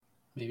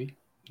Maybe.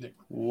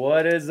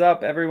 What is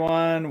up,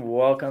 everyone?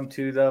 Welcome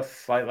to the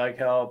Fight Like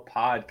Hell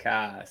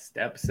podcast,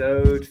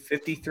 episode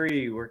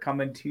 53. We're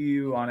coming to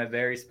you on a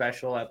very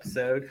special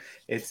episode.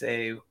 It's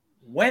a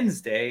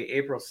Wednesday,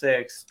 April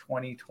 6th,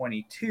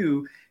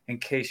 2022, in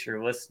case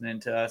you're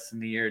listening to us in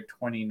the year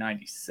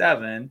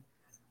 2097.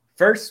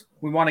 First,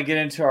 we want to get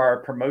into our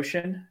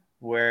promotion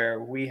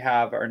where we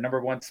have our number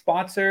one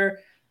sponsor,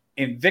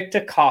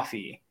 Invicta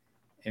Coffee.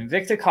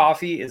 Invicta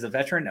Coffee is a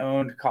veteran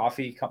owned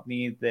coffee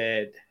company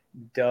that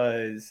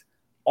does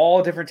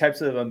all different types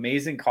of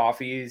amazing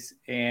coffees.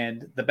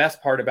 And the best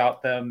part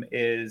about them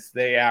is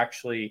they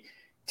actually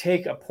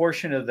take a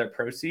portion of their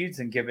proceeds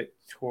and give it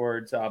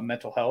towards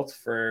mental health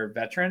for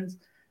veterans.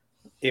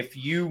 If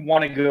you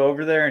want to go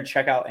over there and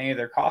check out any of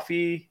their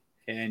coffee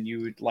and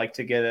you would like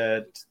to get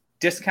a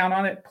discount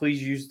on it,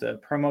 please use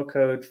the promo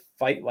code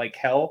Fight Like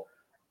Hell,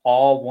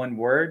 all one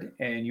word,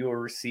 and you will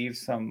receive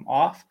some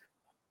off.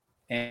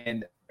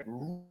 And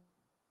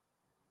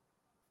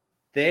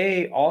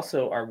they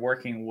also are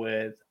working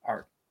with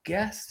our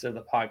guests of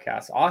the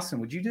podcast. Austin,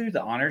 would you do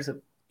the honors of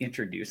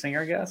introducing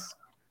our guests?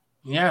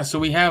 Yeah, so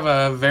we have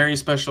a very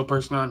special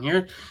person on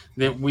here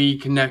that we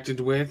connected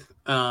with,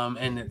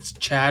 and it's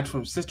Chad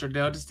from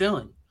Sisterdale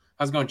Distilling.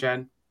 How's it going,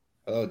 Chad?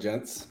 Hello,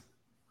 gents.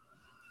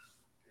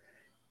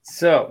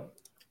 So,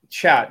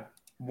 Chad,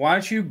 why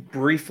don't you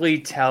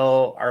briefly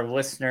tell our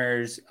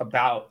listeners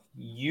about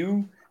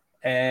you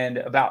and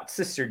about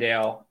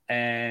Sisterdale,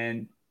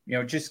 and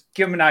just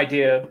give them an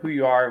idea who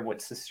you are and what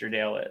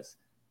Sisterdale is.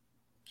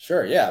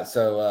 Sure. Yeah.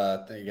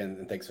 So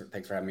again, thanks for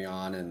having me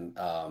on. And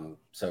I'm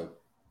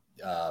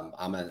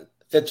a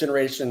fifth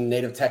generation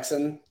native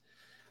Texan.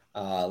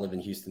 I live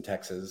in Houston,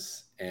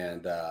 Texas,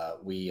 and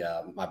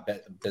my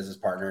business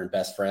partner and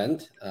best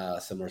friend,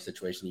 similar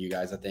situation to you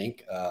guys, I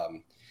think.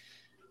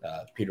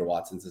 Peter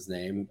Watson's his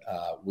name.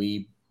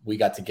 We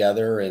got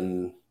together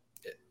and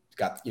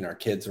our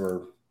kids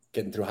were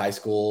getting through high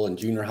school and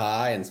junior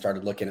high and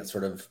started looking at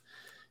sort of,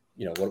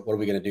 what are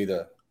we going to do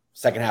the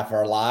second half of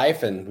our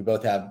life? And we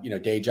both have,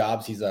 day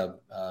jobs. He's a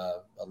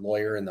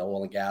lawyer in the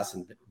oil and gas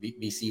and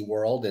VC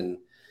world. And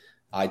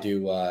I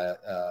do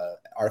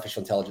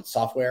artificial intelligence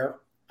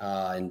software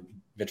and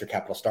venture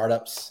capital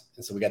startups.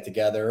 And so we got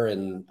together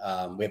and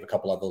we have a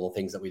couple other little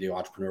things that we do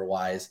entrepreneur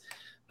wise,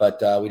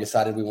 but we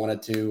decided we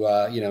wanted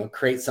to,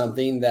 create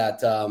something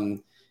that,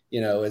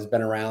 has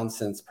been around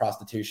since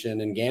prostitution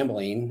and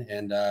gambling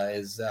and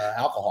is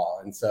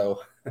alcohol. And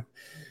so,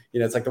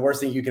 it's like the worst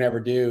thing you can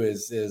ever do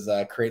is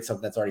create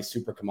something that's already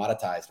super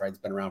commoditized, right? It's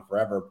been around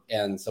forever.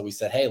 And so we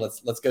said, hey,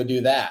 let's go do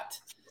that.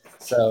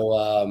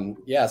 So,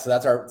 so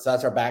that's our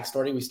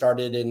backstory. We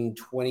started in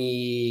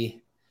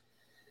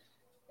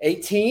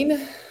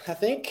 2018, I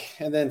think,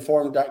 and then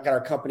got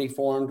our company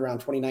formed around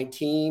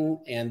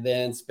 2019, and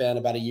then spent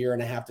about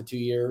 1.5 to 2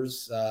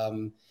 years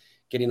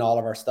getting all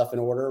of our stuff in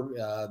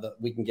order.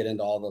 We can get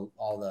into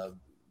all the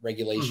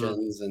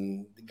regulations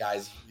and the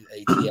guys,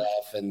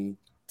 ATF and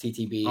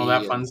TTB, all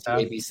that fun stuff,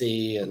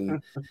 ABC,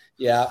 and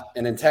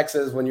and in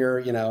Texas, when you're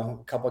a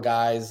couple of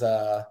guys,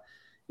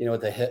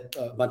 with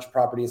a bunch of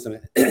properties and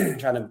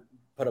trying to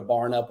put a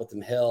barn up with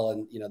some hill,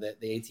 and the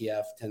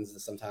ATF tends to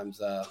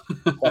sometimes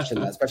question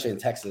that, especially in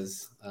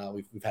Texas.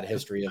 We've had a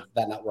history of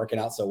that not working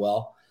out so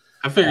well.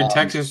 I figured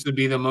Texas would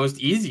be the most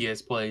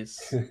easiest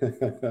place.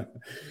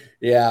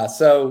 Yeah,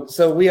 so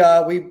we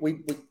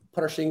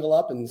put our shingle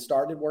up and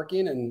started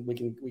working, and we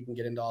can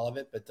get into all of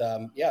it. But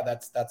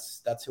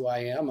that's who I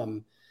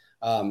am.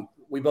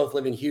 We both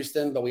live in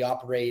Houston, but we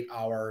operate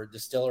our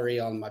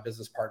distillery on my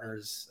business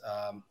partner's.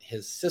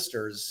 His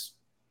sister's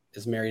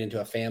is married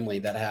into a family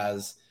that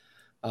has,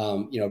 a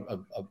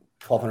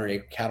 1,200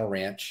 acre cattle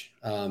ranch,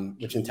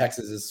 which in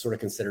Texas is sort of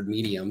considered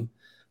medium.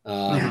 We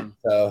went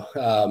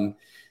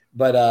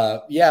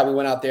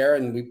out there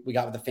and we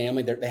got with the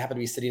family. They happen to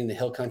be sitting in the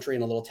hill country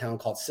in a little town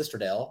called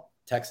Sisterdale,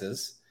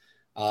 Texas.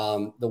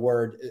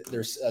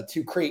 There's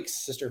two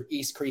creeks,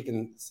 East Creek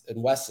and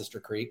West Sister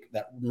Creek,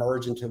 that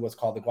merge into what's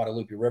called the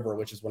Guadalupe River,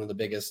 which is one of the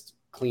biggest,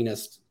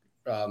 cleanest,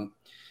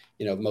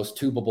 most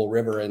tubable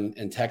river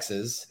in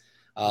Texas.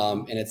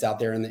 And it's out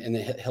there in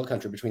the hill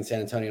country between San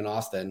Antonio and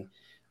Austin.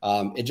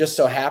 It just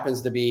so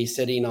happens to be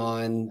sitting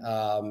on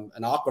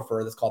an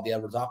aquifer that's called the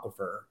Edwards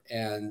Aquifer.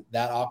 And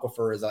that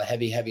aquifer is a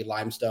heavy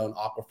limestone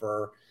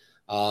aquifer,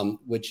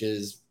 which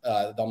is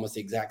almost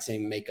the exact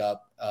same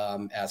makeup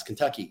as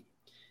Kentucky.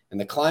 And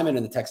the climate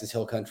in the Texas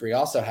Hill Country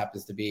also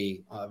happens to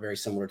be very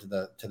similar to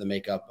the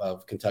makeup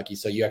of Kentucky.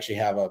 So you actually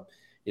have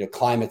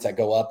climates that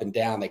go up and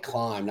down. They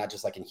climb, not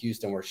just like in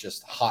Houston where it's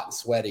just hot and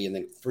sweaty and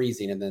then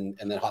freezing and then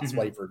hot and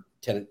sweaty for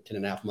 10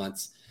 and a half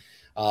months.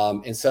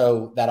 And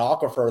so that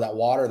aquifer, that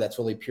water that's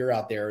really pure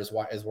out there is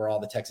where all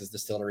the Texas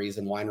distilleries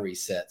and wineries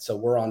sit. So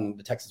we're on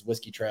the Texas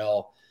Whiskey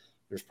Trail.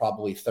 There's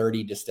probably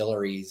 30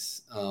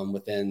 distilleries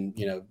within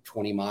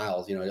 20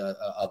 miles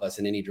of us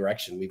in any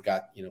direction. We've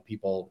got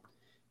people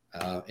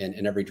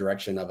in every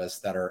direction of us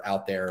that are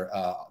out there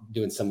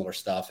doing similar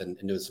stuff and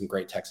doing some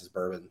great Texas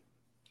bourbon.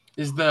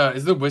 Is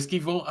the Whiskey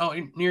Vault out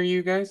near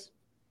you guys?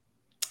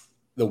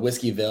 The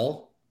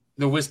Whiskeyville?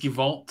 The Whiskey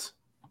Vault?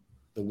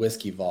 The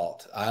Whiskey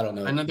Vault. I don't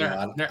know. I know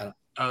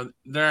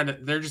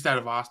they're just out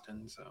of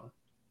Austin. So,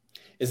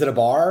 is it a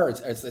bar? Or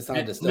it's not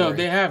a distillery. No,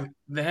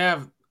 they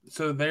have.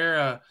 So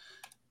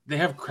they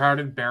have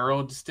Crowded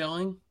Barrel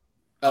Distilling.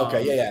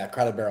 Okay, yeah,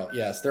 Crowded Barrel.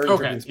 Yes, they're in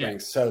Dripping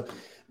Springs.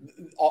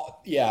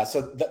 Yeah.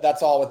 So,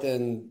 that's all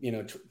within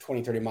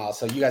 20, 30 miles.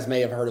 So you guys may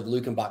have heard of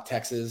Lukenbach,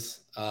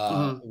 Texas,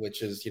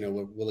 which is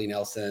where Willie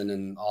Nelson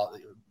and all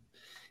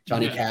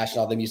Johnny Cash and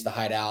all them used to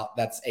hide out.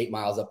 That's 8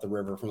 miles up the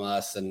river from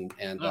us.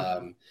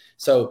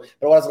 So,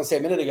 but what I was going to say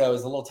a minute ago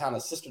is the little town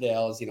of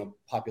Sisterdale is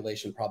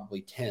population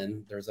probably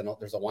 10. There's a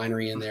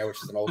winery in there,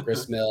 which is an old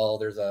grist mill.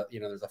 There's a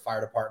fire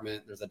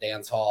department. There's a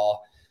dance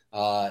hall.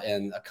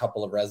 And a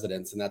couple of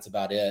residents, and that's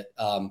about it.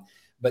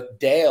 But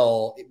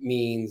Dale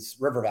means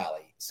river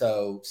valley.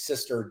 So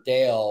Sister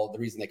Dale, the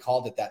reason they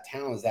called it that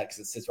town is that because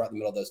it sits right in the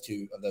middle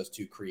of those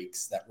two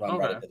creeks that run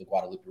right into the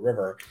Guadalupe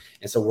River.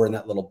 And so we're in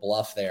that little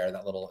bluff there, in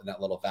that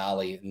little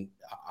valley. And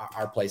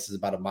our place is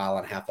about 1.5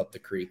 miles up the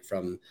creek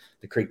from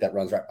the creek that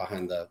runs right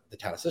behind the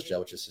town of Sister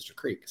Dale, which is Sister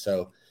Creek.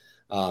 So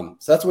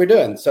that's what we're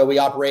doing. So we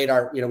operate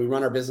we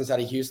run our business out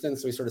of Houston.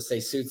 So we sort of say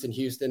suits in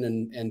Houston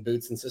and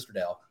boots in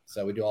Sisterdale.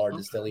 So we do all our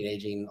distilling,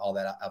 aging, all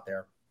that out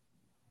there.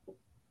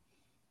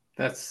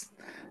 That's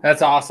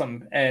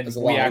awesome. And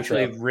we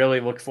actually really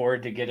look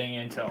forward to getting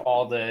into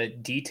all the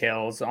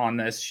details on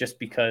this, just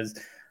because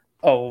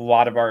a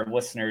lot of our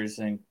listeners,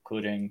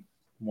 including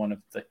one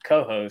of the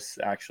co-hosts,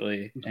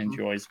 actually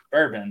enjoys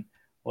bourbon,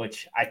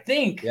 which I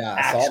think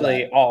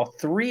all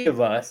three of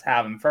us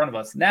have in front of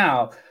us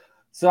now.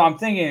 So I'm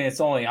thinking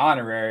it's only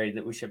honorary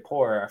that we should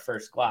pour our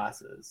first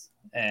glasses,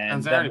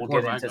 and then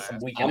we'll get into some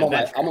weekend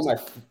adventures.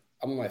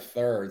 I'm on my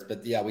thirds,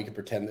 but yeah, we can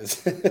pretend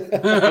this.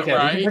 Okay,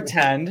 right? We can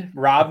pretend.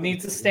 Rob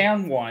needs to stay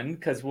on one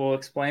because we'll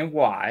explain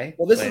why.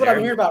 Well, this is what I'm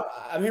hearing about.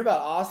 I'm hearing about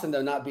Austin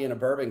though not being a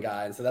bourbon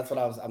guy, and so that's what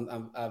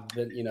I've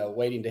been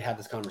waiting to have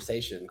this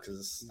conversation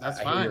because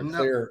that's fine.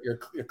 You're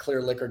a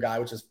clear liquor guy,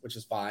 which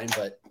is fine,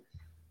 but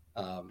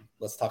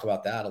let's talk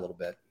about that a little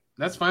bit.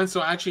 That's fine. So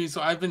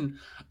I've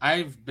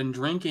been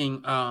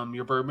drinking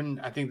your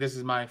bourbon. I think this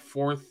is my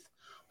fourth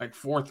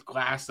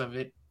glass of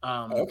it.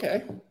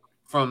 Okay.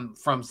 From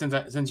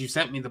since you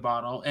sent me the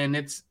bottle, and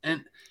it's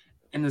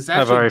actually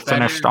I've already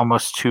finished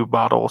almost 2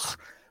 bottles.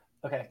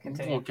 Okay,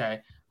 continue.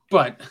 Okay,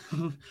 but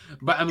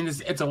I mean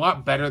it's a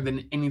lot better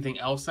than anything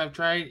else I've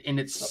tried, and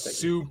it's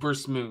super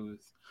smooth.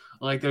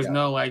 Like there's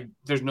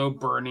no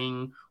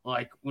burning.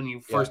 Like when you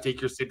first take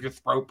your sip, your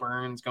throat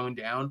burns going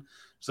down.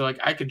 So like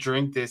I could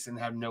drink this and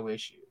have no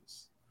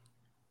issues.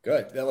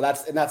 Good. Well,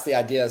 that's the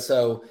idea.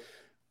 So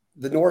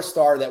the North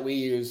Star that we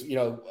use,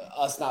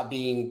 us not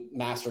being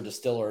master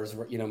distillers,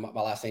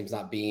 my last name's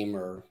not Beam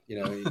or,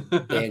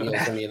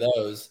 Daniels or any of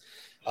those.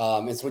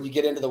 And so when you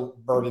get into the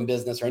bourbon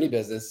business or any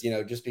business,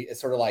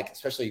 it's sort of like,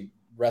 especially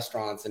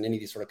restaurants and any of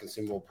these sort of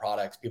consumable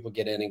products, people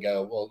get in and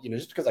go, well,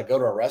 just because I go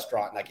to a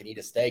restaurant and I can eat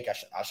a steak,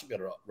 I should be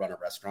able to run a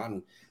restaurant.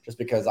 And just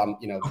because I'm,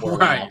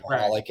 born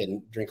alcoholic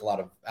and drink a lot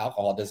of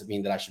alcohol doesn't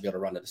mean that I should be able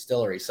to run a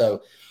distillery.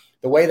 So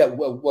the way that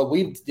what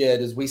we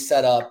did is we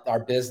set up our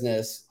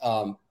business,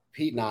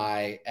 Pete and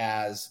I,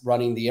 as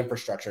running the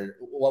infrastructure.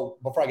 Well,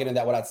 before I get into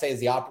that, what I'd say is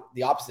the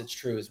opposite's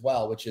true as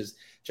well, which is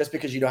just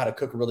because you know how to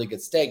cook a really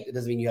good steak, it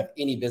doesn't mean you have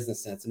any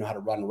business sense and know how to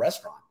run a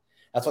restaurant.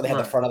 That's why they have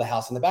the front of the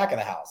house and the back of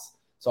the house.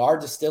 So our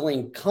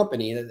distilling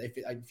company,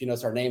 if you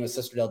notice, our name is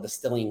Sisterdale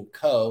Distilling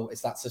Co.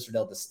 It's not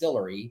Sisterdale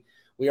Distillery.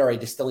 We are a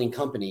distilling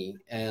company.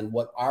 And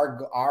what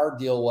our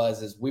deal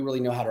is we really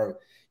know how to,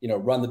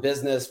 run the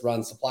business,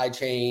 run supply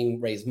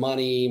chain, raise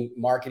money,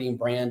 marketing,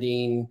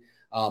 branding,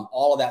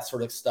 all of that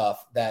sort of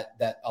stuff that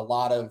a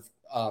lot of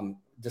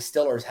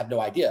distillers have no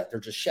idea.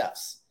 They're just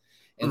chefs.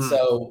 And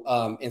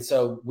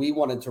so we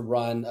wanted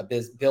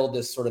to build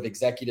this sort of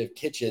executive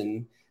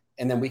kitchen,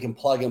 and then we can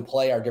plug and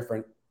play our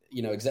different,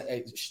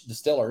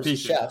 distillers,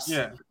 chefs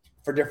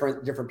for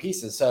different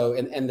pieces. So,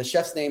 and the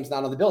chef's name's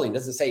not on the building. It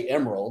doesn't say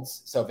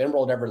Emeralds. So if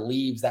Emerald ever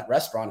leaves that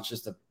restaurant, it's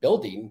just a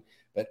building.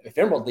 But if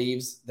Emerald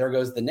leaves, there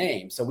goes the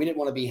name. So we didn't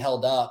want to be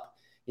held up,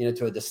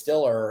 to a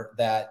distiller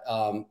that,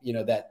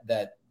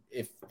 that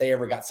if they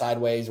ever got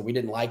sideways or we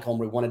didn't like them,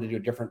 we wanted to do a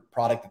different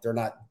product that they're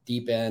not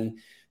deep in,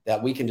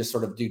 that we can just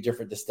sort of do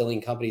different distilling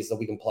companies that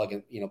we can plug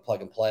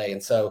and play.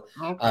 And so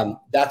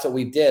that's what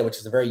we did, which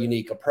is a very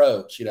unique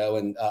approach,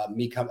 and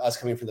us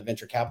coming from the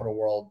venture capital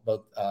world,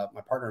 both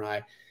my partner and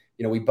I,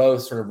 we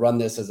both sort of run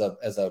this as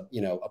a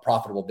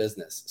profitable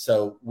business.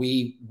 So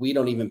we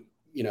don't even,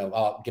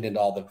 I'll get into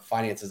all the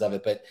finances of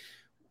it, but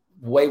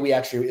the way we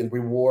actually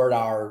reward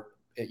our,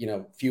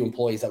 few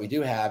employees that we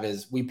do have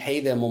is we pay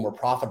them when we're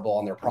profitable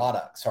on their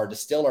products. So our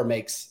distiller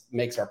makes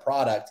our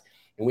product,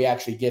 and we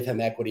actually give him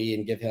equity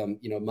and give him,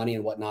 money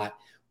and whatnot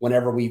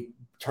whenever we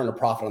turn a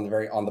profit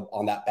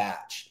on that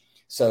batch.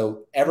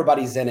 So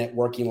everybody's in it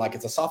working like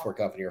it's a software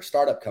company or a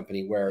startup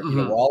company where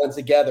we're all in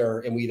together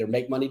and we either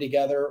make money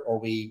together or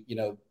we,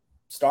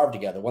 starve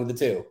together, one of the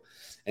two.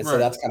 And so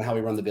that's kind of how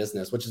we run the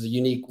business, which is a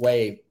unique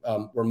way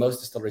where most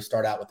distilleries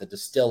start out with a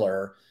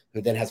distiller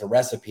who then has a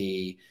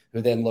recipe,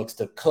 who then looks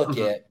to cook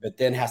it, but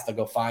then has to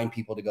go find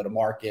people to go to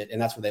market.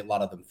 And that's where a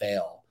lot of them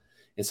fail.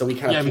 And so we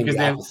kind of came because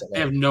the opposite way. they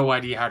have no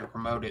idea how to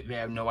promote it. They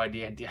have no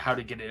idea how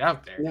to get it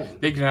out there. Yeah.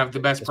 They can have the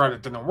best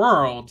product in the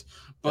world,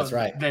 but That's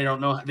right. they don't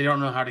know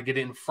how to get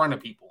it in front of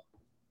people.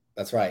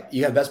 That's right.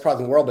 You have best product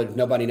in the world, but if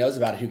nobody knows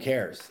about it, who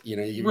cares?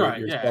 You're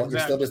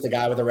still just a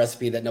guy with a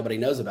recipe that nobody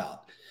knows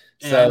about.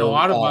 And a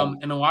lot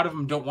of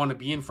them don't want to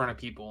be in front of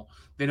people.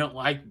 They don't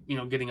like,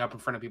 getting up in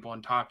front of people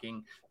and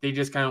talking. They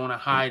just kind of want to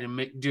hide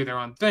and do their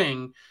own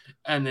thing,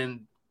 and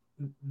then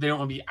they don't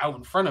want to be out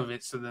in front of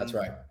it. So then that's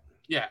right.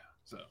 Yeah.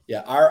 So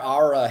yeah,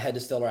 our head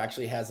distiller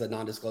actually has a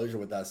non-disclosure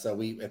with us, so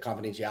a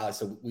confidentiality.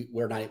 So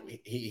we're not.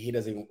 He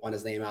doesn't even want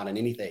his name out in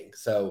anything.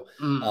 So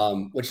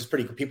which is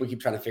pretty cool. People keep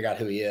trying to figure out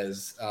who he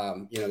is.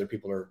 The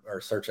people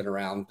are searching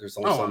around. There's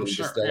only so many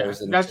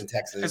distillers in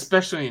Texas,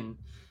 especially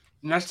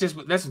that's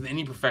with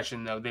any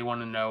profession though. They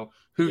want to know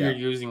who you're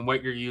using,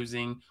 what you're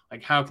using,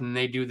 like how can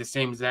they do the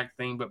same exact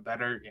thing but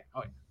better. Yeah.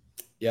 Oh,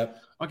 yeah.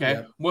 Yep. Okay.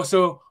 Yep. Well,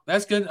 so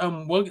that's good.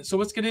 So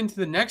let's get into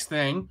the next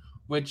thing,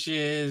 which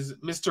is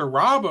Mr.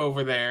 Rob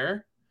over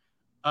there.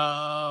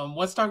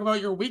 Let's talk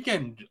about your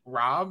weekend,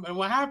 Rob, and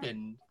what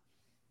happened.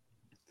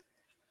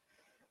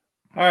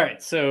 All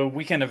right, so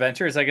weekend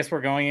adventures, I guess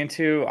we're going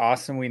into.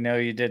 Austin, we know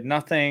you did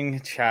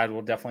nothing. Chad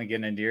will definitely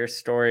get into your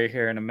story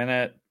here in a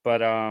minute.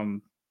 But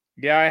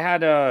yeah, I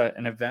had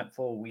an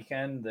eventful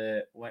weekend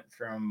that went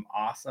from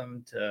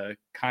awesome to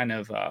kind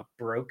of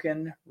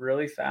broken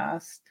really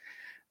fast.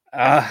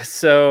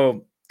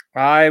 So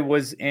I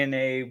was in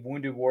a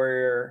Wounded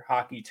Warrior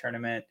hockey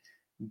tournament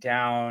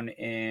down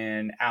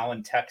in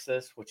Allen,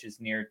 Texas, which is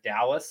near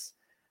Dallas.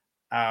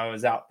 I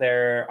was out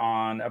there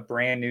on a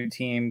brand new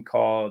team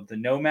called the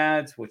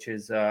Nomads, which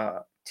is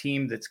a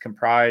team that's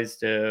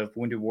comprised of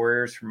Wounded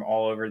Warriors from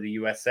all over the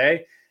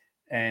USA.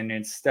 And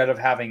instead of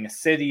having a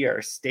city or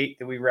a state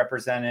that we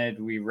represent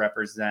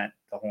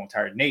the whole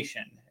entire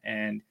nation.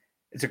 And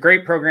it's a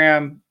great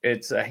program.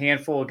 It's a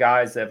handful of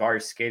guys that I've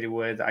already skated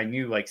with. I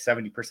knew like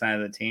 70%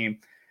 of the team.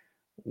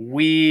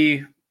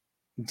 We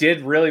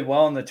did really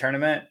well in the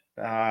tournament.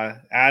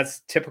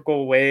 As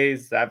typical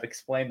ways that I've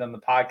explained on the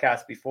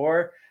podcast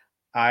before,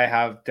 I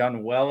have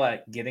done well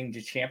at getting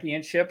to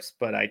championships,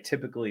 but I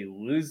typically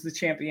lose the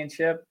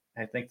championship.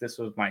 I think this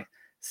was my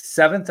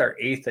 7th or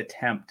 8th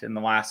attempt in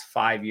the last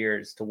 5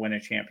 years to win a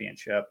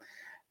championship.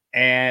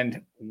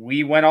 And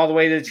we went all the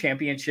way to the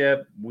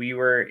championship. We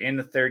were in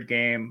the third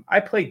game. I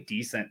played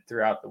decent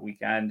throughout the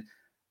weekend.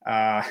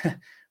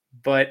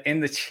 But in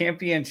the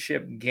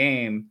championship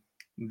game,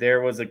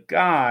 there was a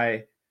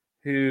guy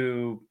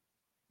who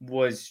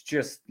was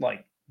just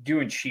like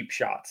doing cheap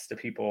shots to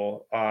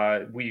people.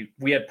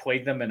 We had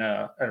played them in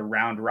a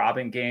round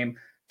robin game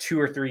 2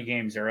 or 3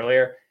 games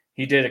earlier.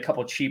 He did a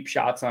couple cheap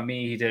shots on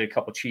me. He did a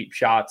couple cheap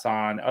shots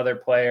on other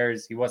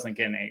players. He wasn't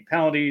getting any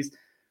penalties.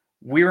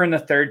 We were in the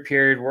third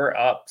period. We're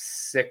up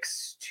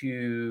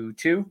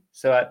 6-2.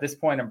 So at this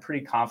point, I'm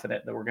pretty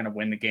confident that we're going to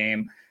win the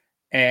game.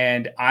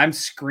 And I'm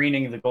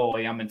screening the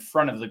goalie. I'm in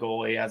front of the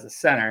goalie as a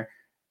center.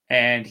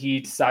 And he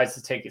decides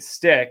to take his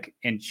stick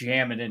and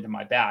jam it into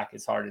my back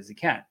as hard as he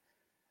can.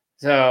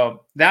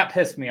 So that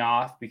pissed me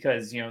off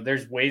because,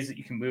 there's ways that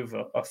you can move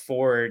a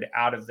forward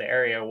out of the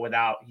area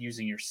without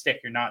using your stick.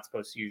 You're not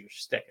supposed to use your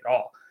stick at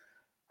all.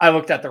 I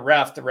looked at the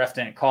ref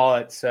didn't call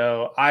it.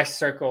 So I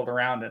circled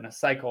around in a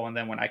cycle. And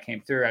then when I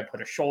came through, I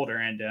put a shoulder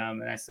into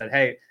him and I said,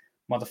 "Hey,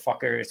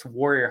 motherfucker, it's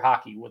Warrior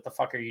hockey. What the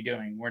fuck are you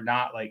doing? We're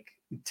not like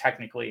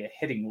technically a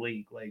hitting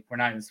league. Like we're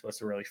not even supposed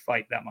to really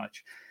fight that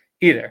much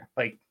either.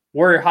 Like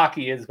Warrior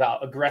hockey is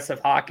about aggressive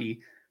hockey,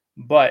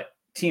 but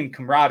team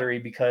camaraderie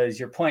because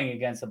you're playing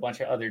against a bunch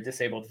of other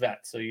disabled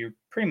vets. So you're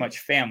pretty much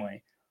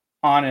family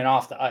on and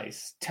off the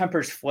ice.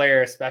 Tempers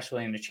flare,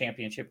 especially in the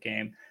championship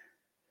game."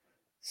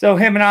 So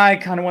him and I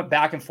kind of went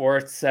back and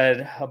forth,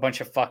 said a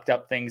bunch of fucked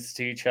up things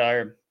to each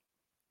other.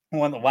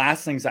 One of the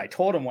last things I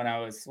told him when I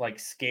was like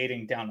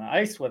skating down the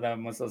ice with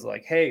him was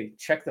like, "Hey,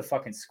 check the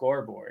fucking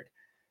scoreboard,"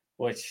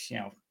 which,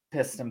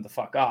 pissed him the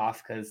fuck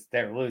off because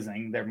they're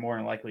losing. They're more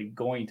than likely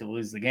going to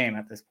lose the game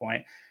at this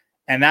point.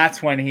 And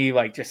that's when he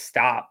just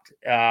stopped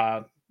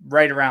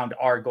right around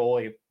our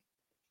goalie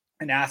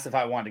and asked if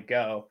I wanted to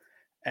go.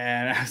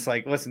 And I was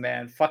like, "Listen,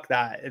 man, fuck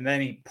that." And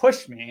then he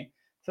pushed me.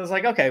 So I was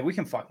like, "Okay, we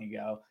can fucking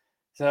go."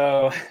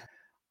 So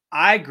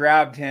I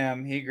grabbed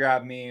him. He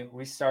grabbed me.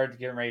 We started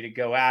getting ready to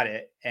go at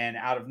it. And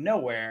out of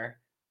nowhere,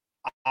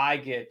 I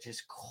get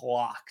just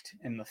clocked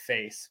in the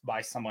face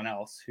by someone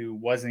else who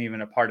wasn't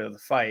even a part of the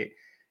fight.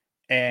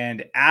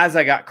 And as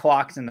I got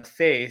clocked in the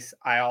face,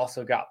 I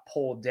also got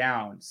pulled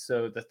down.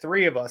 So the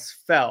 3 of us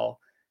fell.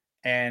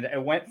 And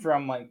it went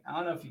from I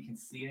don't know if you can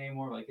see it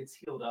anymore. It's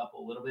healed up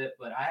a little bit,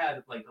 but I had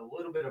a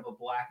little bit of a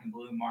black and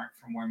blue mark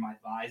from where my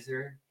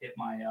visor hit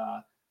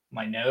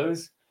my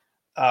nose.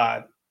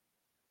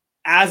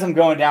 As I'm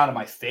going down, and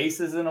my face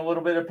is in a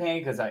little bit of pain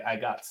because I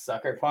got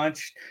sucker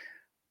punched.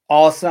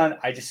 All of a sudden,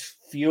 I just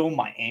feel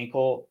my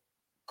ankle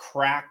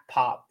crack,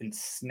 pop, and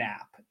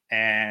snap.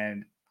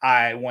 And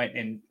I went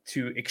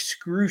into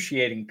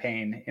excruciating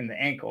pain in the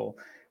ankle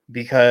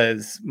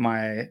because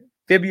my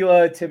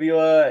fibula,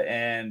 tibia,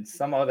 and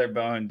some other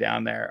bone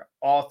down there,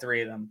 all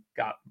 3 of them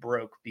got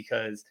broke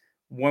because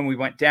when we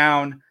went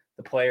down,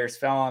 the players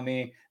fell on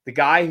me. The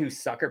guy who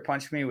sucker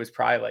punched me was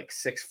probably like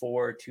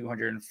 6'4",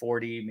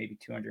 240, maybe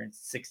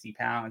 260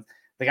 pounds.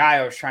 The guy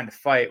I was trying to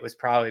fight was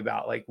probably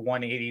about like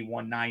 180,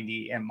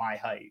 190 and my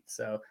height.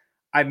 So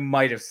I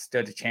might have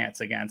stood a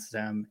chance against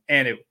him.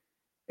 And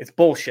it's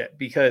bullshit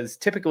because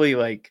typically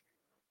like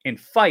in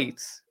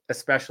fights,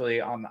 especially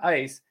on the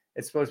ice,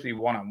 it's supposed to be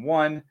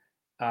one-on-one.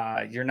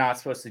 You're not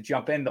supposed to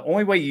jump in. The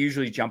only way you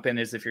usually jump in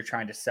is if you're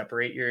trying to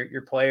separate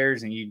your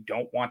players and you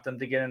don't want them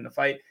to get in the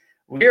fight.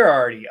 We're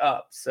already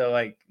up. So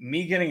like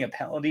me getting a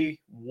penalty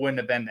wouldn't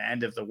have been the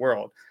end of the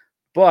world.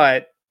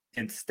 But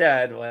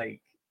instead,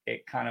 like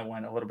it kind of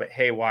went a little bit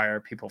haywire.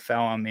 People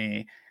fell on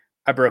me.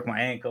 I broke my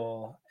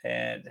ankle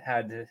and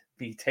had to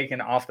be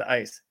taken off the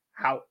ice.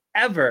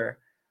 However,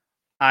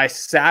 I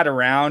sat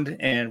around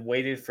and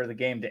waited for the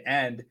game to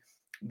end.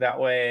 That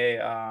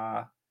way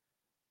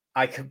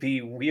I could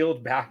be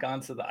wheeled back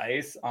onto the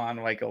ice on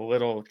like a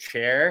little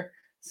chair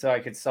so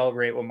I could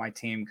celebrate with my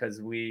team because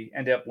we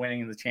ended up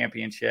winning the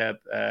championship.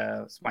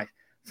 It was my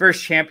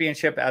first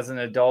championship as an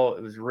adult.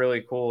 It was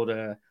really cool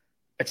to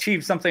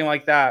achieve something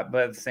like that.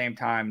 But at the same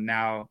time,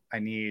 now I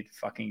need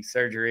fucking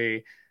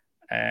surgery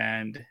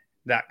and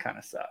that kind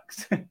of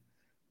sucks.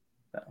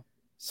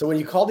 So when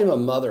you called him a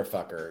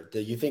motherfucker, do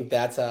you think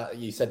that's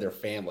you said they're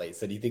family?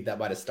 So do you think that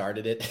might have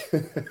started it?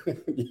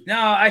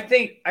 No, I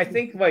think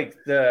like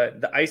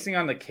the icing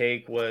on the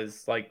cake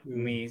was like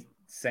me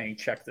saying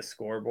check the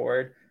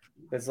scoreboard.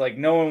 It's like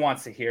no one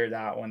wants to hear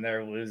that when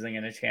they're losing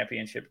in a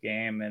championship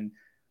game. And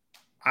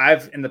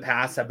in the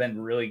past I've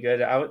been really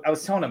good. I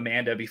was telling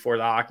Amanda before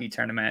the hockey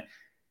tournament,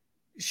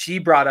 she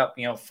brought up,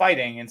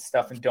 fighting and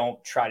stuff and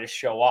don't try to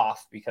show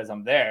off because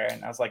I'm there.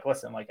 And I was like,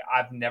 listen, like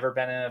I've never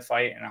been in a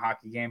fight in a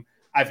hockey game.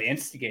 I've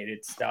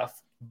instigated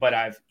stuff, but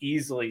I've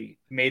easily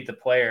made the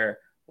player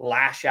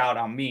lash out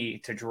on me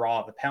to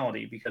draw the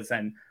penalty because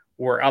then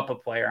we're up a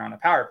player on a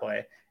power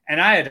play. And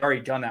I had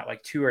already done that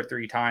like 2 or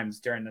 3 times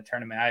during the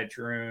tournament. I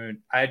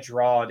had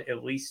drawn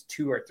at least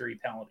 2 or 3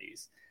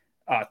 penalties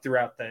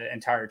throughout the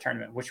entire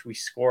tournament, which we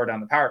scored on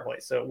the power play.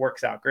 So it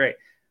works out great.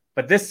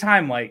 But this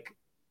time, like,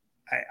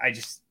 I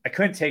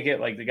couldn't take it.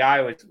 Like the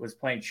guy was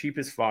playing cheap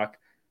as fuck.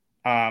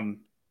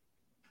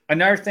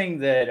 Another thing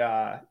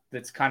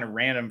that's kind of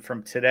random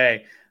from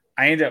today,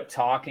 I ended up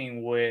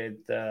talking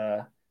with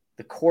the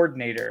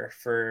coordinator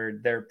for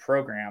their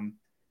program.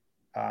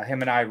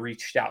 Him and I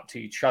reached out to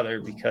each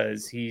other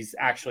because he's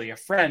actually a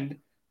friend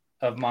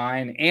of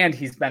mine and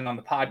he's been on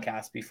the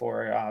podcast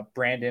before,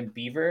 Brandon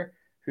Beaver,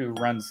 who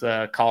runs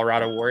the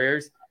Colorado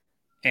Warriors.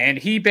 And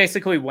he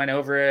basically went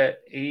over it.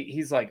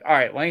 He's like, all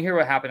right, let me hear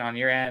what happened on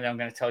your end. I'm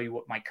going to tell you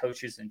what my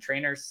coaches and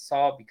trainers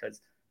saw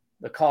because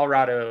the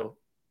Colorado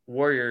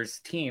Warriors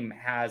team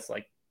has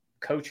like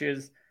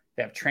coaches,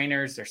 they have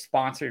trainers, they're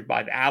sponsored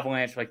by the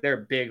Avalanche. Like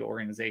they're a big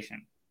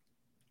organization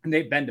and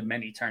they've been to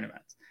many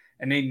tournaments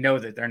and they know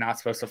that they're not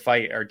supposed to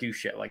fight or do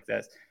shit like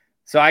this.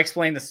 So I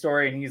explained the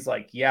story and he's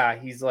like,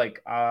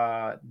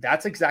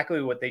 that's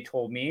exactly what they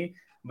told me.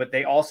 But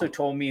they also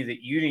told me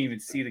that you didn't even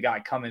see the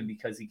guy coming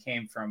because he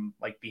came from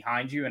like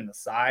behind you in the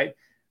side,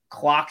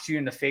 clocked you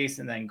in the face,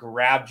 and then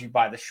grabbed you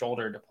by the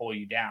shoulder to pull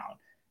you down.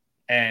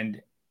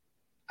 And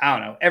I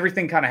don't know,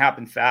 everything kind of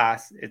happened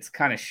fast. It's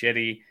kind of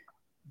shitty,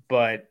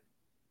 but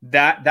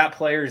that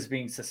player is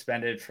being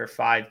suspended for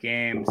 5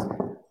 games.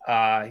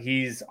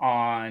 He's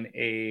on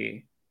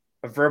a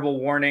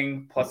verbal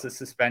warning plus a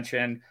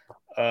suspension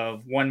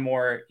of 1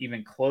 more,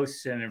 even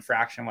close to an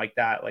infraction like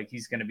that. Like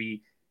he's going to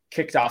be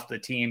kicked off the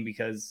team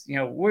because,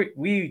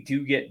 we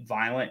do get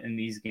violent in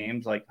these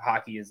games. Like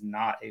hockey is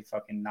not a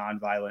fucking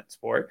non-violent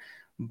sport,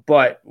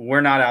 but we're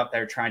not out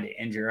there trying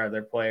to injure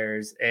other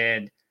players.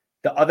 And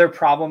the other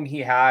problem he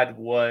had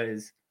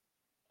was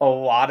a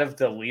lot of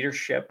the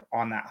leadership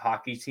on that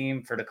hockey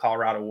team for the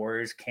Colorado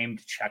Warriors came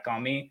to check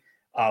on me.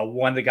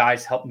 One of the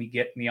guys helped me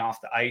get me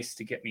off the ice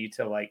to get me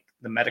to like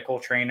the medical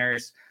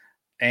trainers.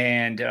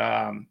 And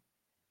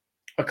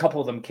a couple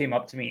of them came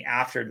up to me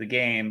after the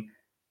game,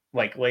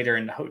 like later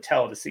in the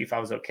hotel to see if I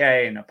was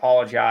okay and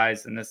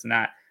apologize and this and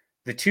that.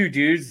 The 2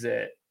 dudes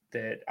that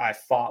I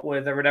fought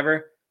with or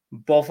whatever,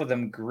 both of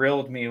them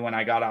grilled me when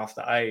I got off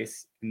the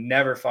ice,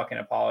 never fucking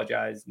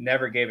apologized,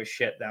 never gave a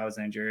shit that I was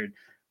injured.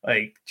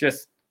 Like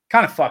just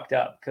kind of fucked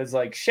up because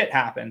like shit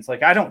happens.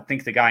 Like I don't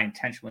think the guy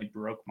intentionally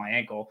broke my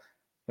ankle.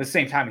 At the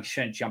same time, he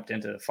shouldn't have jumped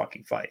into the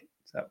fucking fight.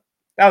 So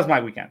that was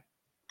my weekend.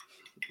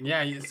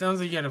 Yeah, it sounds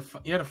like you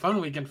had a fun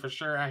weekend for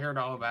sure. I heard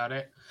all about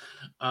it.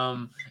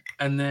 And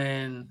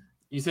then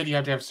you said you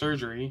have to have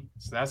surgery,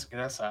 so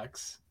that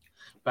sucks.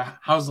 But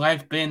how's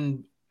life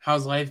been?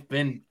 How's life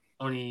been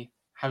only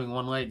having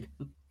 1 leg?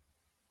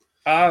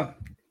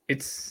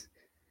 It's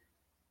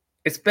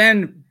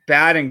been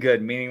bad and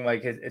good, meaning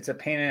like it's a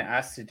pain in the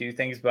ass to do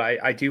things.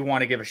 But I do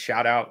want to give a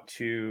shout out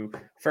to,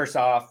 first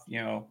off,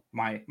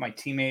 my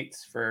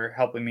teammates for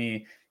helping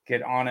me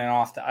get on and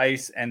off the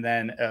ice. And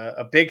then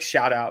a big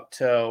shout out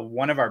to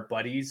one of our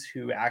buddies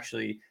who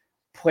actually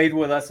played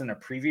with us in a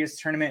previous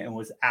tournament and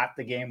was at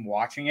the game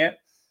watching it.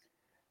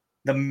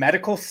 The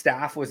medical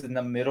staff was in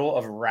the middle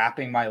of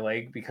wrapping my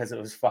leg because it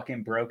was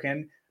fucking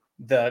broken.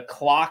 The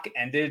clock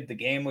ended. The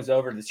game was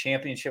over. The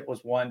championship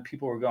was won.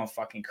 People were going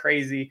fucking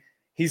crazy.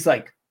 He's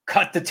like,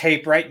 cut the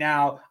tape right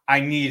now. I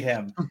need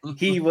him.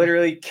 He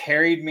literally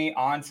carried me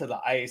onto the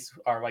ice,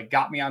 or like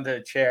got me onto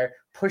a chair,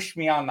 pushed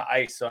me on the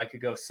ice so I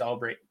could go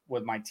celebrate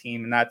with my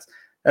team. And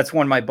that's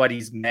one of my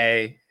buddies,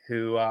 May,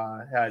 who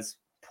has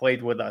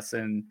played with us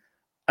in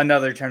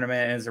another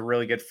tournament and is a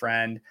really good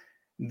friend.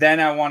 Then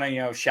I want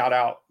to, shout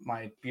out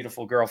my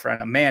beautiful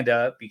girlfriend,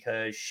 Amanda,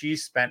 because she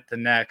spent the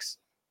next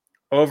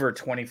over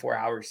 24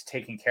 hours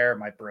taking care of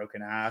my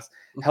broken ass,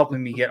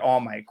 helping me get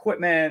all my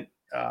equipment,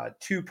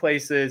 2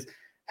 places,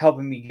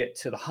 helping me get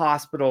to the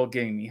hospital,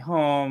 getting me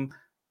home,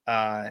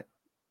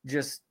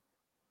 just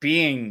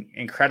being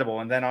incredible.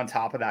 And then on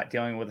top of that,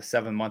 dealing with a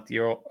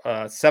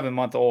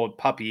 7-month-old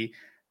puppy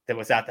that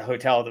was at the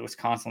hotel that was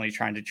constantly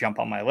trying to jump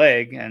on my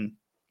leg and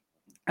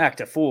act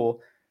a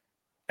fool.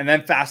 And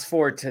then fast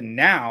forward to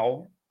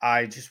now,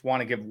 I just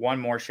want to give one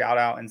more shout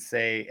out and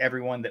say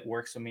everyone that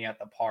works with me at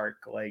the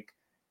park, like,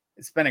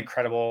 it's been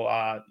incredible.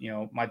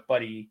 My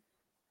buddy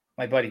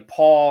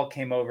Paul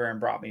came over and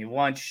brought me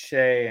lunch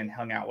today and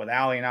hung out with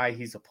Allie and I.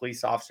 He's a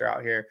police officer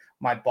out here.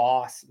 My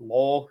boss,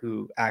 Lowell,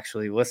 who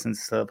actually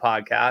listens to the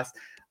podcast,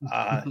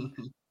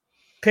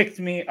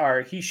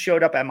 he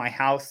showed up at my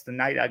house the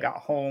night I got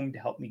home to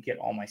help me get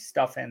all my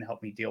stuff in,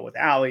 help me deal with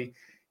Allie.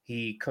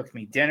 He cooked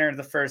me dinner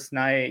the first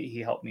night. He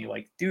helped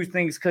me do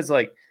things because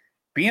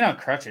being on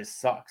crutches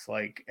sucks,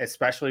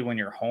 especially when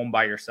you're home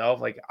by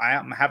yourself. I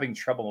am having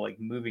trouble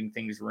moving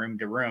things room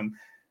to room.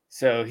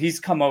 So he's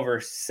come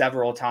over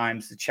several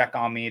times to check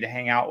on me, to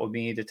hang out with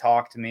me, to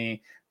talk to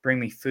me, bring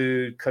me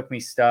food, cook me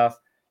stuff.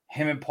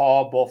 Him and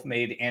Paul both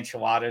made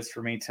enchiladas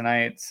for me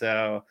tonight.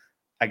 So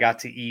I got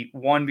to eat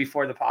one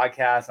before the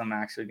podcast. I'm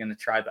actually going to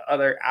try the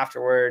other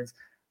afterwards.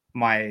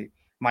 My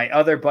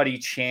other buddy,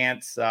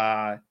 Chance,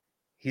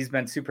 he's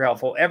been super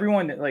helpful.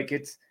 Everyone,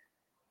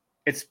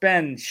 it's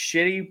been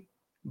shitty,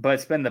 but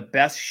it's been the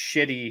best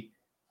shitty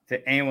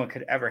that anyone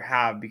could ever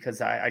have,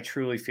 because I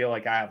truly feel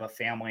like I have a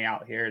family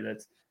out here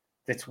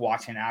that's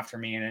watching after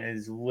me, and it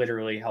is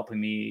literally helping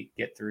me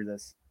get through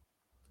this.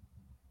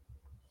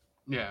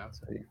 Yeah.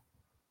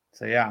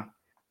 So yeah,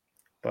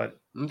 but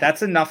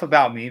that's enough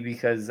about me,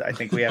 because I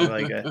think we have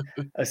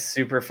a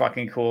super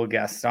fucking cool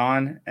guest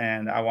on,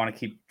 and I want to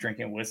keep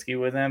drinking whiskey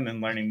with him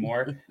and learning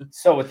more.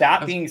 So with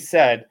that being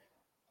said,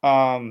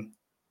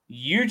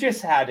 you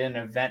just had an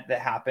event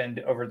that happened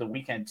over the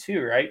weekend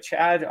too, right,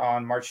 Chad,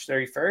 on March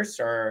 31st,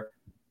 or?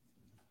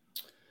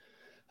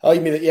 Oh,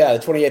 you mean, the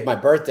 28th, my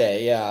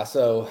birthday. Yeah.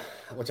 So,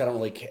 which I don't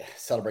really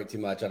celebrate too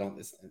much. But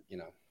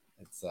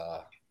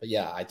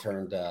yeah, I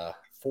turned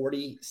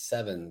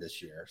 47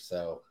 this year.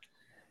 So,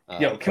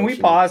 can we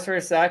pause for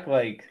a sec?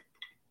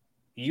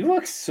 You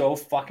look so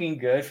fucking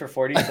good for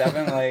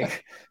 47.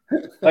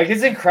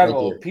 It's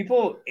incredible.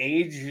 People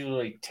age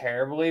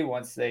terribly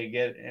once they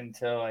get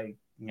into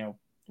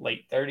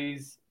late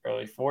 30s,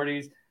 early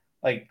 40s.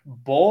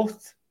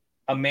 Both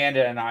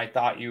Amanda and I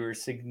thought you were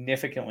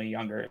significantly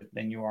younger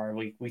than you are.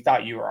 We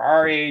thought you were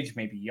our age,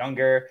 maybe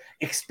younger.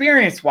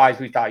 Experience-wise,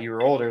 we thought you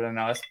were older than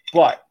us.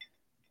 But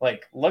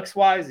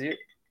looks-wise, the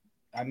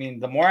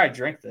more I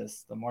drink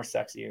this, the more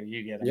sexier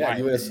you get. Yeah,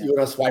 you want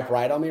to swipe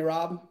right on me,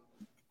 Rob?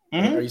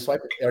 Mm-hmm. Are you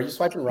swiping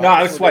right? No,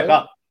 I would swipe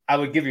up. I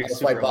would give you a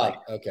super swipe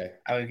up. Okay.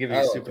 I would give you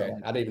a super. Okay.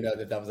 I didn't even know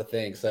that was a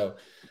thing. So,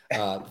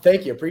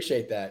 thank you.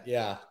 Appreciate that.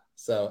 Yeah.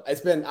 So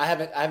I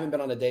haven't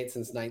been on a date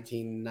since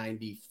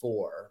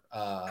 1994.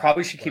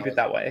 Probably should keep it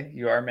that way.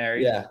 You are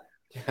married. Yeah,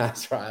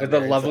 that's right. With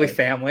a lovely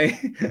family.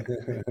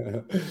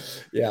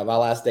 Yeah, my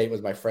last date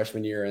was my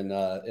freshman year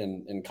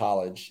in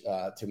college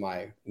to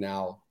my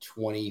now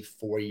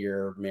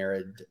 24-year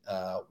married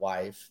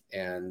wife,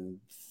 and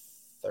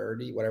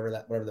 30,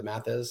 whatever the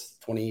math is,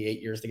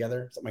 28 years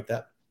together, something like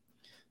that.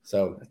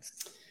 So that's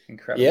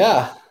incredible.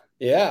 Yeah.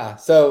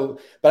 So,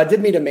 but I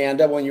did meet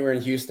Amanda when you were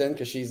in Houston,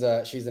 because she's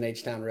an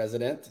H-Town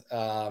resident,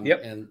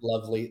 and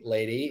lovely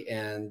lady,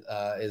 and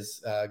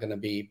is going to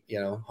be,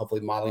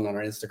 hopefully modeling on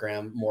our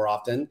Instagram more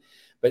often.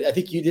 But I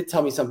think you did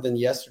tell me something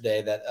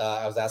yesterday that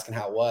I was asking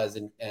how it was,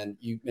 and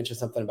you mentioned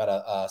something about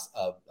a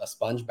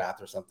sponge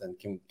bath or something.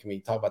 Can we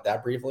talk about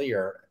that briefly,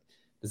 or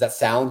does that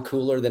sound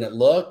cooler than it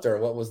looked, or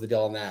what was the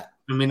deal on that?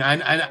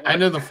 I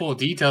know the full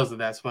details of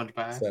that sponge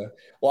bath. So,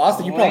 well,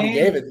 Austin, you probably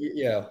gave it,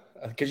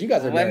 because you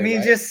guys are married,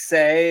 right? Just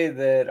say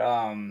that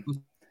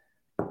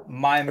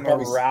my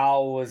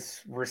morale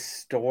was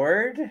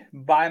restored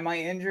by my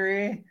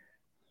injury.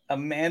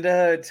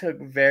 Amanda took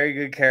very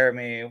good care of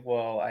me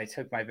while I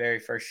took my very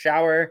first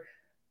shower.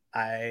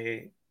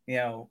 I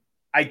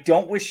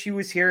don't wish she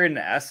was here, in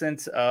the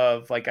essence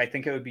of I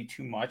think it would be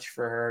too much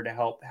for her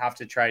to have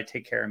to try to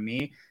take care of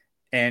me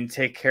and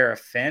take care of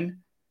Finn.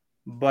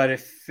 But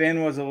if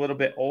Finn was a little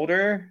bit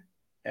older,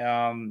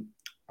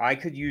 I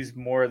could use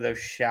more of those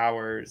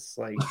showers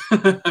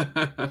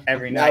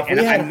every night.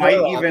 And I might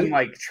even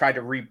try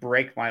to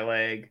re-break my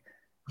leg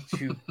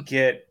to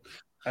get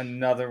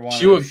another one.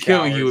 She would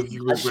kill you if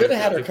you. I should have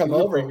had her come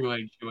over.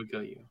 She would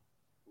kill you.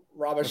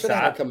 Rob, I should have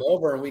had her come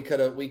over and we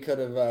could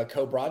have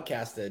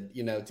co-broadcasted,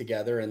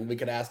 together, and we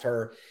could ask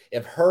her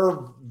if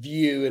her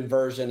view and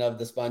version of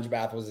the sponge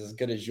bath was as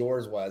good as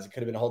yours was. It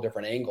could have been a whole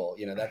different angle.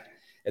 That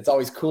it's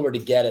always cooler to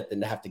get it than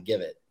to have to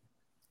give it.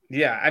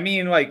 Yeah, I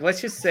mean, like,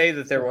 let's just say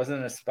that there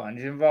wasn't a sponge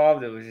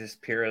involved. It was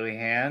just purely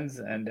hands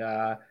and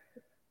a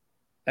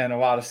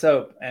lot of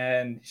soap.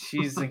 And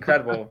she's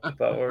incredible,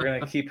 but we're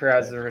gonna keep her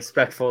as a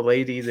respectful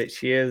lady that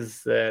she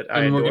is. That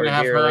I adore. We're gonna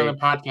have dearly. her on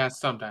the podcast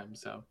sometime.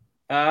 So.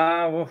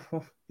 Well,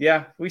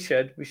 yeah, we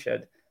should.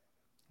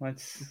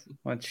 Once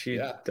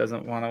she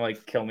doesn't want to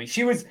like kill me.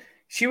 She was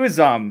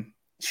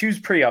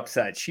pretty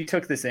upset. She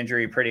took this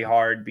injury pretty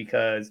hard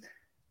because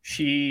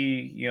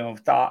she,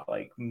 thought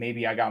like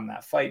maybe I got in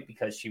that fight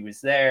because she was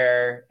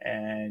there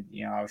and,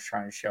 I was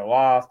trying to show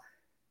off.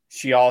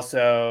 She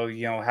also,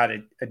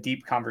 had a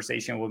deep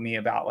conversation with me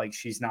about like,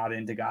 she's not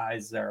into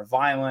guys that are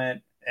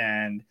violent.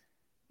 And,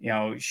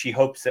 she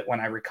hopes that when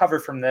I recover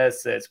from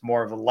this, it's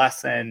more of a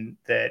lesson,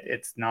 that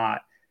it's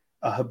not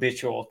a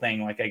habitual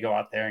thing. Like I go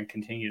out there and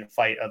continue to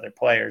fight other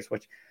players,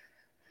 which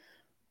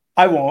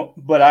I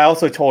won't. But I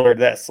also told her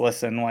this,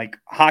 listen, like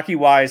hockey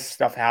wise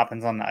stuff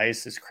happens on the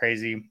ice is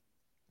crazy,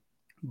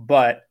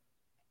 but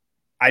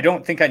I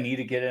don't think I need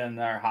to get in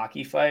another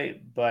hockey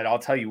fight. But I'll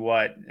tell you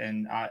what,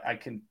 and I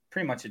can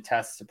pretty much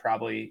attest to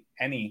probably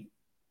any,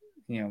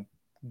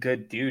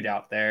 good dude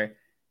out there.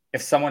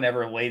 If someone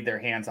ever laid their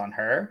hands on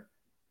her,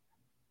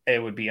 it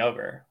would be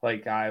over.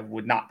 Like I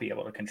would not be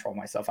able to control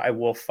myself. I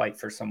will fight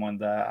for someone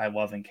that I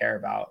love and care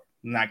about.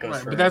 And that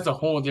goes for, but that's a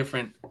whole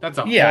different,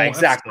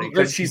 exactly.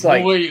 Because she's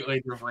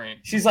completely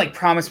different. She's like,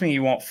 promise me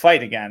you won't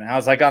fight again. And I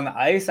was like, on the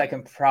ice, I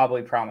can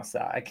probably promise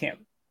that. I can't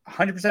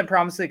 100%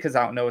 promise it because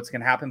I don't know what's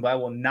going to happen, but I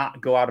will not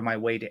go out of my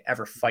way to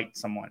ever fight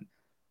someone.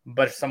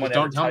 But if someone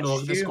don't tell me to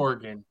look at the score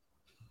again.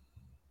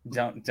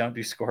 Don't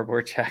do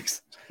scoreboard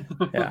checks.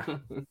 Yeah.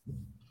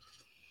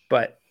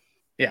 But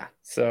yeah,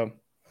 so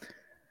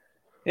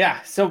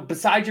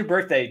besides your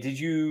birthday, did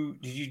you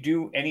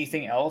do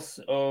anything else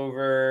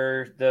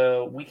over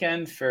the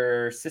weekend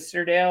for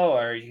Sisterdale,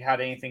 or you had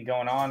anything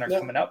going on or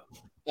coming up?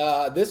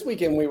 This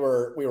weekend we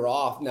were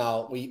off.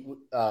 Now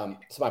so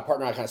my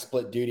partner and I kind of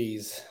split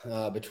duties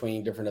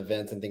between different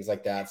events and things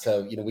like that.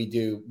 So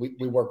we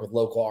work with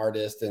local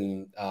artists,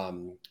 and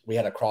we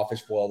had a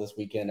crawfish boil this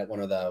weekend at one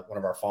of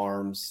our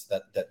farms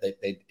that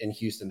they in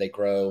Houston. They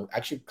grow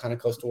actually kind of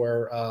close to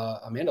where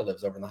Amanda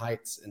lives, over in the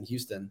Heights in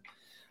Houston.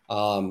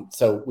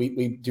 So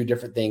we do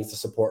different things to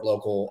support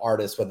local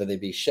artists, whether they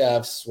be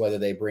chefs, whether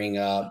they bring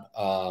up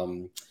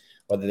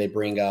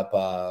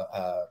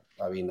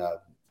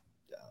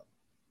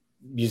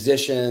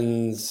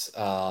musicians.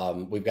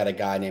 We've got a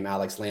guy named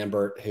Alex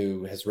Lambert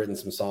who has written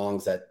some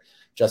songs that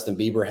Justin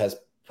Bieber has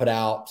put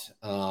out.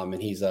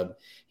 And he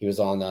was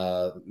on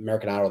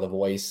American Idol, The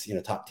Voice,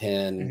 top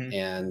 10,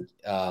 and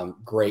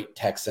great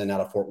Texan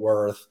out of Fort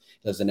Worth.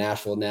 He lives in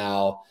Nashville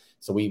now.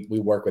 So we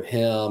work with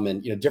him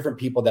and, different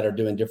people that are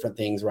doing different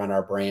things around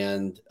our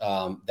brand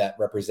that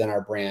represent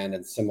our brand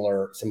and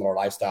similar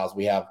lifestyles.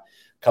 We have a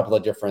couple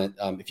of different,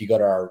 if you go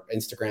to our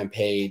Instagram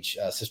page,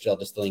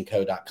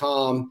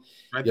 SisterdaleDistillingCo.com,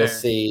 you'll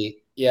see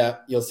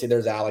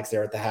there's Alex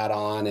there with the hat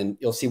on, and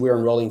you'll see we're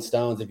in Rolling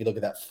Stones. If you look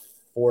at that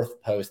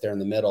fourth post there in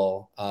the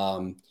middle,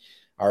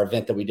 our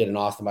event that we did in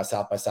Austin by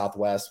South by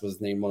Southwest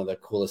was named one of the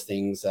coolest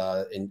things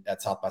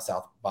at South by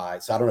South by.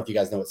 So I don't know if you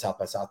guys know what South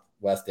by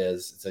Southwest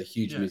is. It's a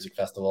huge music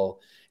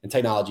festival and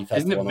technology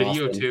festival. Isn't it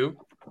video too?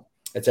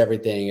 It's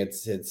everything.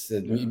 It's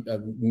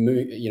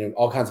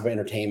all kinds of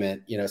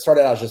entertainment. It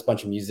started out as just a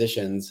bunch of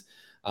musicians,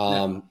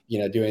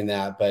 doing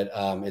that, but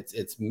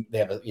they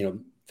have a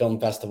film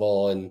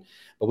festival,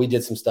 but we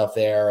did some stuff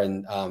there,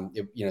 and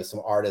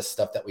some artist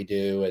stuff that we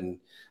do, and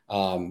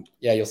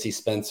you'll see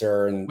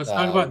Spencer. And let's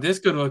talk about this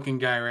good-looking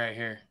guy right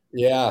here.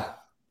 Yeah,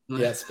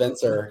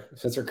 Spencer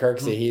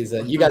Kirksey. He's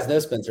you guys know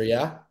Spencer,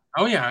 yeah?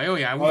 Oh yeah.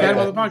 We've had him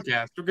on the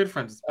podcast. We're good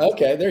friends.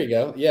 Okay, there you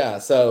go. Yeah.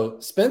 So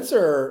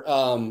Spencer,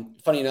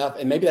 funny enough,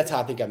 and maybe that's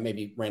how I think I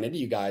maybe ran into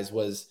you guys,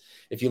 was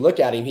if you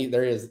look at him, he's the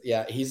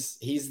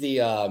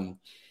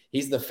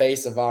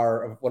face of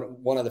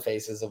one of the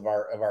faces of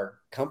our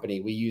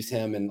company. We use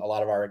him in a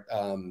lot of our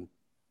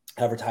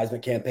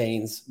advertisement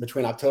campaigns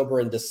between October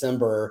and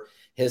December.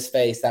 His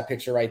face, that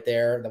picture right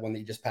there, the one that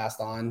you just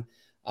passed on.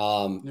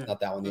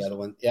 Not that one, the other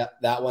one. Yeah,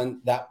 that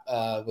one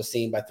was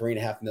seen by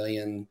 3.5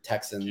 million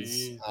Texans.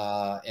 Is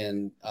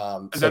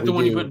that the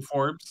one you put in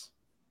Forbes?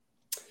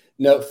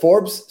 No,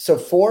 Forbes. So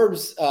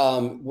Forbes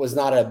was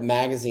not a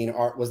magazine,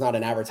 or was not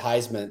an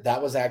advertisement. That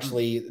was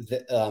actually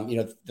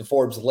the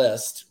Forbes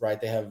list,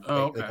 right? They come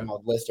out with a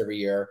list every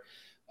year.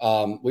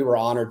 We were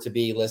honored to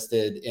be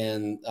listed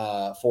in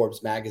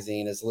Forbes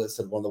magazine as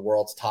listed one of the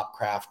world's top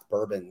craft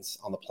bourbons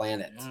on the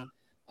planet. Yeah.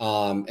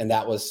 And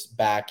that was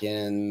back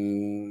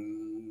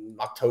in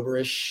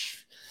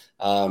October-ish.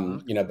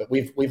 But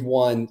we've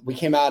won. We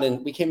came out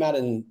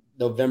in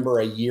November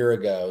a year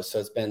ago, so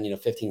it's been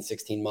 15,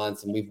 16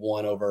 months, and we've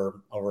won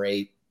over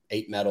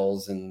eight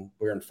medals, and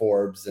we're in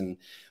Forbes, and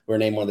we're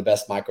named one of the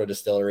best micro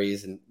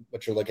distilleries. And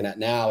what you're looking at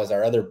now is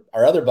our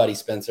other buddy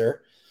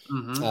Spencer,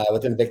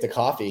 with Invicta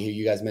Coffee, who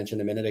you guys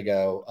mentioned a minute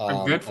ago.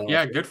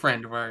 Good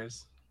friend of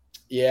ours.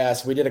 Yeah,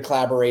 so we did a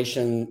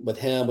collaboration with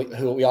him,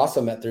 who we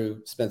also met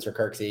through Spencer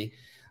Kirksey,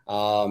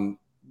 so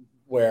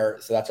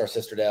that's our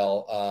Sister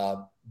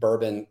Dale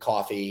bourbon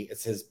coffee.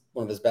 It's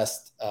one of his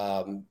best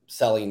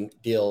selling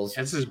deals.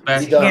 It's his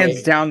best,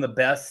 hands down, the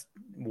best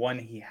one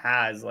he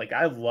has. Like,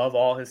 I love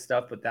all his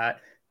stuff, but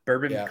that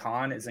bourbon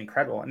con is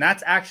incredible, and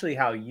that's actually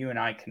how you and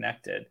I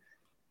connected.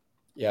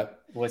 Yep.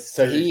 Was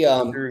through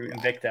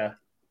Invicta.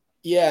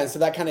 Yeah, and so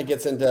that kind of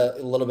gets into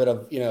a little bit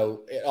of,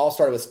 it all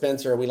started with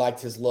Spencer. We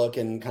liked his look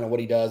and kind of what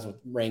he does with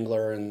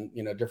Wrangler and,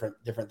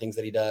 different things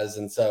that he does.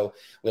 And so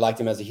we liked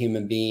him as a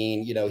human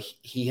being.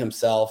 He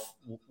himself,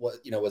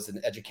 was an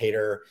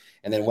educator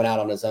and then went out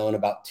on his own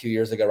about 2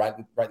 years ago, right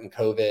in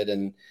COVID.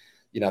 And,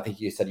 I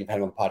think you said you've had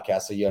him on the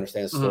podcast, so you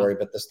understand the story,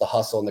 but this the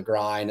hustle and the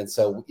grind. And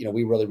so,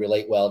 we really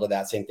relate well to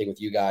that. Same thing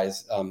with you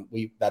guys.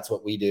 That's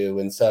what we do.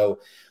 And so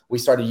we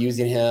started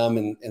using him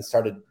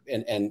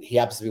and he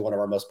happens to be one of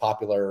our most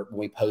popular when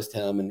we post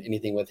him and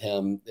anything with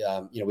him.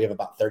 We have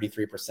about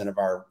 33% of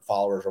our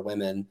followers are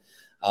women.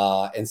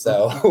 And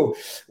so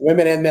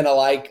women and men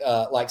alike,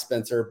 like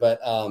Spencer,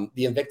 but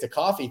the Invicta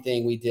Coffee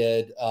thing we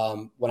did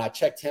when I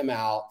checked him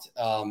out,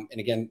 and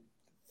again,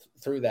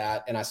 through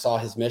that, and I saw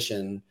his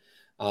mission,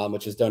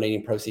 which is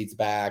donating proceeds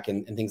back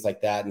and things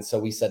like that. And so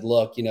we said,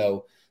 look,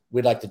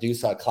 we'd like to do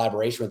a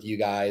collaboration with you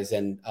guys.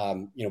 And,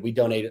 we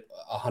donate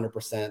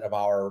 100% of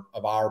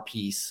our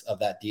piece of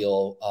that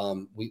deal.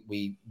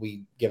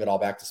 We give it all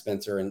back to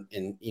Spencer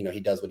and he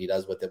does what he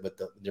does with it, with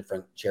the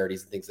different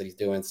charities and things that he's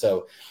doing.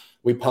 So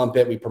we pump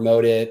it, we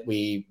promote it,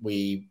 we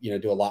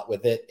do a lot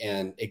with it,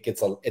 and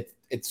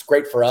it's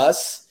great for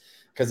us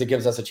because it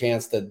gives us a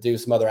chance to do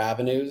some other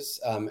avenues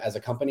as a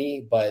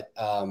company. But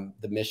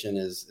the mission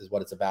is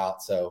what it's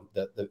about. So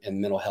and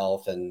mental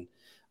health and,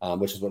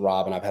 which is what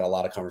Rob and I've had a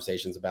lot of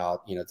conversations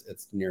about.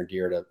 It's near and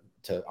dear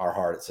to our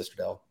heart at Sister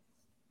Dale.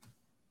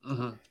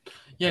 Mm-hmm.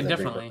 Yeah,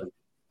 definitely.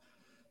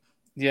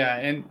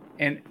 Yeah,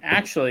 and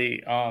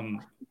actually,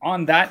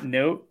 on that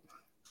note,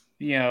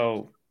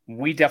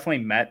 we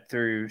definitely met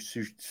through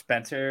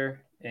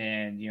Spencer,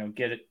 and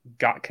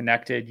got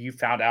connected. You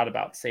found out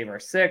about Save Our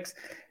Six,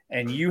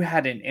 and you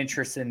had an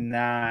interest in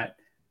that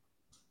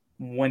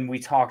when we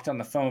talked on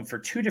the phone for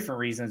two different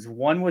reasons.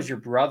 One was your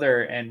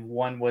brother, and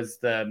one was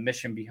the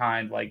mission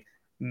behind like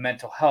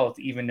mental health,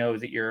 even though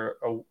that you're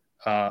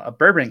a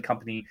bourbon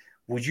company.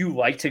 Would you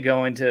like to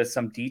go into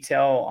some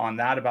detail on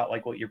that about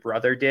like what your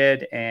brother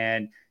did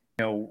and,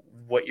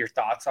 what your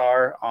thoughts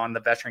are on the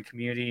veteran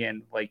community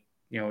and like,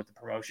 the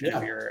promotion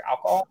of your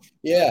alcohol?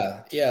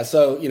 Yeah. Yeah.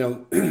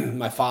 So,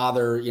 my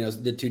father,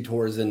 did 2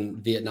 tours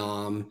in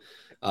Vietnam,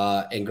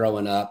 and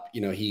growing up,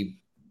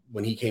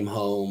 when he came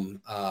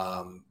home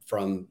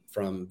from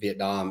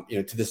Vietnam,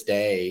 to this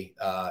day,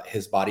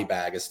 his body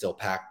bag is still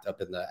packed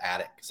up in the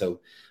attic. So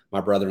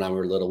my brother and I, we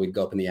were little, we'd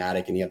go up in the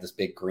attic and he had this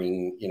big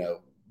green,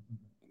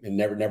 and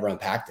never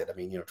unpacked it. I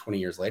mean, 20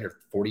 years later,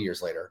 40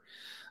 years later.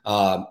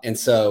 And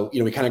so,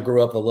 we kind of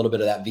grew up a little bit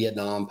of that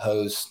Vietnam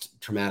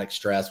post-traumatic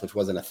stress, which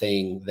wasn't a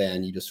thing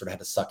then. You just sort of had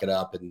to suck it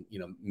up and,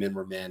 men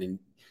were men. And,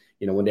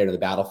 one day to the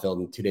battlefield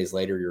and 2 days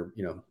later, you're,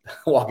 you're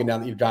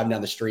driving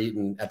down the street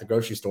and at the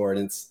grocery store, and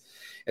it's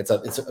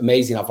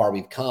amazing how far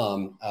we've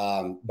come.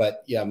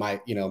 But yeah,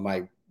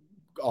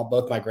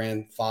 both my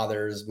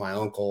grandfathers, my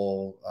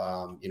uncle,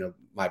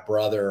 my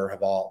brother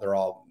they're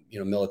all,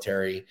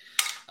 military.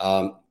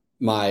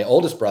 My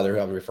oldest brother, who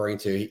I'm referring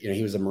to,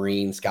 he was a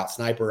Marine scout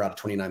sniper out of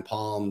 29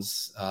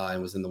 Palms, and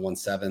was in the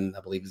 1-7,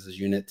 I believe is his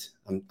unit.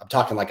 I'm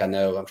talking like I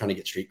know. I'm trying to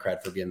get street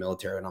cred for being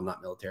military, and I'm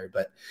not military,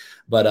 but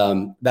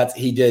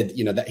he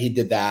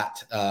did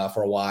that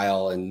for a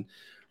while and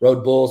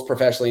rode bulls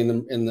professionally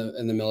in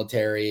the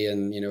military,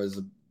 and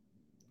was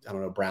I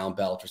don't know, brown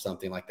belt or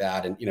something like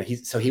that. And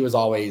he was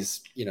always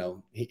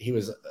he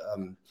was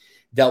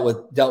dealt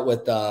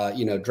with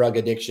drug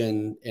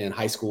addiction in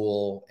high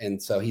school,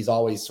 and so he's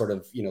always sort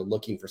of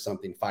looking for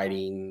something,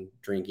 fighting,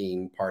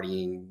 drinking,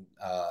 partying,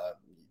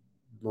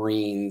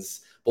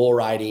 Marines, bull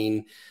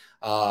riding.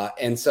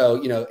 And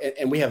so,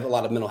 and we have a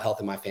lot of mental health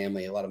in my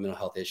family, a lot of mental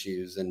health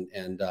issues.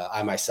 And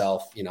I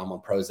myself, I'm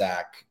on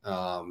Prozac,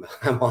 I'm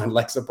on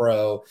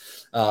Lexapro,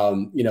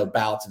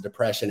 bouts of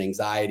depression,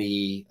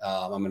 anxiety.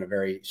 I'm in a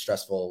very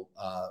stressful,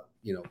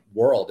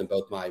 world in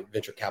both my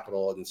venture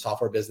capital and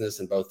software business,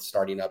 and both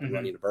starting up and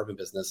running a bourbon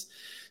business.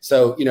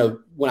 So,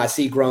 when I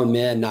see grown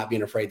men not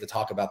being afraid to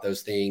talk about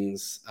those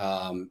things,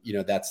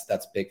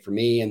 that's big for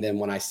me. And then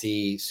when I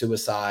see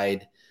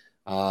suicide,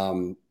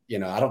 I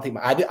don't think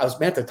I was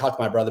meant to talk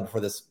to my brother before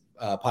this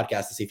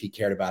podcast to see if he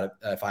cared about it,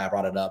 if I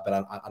brought it up, but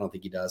I don't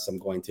think he does. So I'm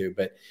going to.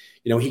 But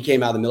he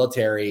came out of the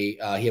military.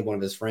 He had one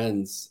of his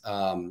friends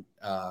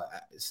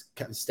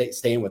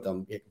staying with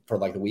him for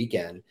like the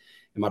weekend,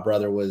 and my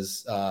brother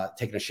was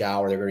taking a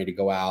shower. They're ready to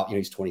go out.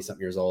 He's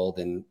 20-something years old,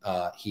 and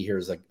he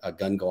hears a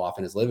gun go off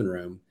in his living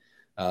room,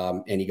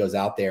 and he goes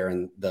out there,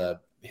 and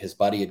his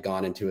buddy had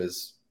gone into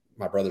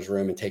my brother's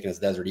room and taken his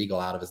Desert Eagle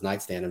out of his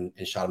nightstand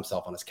and shot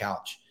himself on his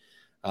couch.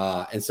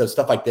 And so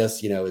stuff like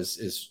this,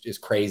 is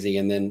crazy.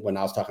 And then when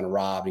I was talking to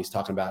Rob, he's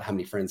talking about how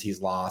many friends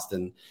he's lost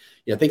and,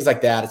 things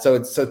like that.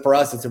 So for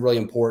us, it's a really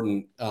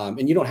important,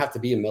 and you don't have to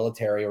be a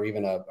military or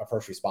even a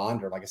first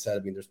responder. Like I said,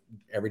 I mean, there's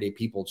everyday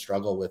people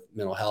struggle with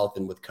mental health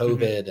and with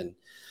COVID and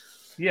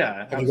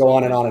yeah, I can go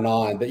on and on and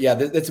on, but yeah,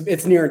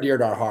 it's near and dear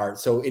to our heart.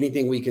 So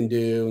anything we can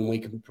do and we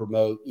can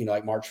promote,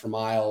 like March for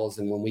Miles.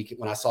 And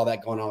when I saw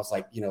that going on, I was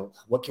like,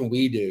 what can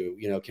we do?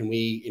 Can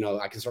we,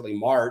 I can certainly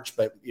march,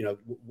 but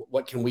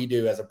what can we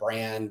do as a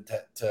brand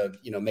to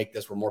make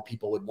this where more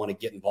people would want to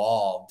get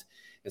involved?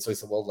 And so we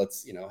said, well,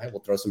 let's, hey, we'll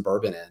throw some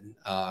bourbon in.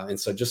 And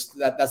so just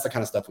that's the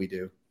kind of stuff we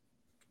do.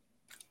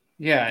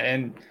 Yeah.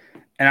 And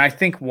I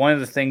think one of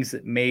the things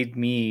that made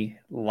me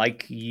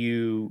like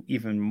you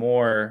even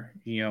more,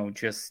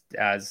 just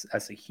as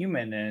a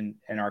human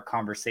and our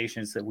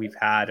conversations that we've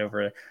had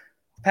over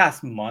the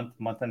past month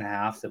and a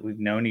half that we've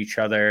known each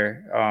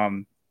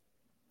other.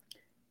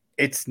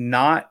 It's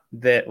not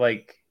that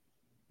like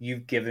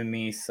you've given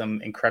me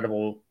some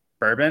incredible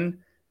bourbon.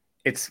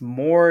 It's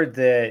more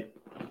that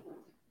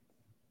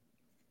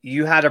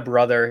you have a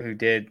brother who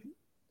did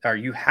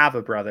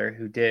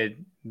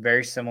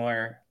very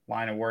similar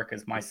line of work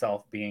as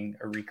myself, being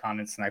a recon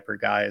and sniper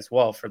guy as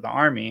well for the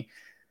Army.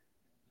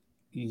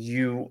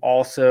 You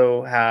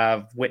also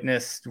have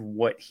witnessed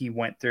what he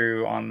went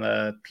through on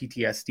the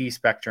PTSD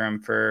spectrum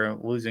for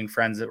losing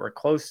friends that were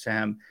close to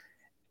him.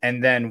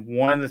 And then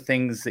one of the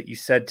things that you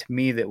said to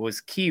me that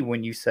was key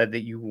when you said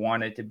that you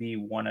wanted to be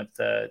one of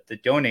the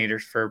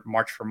donators for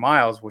March for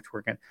Miles, which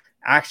we're going to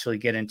actually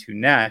get into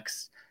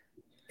next,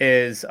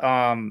 is,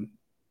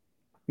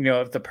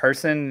 if the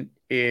person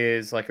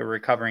is like a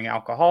recovering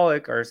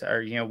alcoholic or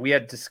we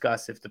had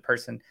discussed if the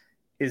person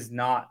is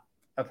not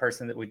a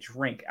person that would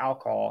drink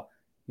alcohol,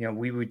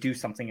 we would do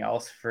something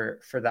else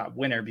for that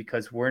winter,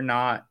 because we're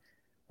not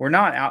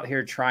out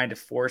here trying to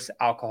force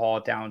alcohol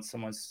down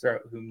someone's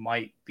throat who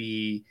might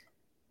be,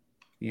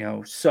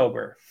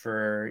 sober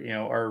for,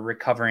 or a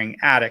recovering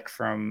addict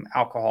from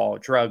alcohol,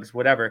 drugs,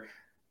 whatever.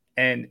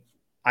 And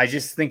I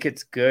just think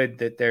it's good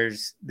that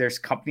there's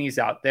companies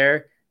out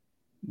there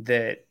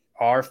that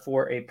are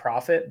for a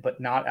profit,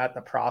 but not at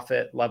the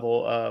profit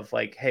level of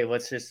like, hey,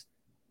 let's just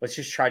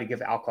try to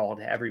give alcohol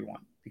to everyone,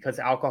 because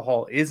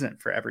alcohol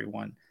isn't for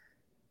everyone.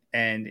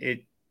 And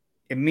it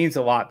means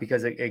a lot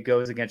because it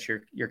goes against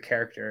your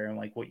character and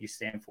like what you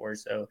stand for.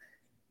 So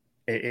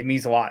it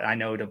means a lot, I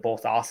know, to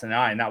both Austin and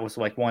I. And that was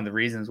like one of the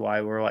reasons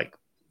why we're like,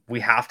 we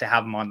have to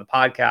have him on the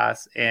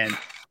podcast. And,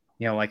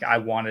 like I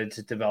wanted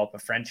to develop a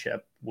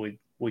friendship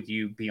with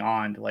you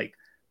beyond like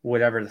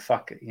whatever the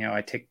fuck,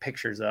 I take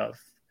pictures of,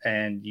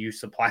 and you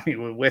supply me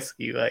with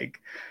whiskey. Like,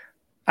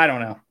 I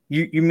don't know.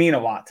 You mean a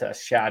lot to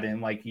us, Chad,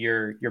 and like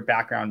your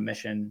background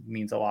mission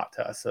means a lot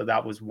to us. So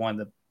that was one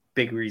of the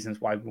big reasons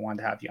why we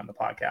wanted to have you on the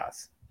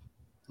podcast.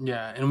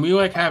 Yeah. And we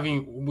like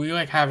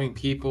having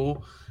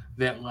people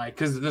that like,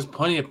 cause there's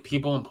plenty of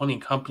people and plenty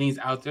of companies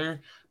out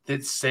there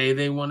that say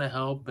they want to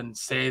help and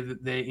say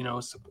that they,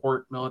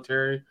 support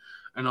military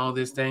and all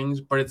these things,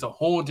 but it's a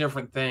whole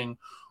different thing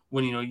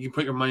when, you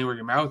put your money where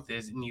your mouth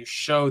is and you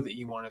show that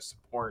you want to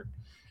support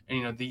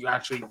and, that you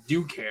actually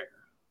do care.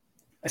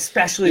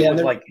 Especially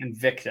with like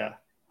Invicta.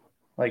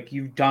 Like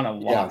you've done a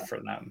lot for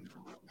them.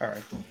 All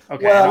right.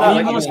 Okay. Well,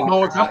 even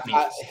smaller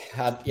companies.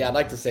 I'd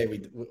like to say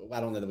I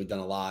don't know that we've done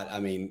a lot. I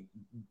mean,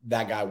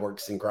 that guy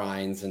works in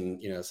grinds, and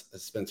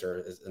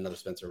Spencer is another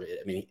Spencer.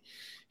 I mean,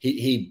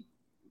 he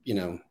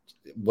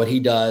what he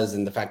does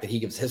and the fact that he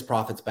gives his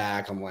profits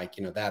back, I'm like,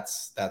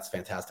 that's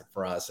fantastic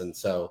for us. And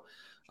so,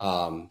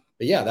 but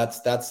yeah, that's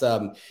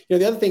the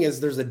other thing is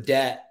there's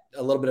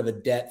a little bit of a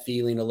debt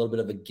feeling, a little bit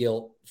of a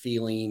guilt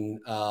feeling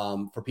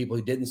for people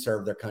who didn't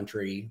serve their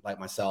country, like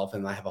myself,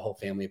 and I have a whole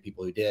family of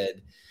people who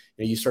did.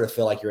 You sort of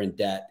feel like you're in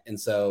debt, and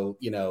so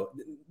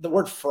the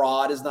word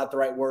fraud is not the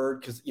right word,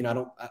 because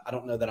I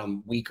don't know that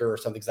I'm weaker or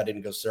something because I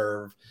didn't go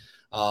serve.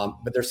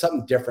 But there's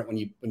something different when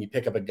you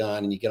pick up a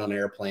gun and you get on an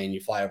airplane,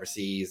 you fly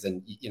overseas,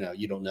 and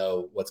you don't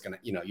know what's gonna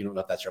you don't know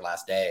if that's your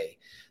last day.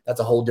 That's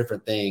a whole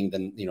different thing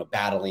than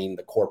battling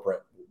the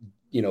corporate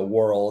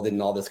world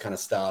and all this kind of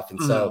stuff. And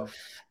so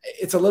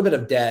it's a little bit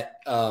of debt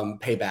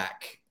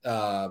payback,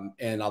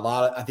 and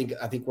I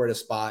think we're at a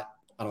spot.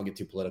 I don't get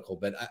too political,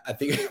 but I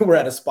think we're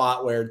at a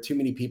spot where too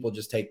many people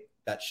just take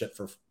that shit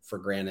for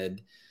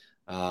granted,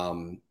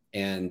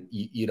 and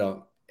you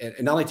don't,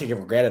 and not only take it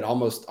for granted,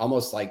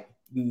 almost like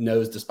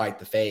nose despite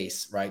the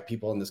face, right?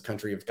 People in this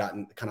country have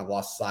kind of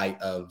lost sight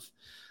of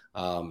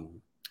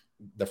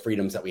the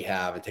freedoms that we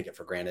have and take it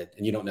for granted,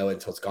 and you don't know it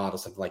until it's gone to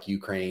something like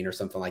Ukraine or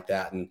something like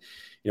that, and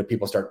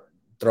people start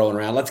throwing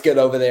around, let's get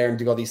over there and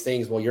do all these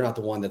things. Well, you're not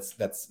the one that's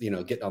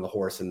getting on the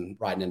horse and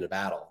riding into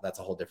battle. That's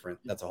a whole different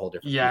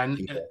yeah,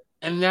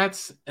 and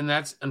that's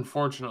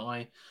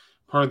unfortunately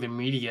part of the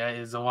media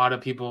is a lot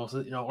of people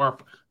or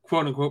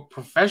quote unquote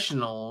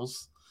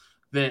professionals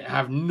that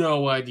have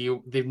no idea.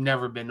 They've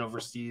never been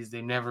overseas,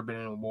 they've never been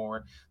in a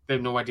war, they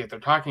have no idea what they're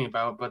talking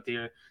about, but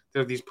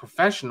they're these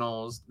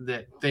professionals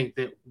that think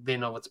that they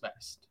know what's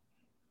best.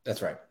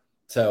 That's right.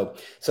 So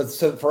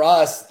for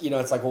us,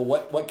 it's like, well,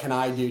 what can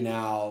I do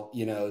now,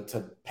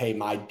 to pay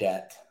my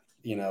debt,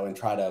 and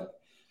try to,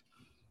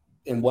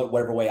 in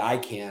whatever way I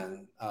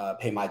can,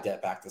 pay my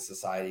debt back to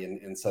society.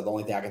 And so the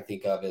only thing I can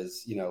think of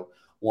is,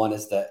 one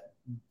is to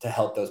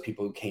help those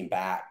people who came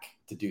back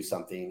to do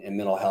something. And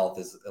mental health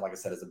is, like I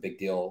said, is a big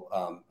deal.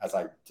 As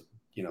I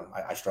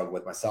struggle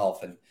with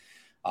myself. And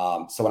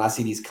so when I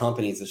see these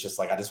companies, it's just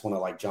like, I just want to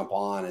like jump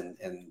on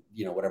and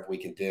whatever we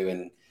can do,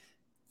 and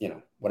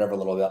whatever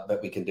little that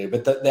we can do.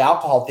 But the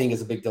alcohol thing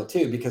is a big deal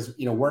too, because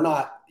we're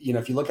not,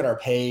 if you look at our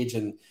page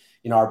and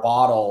our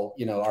bottle,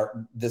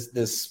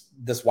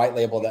 this white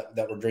label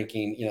that we're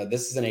drinking,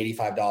 this is an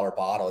 $85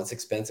 bottle. It's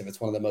expensive.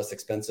 It's one of the most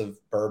expensive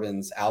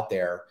bourbons out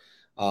there.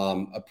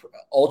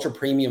 Ultra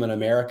premium in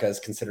America is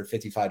considered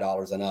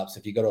 $55 and up. So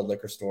if you go to a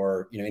liquor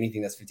store,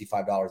 anything that's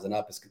 $55 and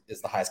up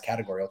is the highest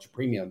category, ultra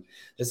premium.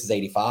 This is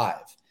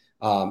 85.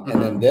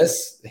 And then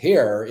this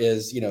here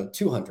is,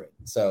 200.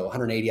 So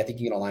 180, I think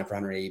you can get online for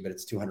 180, but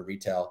it's 200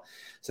 retail.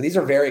 So these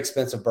are very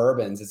expensive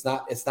bourbons. It's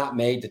not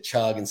made to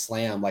chug and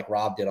slam like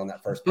Rob did on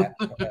that first pack.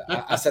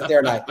 I sat there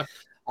and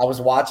I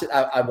was watching,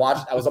 I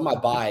was on my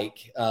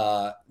bike,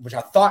 which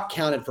I thought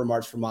counted for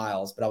March for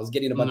Miles, but I was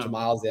getting a bunch of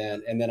miles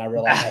in, and then I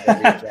realized I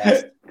had to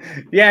readjust.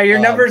 Yeah, your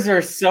numbers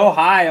are so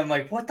high. I'm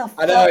like, what the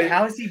fuck?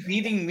 How is he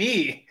beating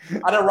me?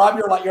 I know, Rob,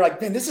 you're like,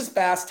 man, this is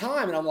fast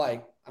time. And I'm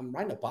like, I'm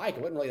riding a bike.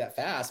 It wasn't really that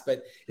fast,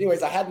 but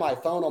anyways, I had my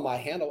phone on my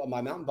handle on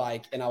my mountain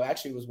bike, and I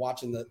actually was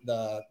watching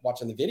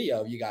the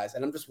video of you guys,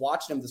 and I'm just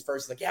watching him. This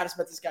first, like, yeah, I just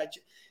met this guy,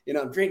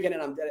 I'm drinking,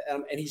 and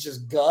and he's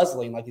just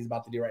guzzling like he's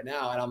about to do right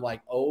now, and I'm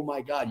like, oh my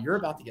god, you're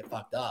about to get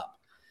fucked up.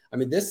 I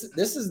mean, this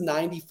is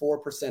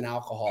 94%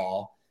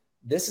 alcohol.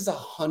 This is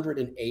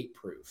 108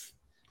 proof.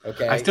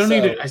 Okay, I still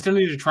need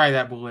to try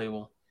that Blue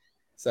Label.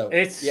 So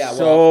it's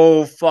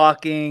so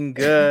fucking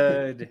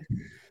good.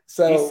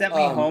 So he sent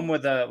me home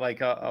with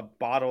a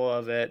bottle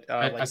of it,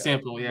 a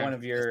sample, one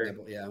of your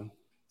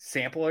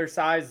sampler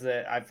size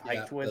that I've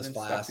hiked with and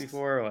stuff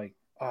before. Like,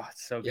 oh,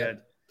 it's so good.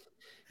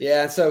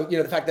 Yeah, so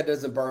the fact that it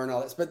doesn't burn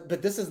all this, but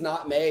this is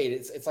not made.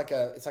 It's like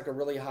a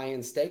really high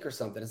end steak or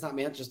something. It's not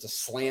meant just to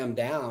slam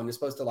down. You're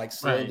supposed to like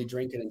slowly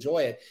drink and enjoy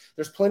it.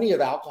 There's plenty of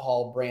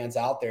alcohol brands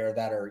out there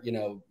that are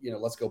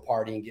let's go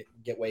party and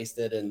get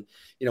wasted, and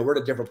we're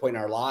at a different point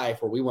in our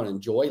life where we want to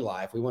enjoy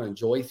life. We want to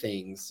enjoy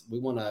things. We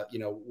want to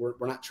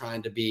we're not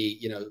trying to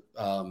be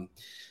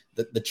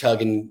the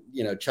chug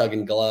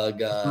and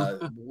glug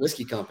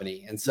whiskey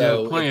company. And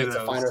so it's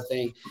a finer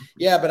thing.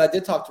 Yeah. But I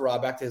did talk to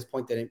Rob, back to his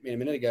point that a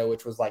minute ago,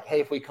 which was like, hey,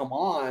 if we come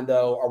on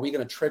though, are we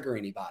going to trigger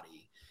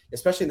anybody,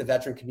 especially in the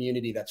veteran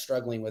community that's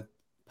struggling with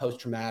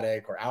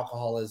post-traumatic or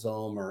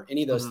alcoholism or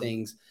any of those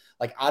things?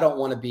 Like, I don't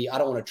want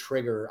to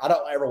trigger. I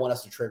don't ever want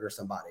us to trigger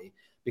somebody,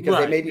 because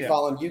they may be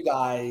following you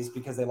guys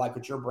because they like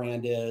what your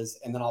brand is.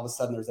 And then all of a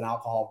sudden there's an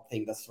alcohol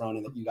thing that's thrown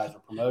in that you guys are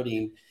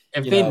promoting.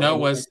 If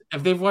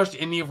if they've watched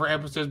any of our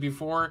episodes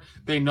before,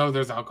 they know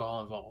there's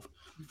alcohol involved.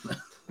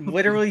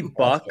 Literally,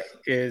 Buck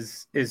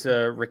is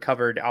a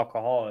recovered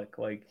alcoholic.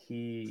 Like,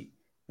 the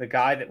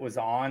guy that was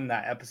on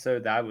that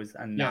episode that was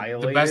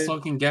annihilated. The best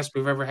looking guest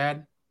we've ever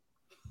had.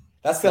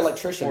 That's the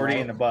electrician, 40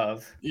 and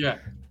above. Yeah.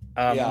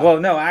 Well,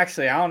 no,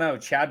 actually, I don't know.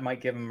 Chad might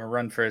give him a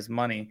run for his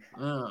money,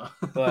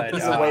 but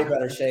he's in way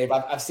better shape.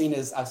 I've seen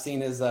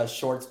his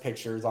shorts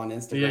pictures on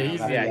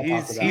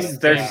Instagram. He's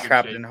thirst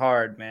trapping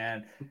hard,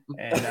 man,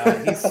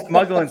 and he's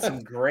smuggling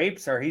some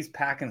grapes, or he's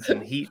packing some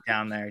heat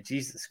down there.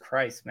 Jesus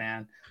Christ,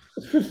 man!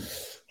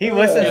 He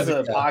listens to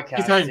the podcast.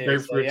 He's having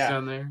grapefruits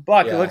down there.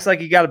 Buck, it looks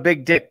like you got a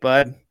big dick,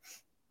 bud.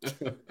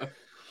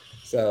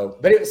 So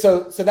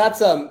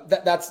that's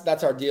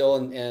our deal,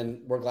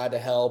 and we're glad to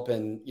help.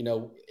 And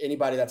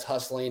anybody that's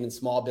hustling and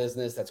small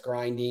business that's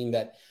grinding,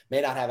 that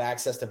may not have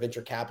access to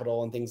venture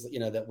capital and things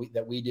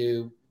that we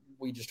do,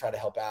 we just try to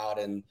help out.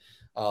 And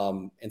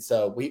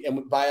so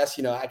by us,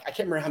 I can't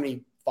remember how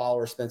many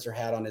followers Spencer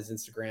had on his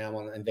Instagram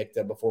on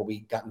Invicta before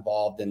we got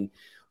involved, and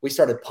we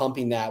started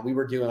pumping that. We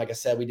were doing, like I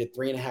said, we did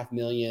 3.5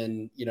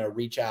 million,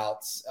 reach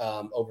outs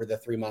over the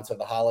 3 months of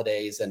the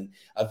holidays, and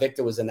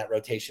Invicta was in that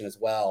rotation as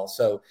well.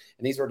 So,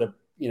 and these were to,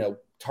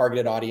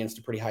 targeted audience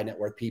to pretty high net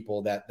worth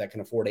people that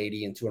can afford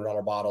 $80 and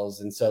 $200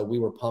 bottles. And so we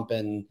were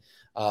pumping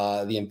the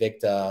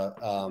Invicta,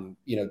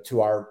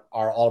 to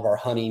all of our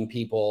hunting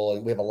people.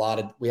 And we have a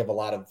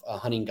lot of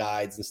hunting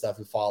guides and stuff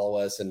who follow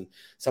us, and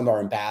some of our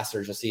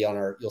ambassadors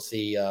you'll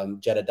see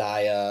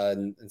Jedediah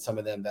and some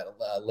of them, that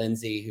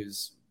Lindsay,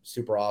 who's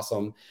super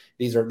awesome.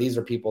 These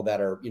are people that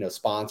are,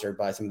 sponsored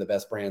by some of the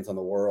best brands on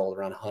the world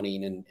around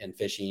hunting and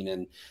fishing.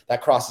 And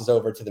that crosses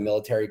over to the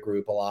military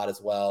group a lot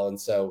as well.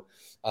 And so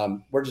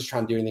we're just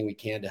trying to do anything we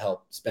can to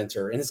help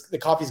Spencer. And the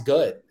coffee's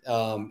good.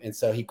 And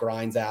so he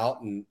grinds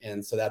out.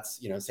 And so that's,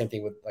 same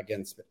thing with,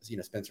 again,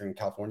 Spencer in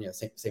California,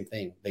 same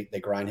thing. They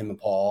grind him and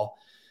Paul.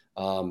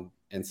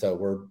 And so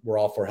we're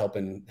all for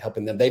helping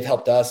them. They've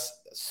helped us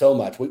so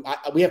much.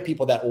 We have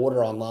people that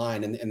order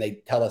online and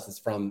they tell us it's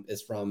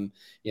from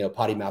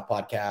Potty Mouth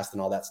Podcast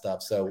and all that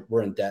stuff. So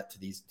we're in debt to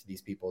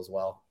these people as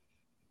well.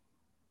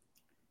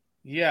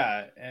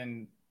 Yeah,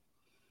 and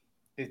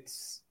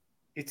it's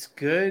it's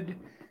good.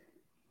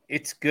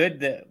 It's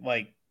good that,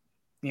 like,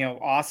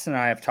 Austin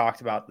and I have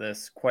talked about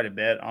this quite a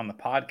bit on the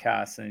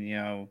podcast,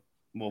 and,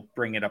 we'll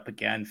bring it up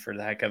again for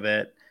the heck of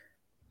it.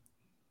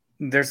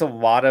 There's a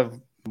lot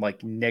of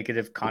like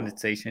negative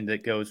connotation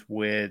that goes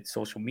with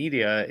social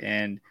media,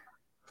 and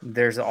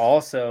there's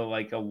also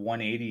like a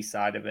 180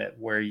 side of it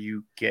where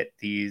you get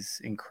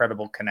these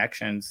incredible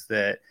connections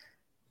that,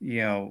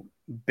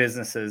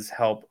 businesses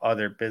help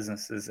other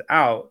businesses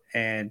out,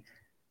 and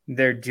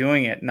they're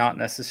doing it not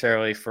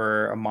necessarily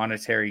for a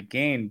monetary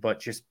gain, but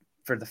just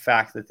for the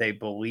fact that they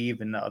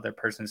believe in the other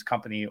person's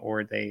company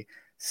or they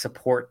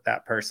support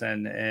that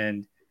person.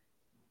 And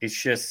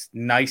it's just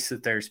nice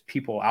that there's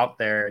people out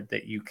there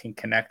that you can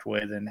connect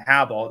with and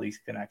have all these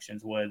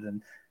connections with.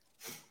 And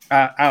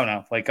I don't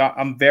know, like,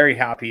 I'm very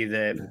happy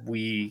that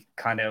we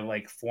kind of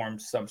like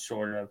formed some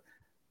sort of,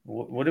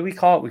 what do we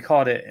call it? We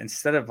called it,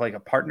 instead of like a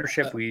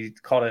partnership, we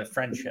called it a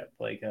friendship.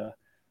 Like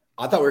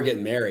I thought we were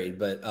getting married,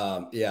 but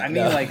yeah. I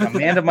mean, like,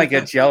 Amanda might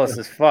get jealous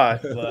as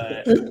fuck,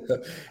 but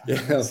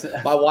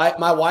yeah.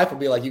 my wife will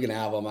be like, "You can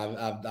have them."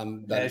 I've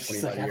done it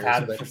 25 years.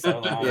 Had it for so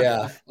long.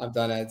 Yeah, I've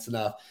done it. It's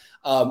enough.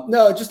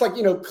 No, just like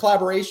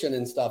collaboration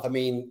and stuff. I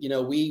mean,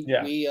 we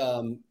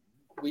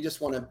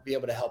just want to be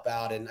able to help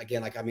out. And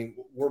again, like, I mean,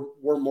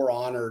 we're more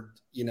honored,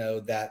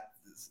 that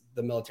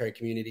the military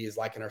community is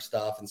liking our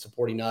stuff and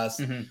supporting us.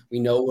 Mm-hmm. We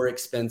know we're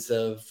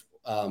expensive.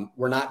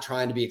 We're not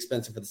trying to be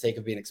expensive for the sake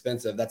of being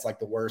expensive. That's like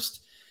the worst,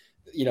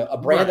 a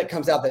brand that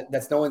comes out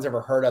that's no one's ever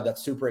heard of,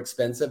 that's super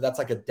expensive. That's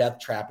like a death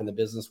trap in the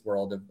business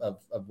world of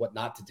what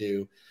not to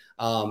do.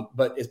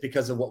 But it's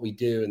because of what we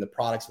do and the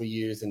products we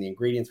use and the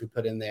ingredients we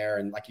put in there.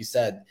 And like you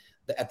said,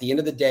 at the end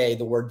of the day,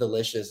 the word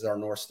delicious is our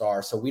North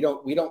Star. So we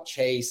don't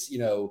chase,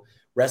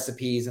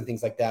 recipes and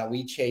things like that.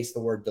 We chase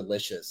the word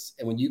delicious.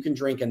 And when you can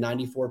drink a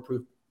 94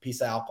 proof piece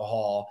of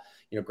alcohol,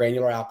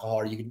 granular alcohol,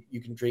 or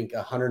you can drink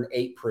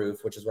 108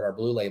 proof, which is what our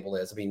blue label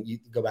is. I mean, you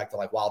go back to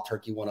like Wild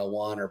Turkey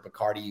 101 or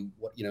Bacardi,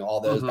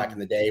 all those back in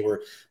the day where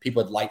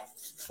people would light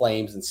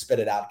flames and spit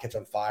it out, catch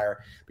on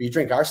fire. But you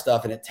drink our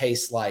stuff and it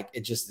tastes like,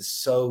 it just is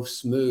so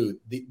smooth.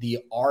 The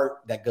art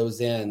that goes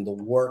in, the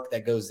work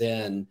that goes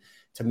in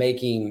to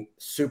making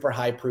super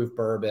high proof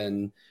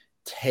bourbon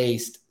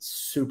taste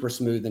super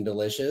smooth and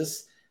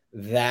delicious.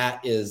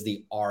 That is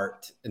the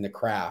art and the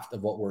craft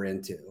of what we're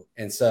into.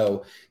 And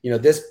so,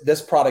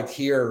 this product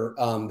here,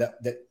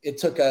 that it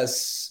took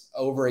us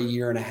over a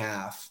year and a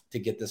half to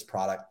get this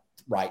product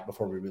right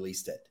before we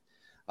released it.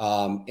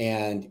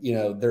 And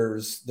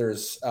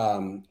there's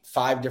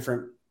 5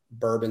 different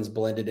bourbons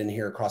blended in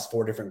here across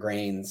 4 different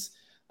grains,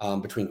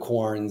 between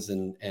corns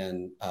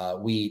and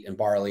wheat and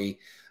barley.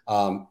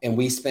 And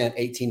we spent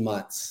 18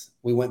 months.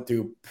 We went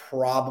through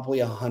probably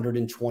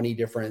 120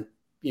 different,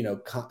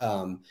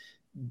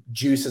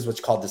 juices, which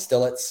are called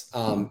distillates,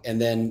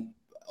 and then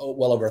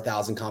well over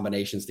 1,000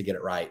 combinations to get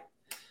it right.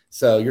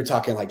 So you're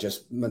talking like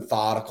just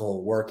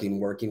methodical working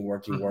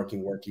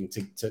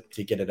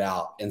to get it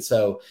out. And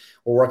so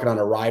we're working on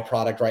a rye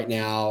product right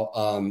now,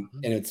 and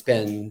it's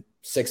been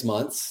 6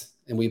 months,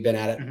 and we've been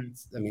at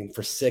it,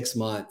 for 6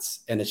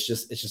 months, and it's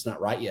just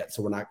not right yet.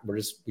 So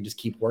we just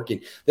keep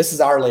working. This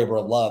is our labor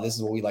of love. This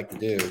is what we like to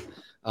do.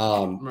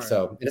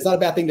 So it's not a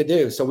bad thing to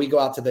do. So we go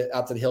out to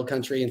the hill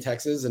country in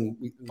Texas, and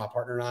my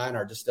partner and I and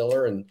our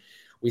distiller, and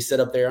we sit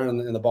up there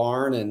in the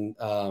barn, and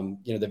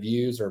the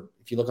views, or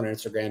if you look on our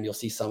Instagram, you'll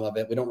see some of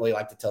it. We don't really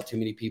like to tell too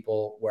many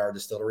people where our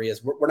distillery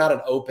is. We're not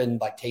an open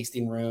like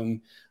tasting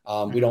room.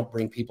 We don't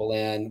bring people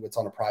in. It's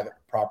on a private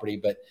property,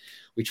 but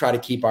we try to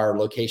keep our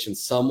location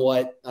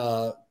somewhat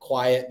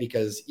quiet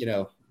because,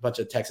 a bunch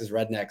of Texas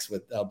rednecks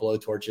with blow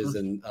torches,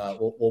 and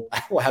we'll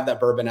have that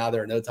bourbon out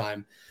there in no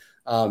time.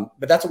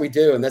 But that's what we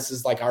do. And this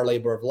is like our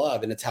labor of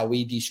love. And it's how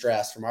we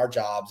de-stress from our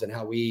jobs, and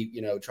how we,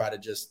 try to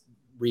just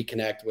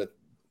reconnect with,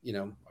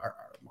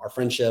 our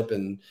friendship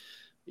and,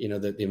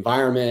 the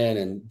environment,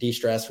 and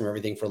de-stress from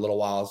everything for a little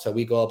while. So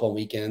we go up on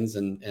weekends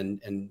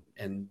and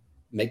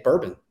make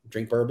bourbon,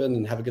 drink bourbon,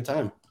 and have a good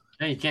time.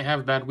 Yeah, you can't have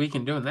a bad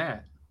weekend doing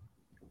that.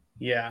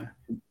 Yeah,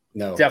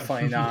 no,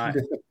 definitely not.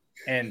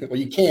 And well,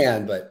 you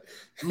can, but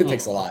it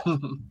takes a lot.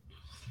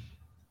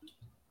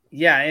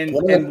 Yeah,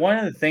 and one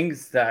of the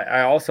things that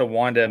I also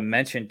wanted to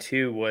mention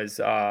too was,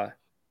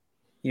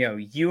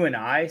 you and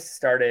I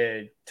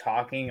started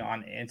talking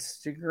on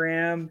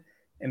Instagram,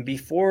 and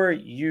before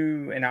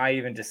you and I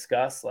even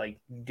discussed like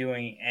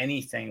doing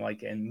anything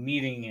like a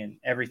meeting and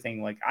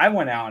everything, like I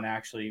went out and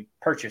actually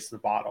purchased the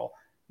bottle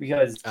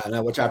because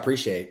which I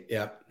appreciate.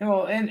 Yeah.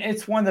 Well, and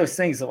it's one of those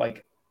things that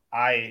like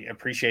I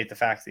appreciate the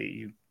fact that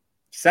you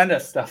send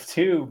us stuff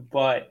too,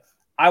 but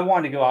I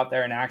wanted to go out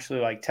there and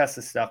actually like test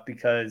the stuff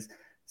because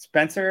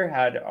Spencer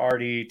had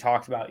already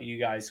talked about you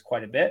guys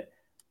quite a bit.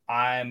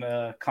 I'm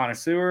a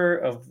connoisseur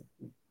of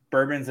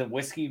bourbons and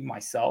whiskey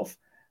myself,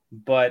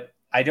 but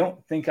I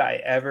don't think I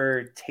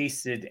ever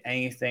tasted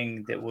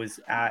anything that was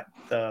at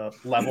the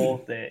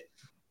level that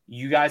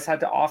you guys had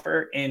to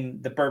offer in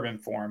the bourbon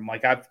form.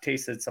 Like I've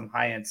tasted some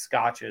high-end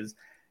scotches,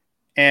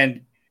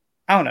 and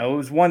I don't know, it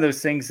was one of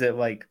those things that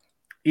like,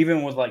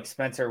 even with like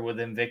Spencer with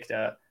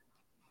Invicta,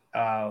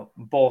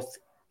 both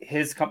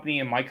his company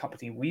and my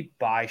company, we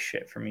buy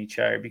shit from each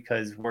other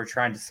because we're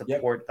trying to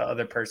support the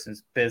other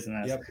person's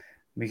business.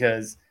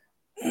 Because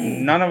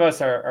none of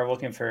us are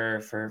looking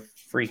for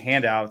free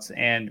handouts,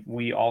 and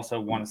we also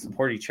want to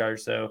support each other.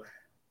 So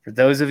for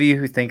those of you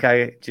who think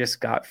I just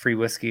got free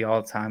whiskey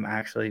all the time, I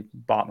actually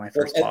bought my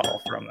first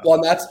bottle from them.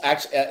 Well,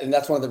 and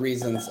that's one of the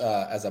reasons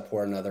as I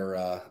pour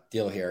another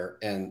deal here.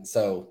 And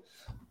so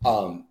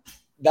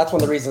that's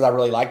one of the reasons I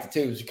really liked it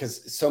too, is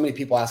because so many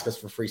people ask us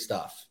for free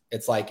stuff.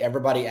 It's like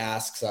everybody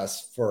asks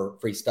us for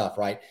free stuff,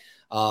 right?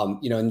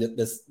 And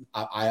this,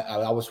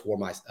 I always wore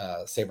my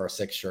Save Our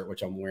Six shirt,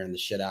 which I'm wearing the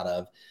shit out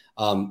of.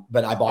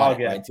 But I bought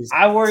it, right?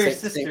 I wore your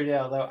sister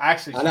Dale, though.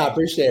 Actually, I know, I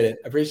appreciate it.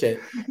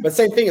 But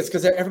same thing, it's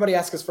because everybody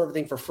asks us for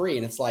everything for free,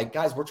 and it's like,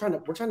 guys, we're trying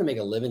to make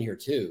a living here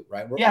too,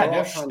 right?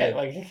 No shit.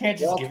 Like, you can't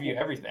just give you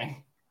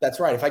everything.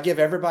 That's right. If I give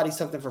everybody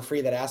something for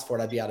free that asked for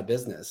it, I'd be out of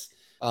business.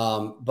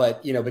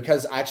 But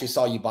because I actually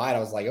saw you buy it, I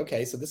was like,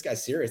 okay, so this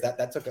guy's serious.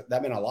 That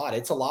meant a lot.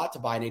 It's a lot to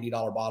buy an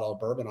 $80 bottle of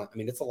bourbon. I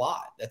mean, it's a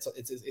lot.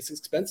 It's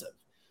expensive.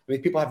 I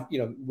mean, people have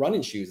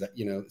running shoes that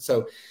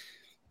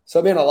so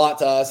it meant a lot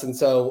to us, and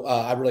so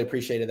I really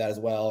appreciated that as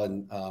well.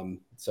 And we're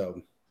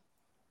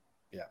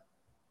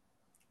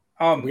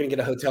gonna get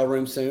a hotel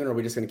room soon, or are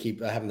we just gonna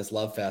keep having this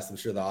love fest? I'm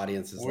sure the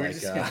audience is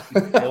just gonna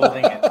keep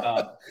building it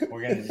up.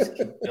 We're gonna just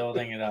keep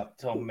building it up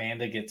till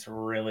Amanda gets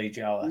really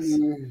jealous.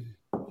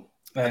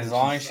 As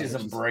long as she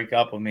doesn't break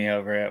up with me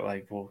over it,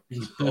 like, we'll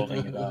keep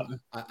building it up.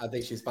 I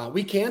think she's fine.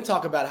 We can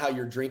talk about how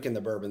you're drinking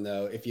the bourbon,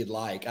 though, if you'd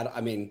like.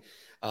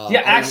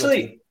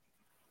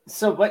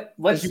 So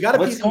what's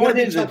going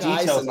into the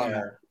details on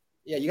that?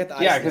 Yeah, you got the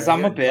ice. Yeah, because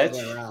I'm a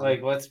bitch.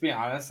 Like, let's be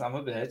honest, I'm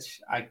a bitch.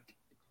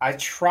 I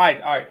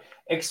tried. All right,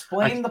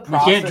 explain the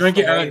process. We can't drink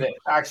it out of it.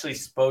 Actually,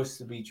 supposed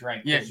to be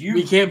drank. Yeah,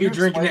 we can't be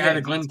drinking it out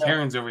of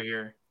Glencairn's over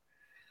here.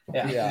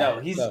 Yeah. No,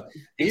 these are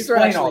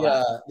actually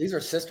these are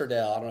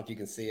Sisterdale. I don't know if you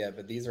can see it,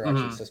 but these are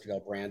actually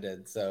Sisterdale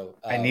branded. So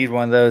I need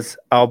one of those.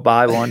 I'll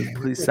buy one.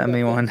 Please send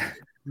me one.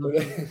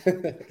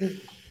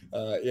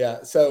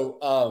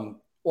 So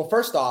well,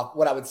 first off,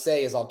 what I would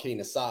say is, all kidding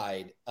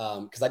aside,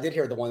 because I did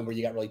hear the one where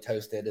you got really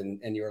toasted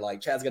and you were like,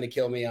 Chad's gonna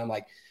kill me. I'm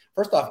like,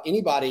 first off,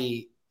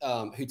 anybody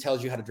who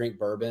tells you how to drink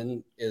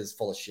bourbon is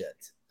full of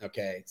shit.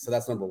 Okay, so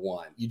that's number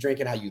one. You drink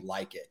it how you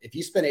like it. If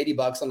you spend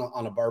 $80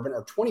 on a bourbon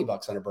or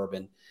 $20 on a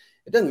bourbon,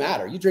 it doesn't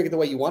matter. You drink it the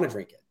way you want to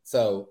drink it.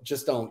 So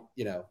just don't,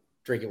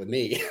 drink it with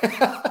me.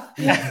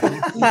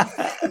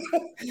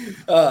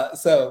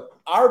 So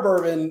our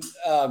bourbon,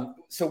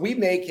 so we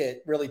make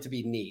it really to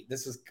be neat.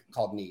 This is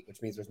called neat,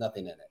 which means there's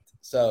nothing in it.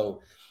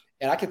 So,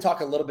 and I could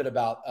talk a little bit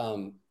about,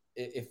 I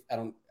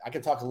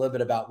could talk a little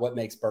bit about what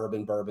makes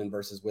bourbon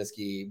versus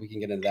whiskey. We can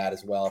get into that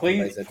as well.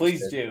 Please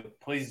do.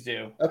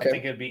 Okay. I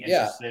think it'd be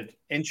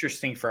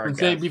interesting for our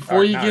guests.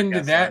 Before you get into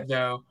that,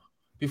 though,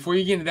 we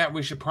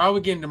should probably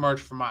get into March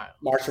for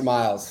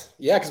Miles.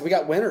 Yeah, because we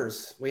got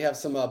winners. We have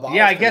some bottles.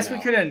 Yeah, I guess we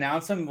could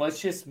announce them. Let's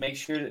just make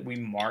sure that we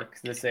mark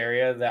this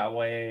area. That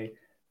way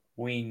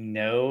we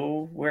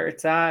know where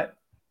it's at.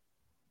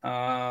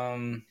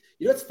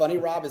 What's funny,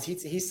 Rob, is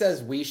he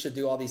says we should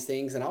do all these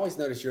things, and I always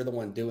notice you're the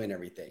one doing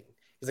everything.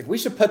 He's like, we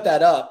should put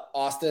that up,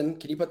 Austin.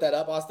 Can you put that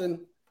up,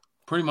 Austin?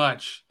 Pretty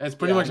much. That's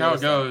pretty much how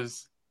it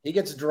goes. He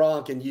gets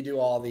drunk, and you do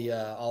all the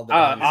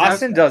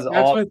Austin does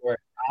all the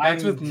work.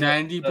 That's with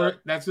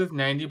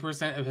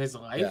 90% of his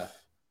life. Yeah.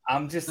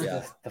 I'm just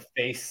the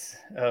face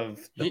of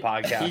the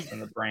podcast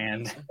and the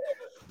brand,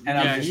 and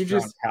I'm just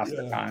drunk half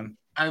the time.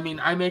 I mean,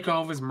 I make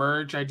all of his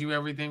merch. I do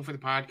everything for the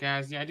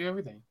podcast. Yeah, I do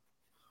everything.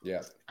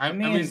 Yeah, I'm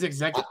his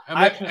executive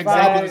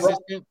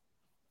assistant.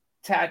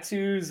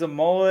 Tattoos, a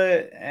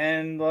mullet,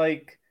 and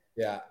I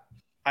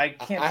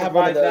can't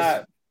provide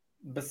that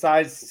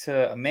besides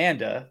to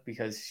Amanda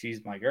because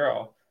she's my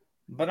girl.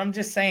 But I'm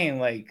just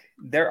saying,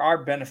 there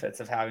are benefits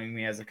of having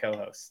me as a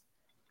co-host.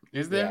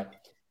 Is there? Yeah.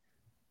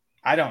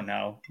 I don't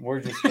know. We're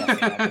just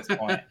guessing at this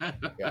point.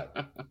 Yeah.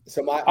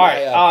 So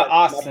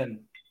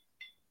Austin.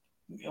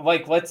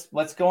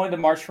 Let's go into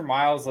March for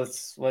Miles.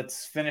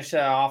 Let's finish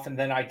that off, and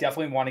then I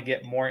definitely want to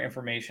get more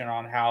information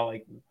on how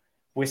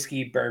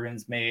whiskey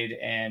bourbon's made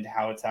and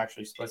how it's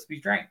actually supposed to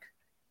be drank.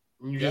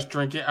 You just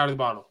drink it out of the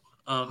bottle.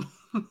 You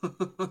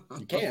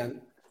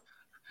can.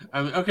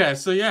 I mean, okay,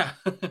 so yeah,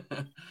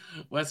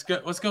 let's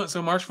go.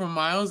 So March for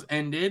Miles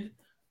ended.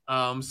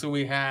 So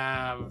we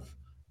have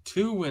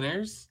two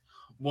winners.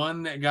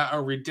 One that got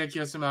a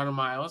ridiculous amount of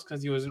miles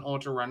because he was an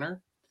ultra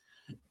runner,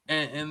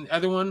 and the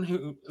other one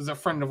who is a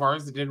friend of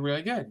ours that did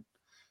really good.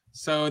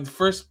 So the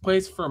first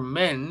place for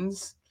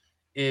men's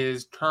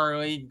is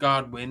Charlie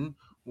Godwin,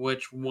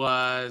 which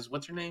was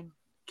what's her name?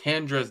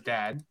 Kendra's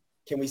dad.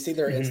 Can we see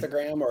their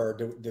Instagram, or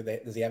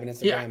does he have an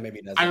Instagram? Yeah. Maybe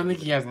he doesn't. I don't think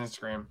he has an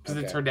Instagram because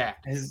it's her dad.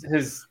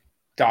 His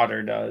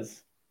daughter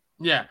does.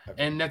 Yeah,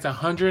 okay. And that's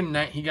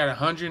 109. He got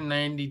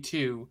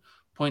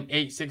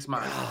 192.86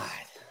 miles, God,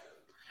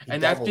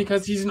 and that's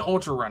because he's an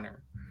ultra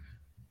runner.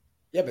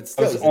 Yeah, but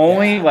still, I was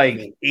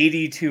only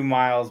 82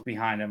 miles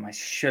behind him. I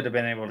should have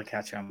been able to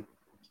catch him.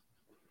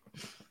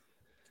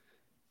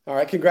 All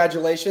right,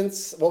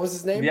 congratulations. What was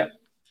his name? Yep.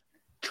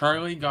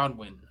 Charlie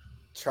Godwin.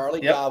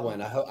 Charlie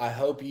Godwin. I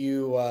hope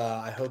you're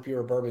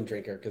a bourbon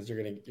drinker because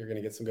you're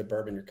gonna get some good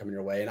bourbon coming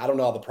your way. And I don't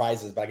know all the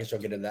prizes, but I guess you'll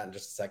get into that in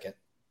just a second.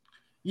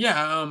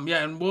 Yeah,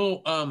 and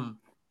we'll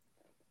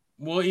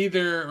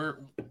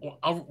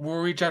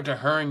reach out to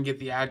her and get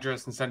the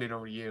address and send it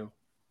over to you.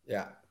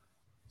 Yeah.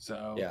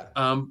 So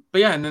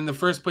but yeah, and then the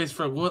first place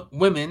for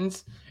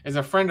women's is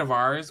a friend of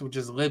ours, which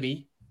is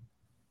Libby.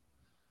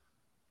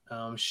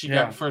 She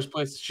got first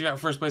place. She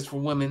got first place for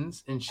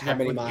women's, and she How got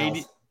many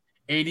miles?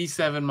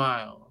 87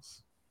 miles.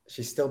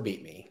 She still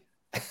beat me.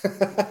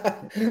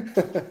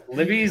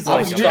 Libby's I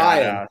was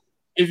trying.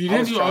 If you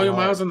didn't do all your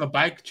miles on the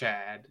bike,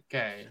 Chad,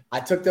 okay. I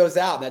took those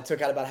out, and that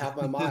took out about half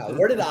my mile.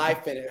 Where did I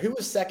finish? Who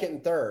was second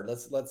and third?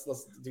 Let's.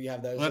 Do you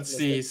have those? Let's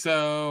see.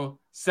 So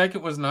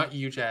second was not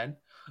you, Chad.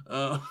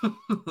 No.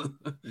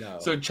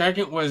 So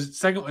second was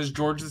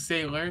George the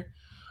Sailor,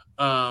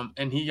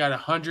 and he got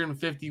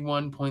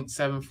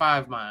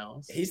 151.75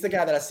 miles. He's the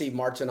guy that I see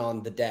marching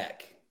on the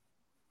deck.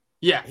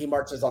 Yeah, he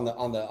marches on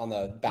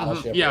the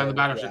battleship. Yeah, on the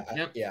battleship.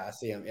 Yeah, I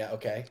see him. Yeah,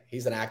 okay.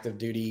 He's an active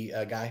duty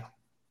guy.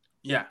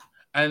 Yeah,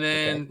 and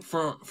then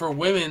for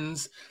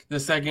women's, the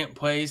second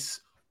place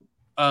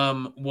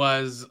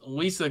was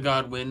Lisa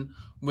Godwin,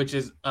 which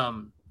is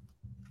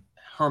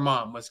her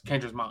mom was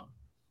Kendra's mom.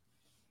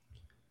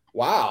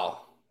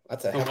 Wow,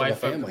 that's a heck of a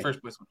family. The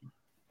first place.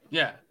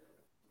 Yeah.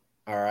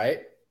 All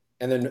right,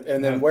 and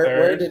then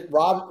where did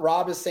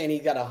Rob is saying he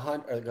got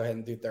 100? Go ahead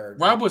and do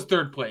third. Rob was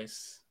third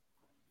place.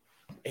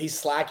 He's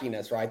slacking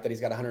us, right? That he's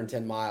got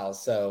 110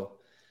 miles. So,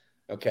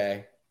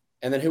 okay.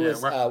 And then who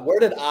was? Where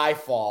did I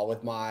fall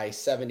with my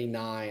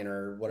 79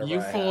 or whatever?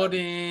 You fought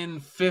in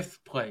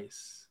fifth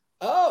place.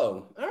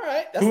 Oh, all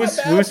right.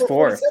 That's who's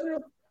fourth?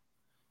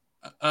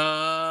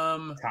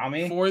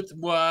 Tommy. Fourth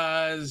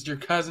was your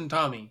cousin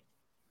Tommy.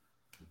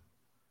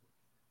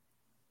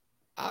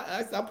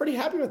 I'm pretty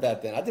happy with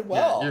that. Then I did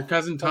well. Yeah, your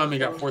cousin Tommy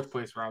got fourth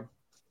place, Rob.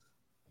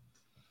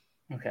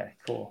 Okay,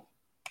 cool,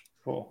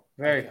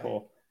 very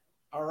cool.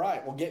 All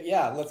right,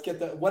 let's get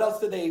the. What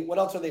else are they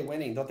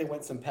winning? Don't they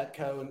win some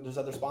Petco and there's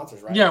other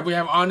sponsors, right? Yeah, we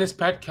have Honest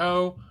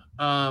Petco,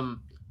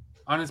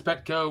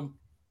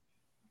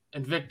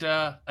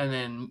 Invicta, and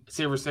then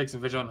Saber 6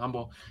 and Vigil and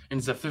Humble, and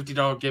it's a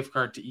 $50 gift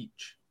card to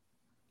each.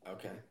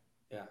 Okay.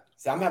 Yeah.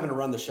 See, I'm having to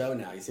run the show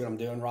now. You see what I'm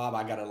doing, Rob?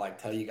 I gotta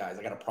tell you guys.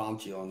 I gotta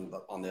prompt you on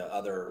the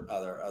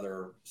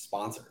other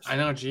sponsors. I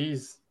know,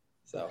 geez.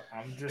 So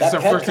this is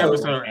our first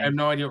episode. I have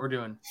no idea what we're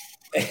doing.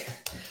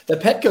 The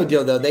Petco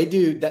deal, though, they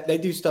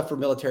do stuff for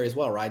military as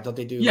well, right? Don't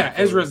they do? Yeah,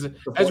 Ezra's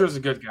a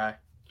good guy.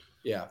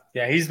 Yeah,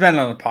 he's been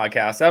on the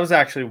podcast. That was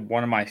actually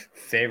one of my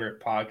favorite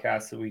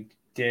podcasts that we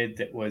did.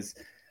 That was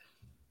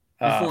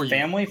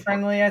family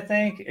friendly, I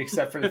think,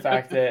 except for the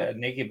fact that a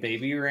naked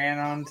baby ran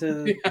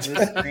onto the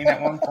screen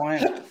at one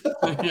point.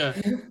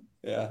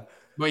 Yeah.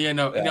 But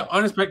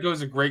Honest Petco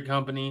is a great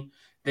company.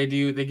 They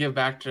give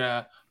back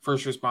to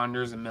first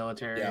responders and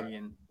military,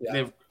 and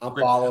they've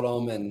followed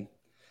them. And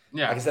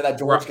like I said, that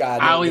George guy,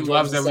 Allie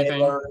loves everything.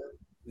 Sailor,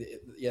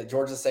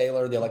 George the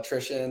Sailor, the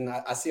electrician.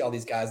 I see all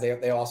these guys.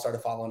 They all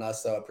started following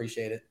us, so I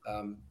appreciate it.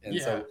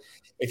 So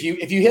if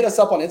you hit us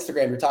up on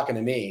Instagram, you're talking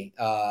to me.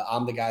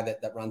 I'm the guy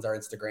that runs our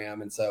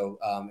Instagram, and so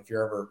if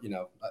you're ever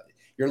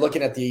you're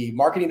looking at the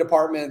marketing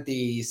department,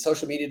 the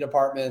social media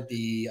department,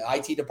 the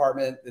IT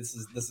department, this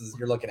is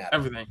you're looking at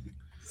everything.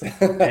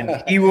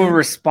 And he will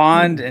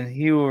respond,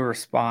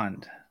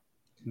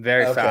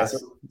 very fast.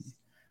 So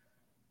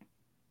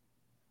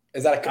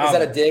is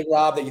that a dig,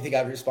 Rob, that you think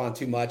I respond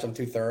too much? I'm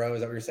too thorough.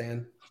 Is that what you're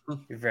saying?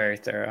 You're very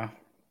thorough.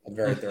 I'm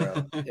very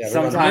thorough. Yeah,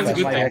 sometimes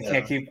I'm like, I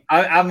can't keep.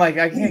 I'm like,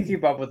 I can't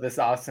keep up with this,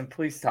 Austin.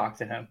 Please talk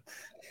to him.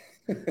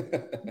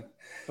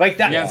 Like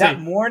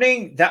that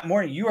morning,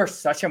 you are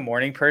such a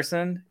morning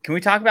person. Can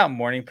we talk about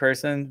morning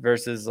person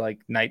versus like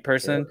night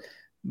person? Sure.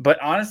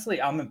 But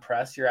honestly, I'm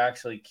impressed you're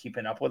actually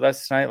keeping up with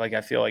us tonight. Like, I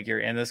feel like you're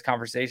in this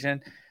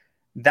conversation.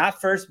 That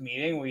first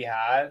meeting we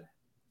had,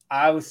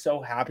 I was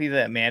so happy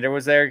that Amanda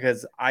was there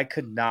because I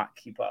could not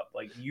keep up.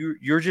 Like,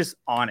 you're just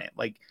on it.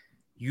 Like,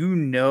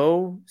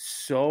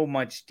 so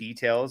much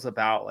details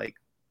about like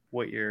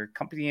what your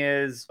company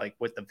is, like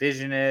what the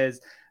vision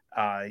is.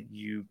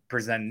 You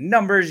present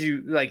numbers.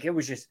 It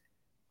was just,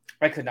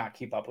 I could not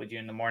keep up with you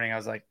in the morning. I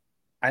was like,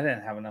 I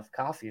didn't have enough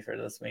coffee for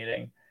this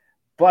meeting.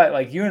 But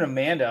like you and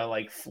Amanda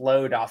like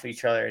flowed off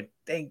each other.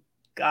 Thank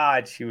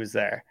God she was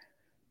there.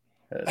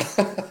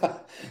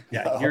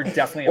 You're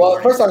definitely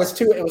first off,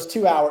 it was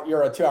 2 hour.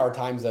 You're a 2 hour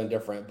time zone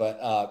different, but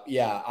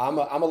I'm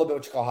a little bit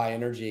what you call high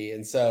energy,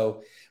 and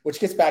so which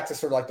gets back to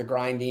sort of like the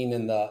grinding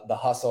and the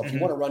hustle. If you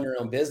want to run your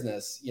own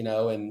business,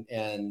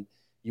 and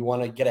you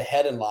want to get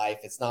ahead in life,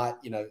 it's not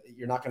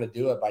you're not going to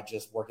do it by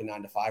just working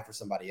 9 to 5 for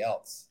somebody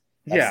else.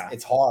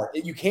 It's hard.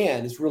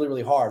 It's really,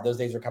 really hard. Those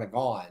days are kind of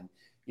gone.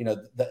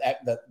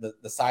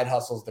 The side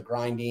hustles, the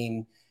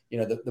grinding,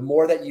 the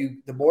more that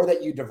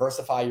you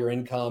diversify your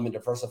income and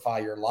diversify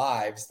your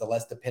lives, the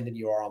less dependent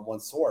you are on one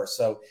source.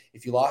 So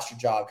if you lost your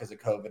job because of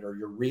COVID, or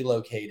you're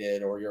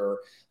relocated, or you're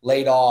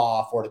laid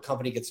off, or the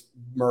company gets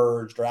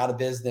merged or out of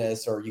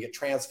business, or you get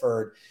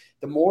transferred,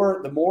 the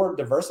more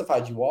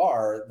diversified you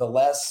are, the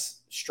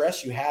less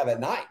stress you have at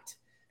night.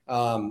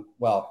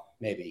 Well,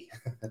 maybe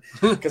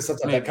because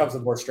sometimes that comes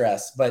with more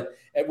stress. But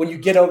when you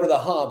get over the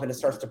hump and it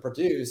starts to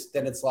produce,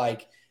 then it's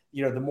like,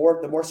 the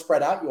more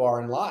spread out you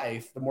are in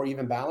life, the more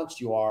even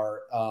balanced you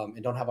are,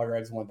 and don't have all your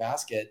eggs in one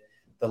basket,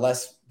 the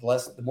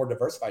more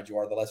diversified you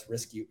are, the less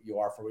risky you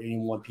are for any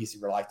one piece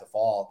of your life to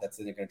fall. That's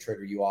then going to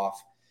trigger you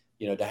off,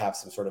 to have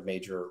some sort of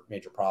major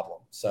problem.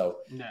 So,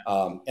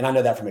 and I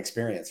know that from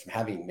experience, from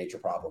having major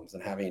problems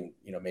and having,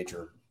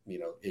 major,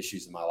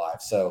 issues in my life.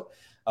 So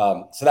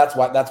that's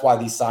why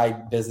these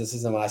side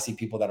businesses, and when I see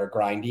people that are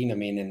grinding,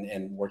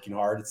 and working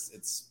hard,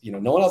 it's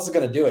no one else is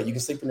going to do it. You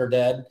can sleep when you're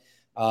dead.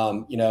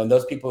 And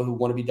those people who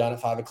want to be done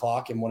at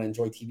 5:00 and want to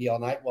enjoy TV all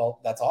night, well,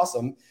 that's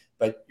awesome,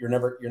 but you're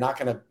not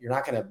going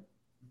to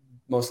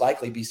most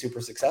likely be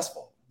super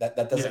successful. That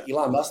doesn't,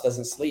 Elon Musk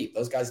doesn't sleep.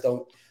 Those guys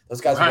work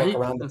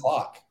around the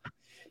clock.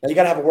 Now you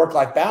got to have a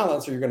work-life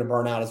balance, or you're going to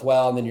burn out as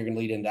well. And then you're going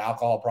to lead into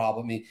alcohol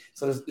problem.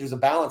 So there's a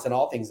balance in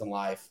all things in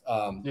life.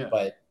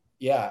 But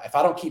if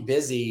I don't keep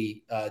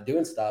busy,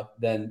 doing stuff,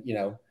 then,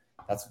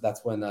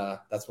 that's when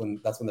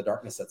the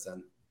darkness sets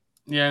in.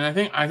 Yeah.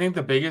 And I think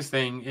the biggest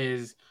thing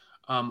is,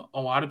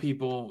 a lot of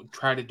people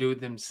try to do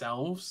it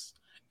themselves,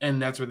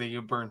 and that's where they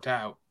get burnt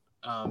out,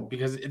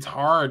 because it's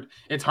hard.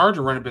 It's hard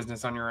to run a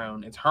business on your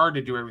own. It's hard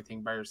to do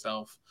everything by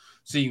yourself.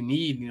 So you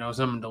need,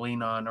 someone to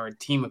lean on, or a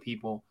team of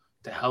people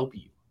to help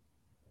you.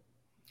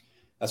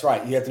 That's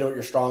right. You have to know what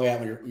you're strong at,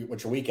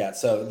 what you're weak at.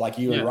 So like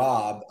you and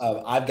Rob,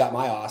 I've got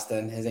my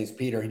Austin. His name's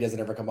Peter. He doesn't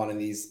ever come on in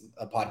these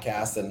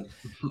podcasts, and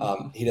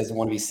he doesn't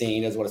want to be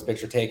seen. Doesn't want his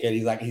picture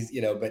taken.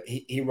 But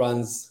he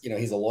runs,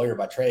 he's a lawyer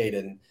by trade,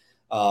 and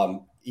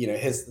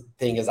his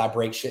thing is I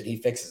break shit and he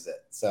fixes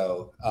it.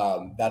 So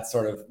that's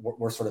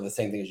we're sort of the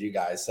same thing as you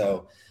guys.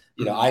 So,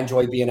 I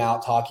enjoy being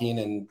out talking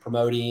and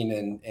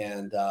promoting,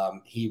 and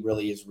he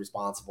really is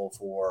responsible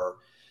for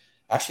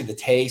actually the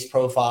taste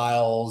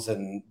profiles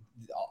and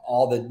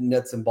all the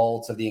nuts and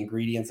bolts of the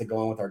ingredients that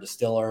go in with our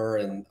distiller,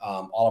 and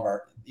all of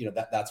our,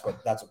 that's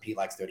what Pete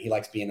likes doing. He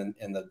likes being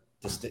in the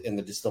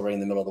distillery in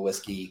the middle of the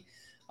whiskey.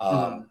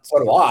 So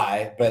do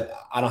I, but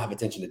I don't have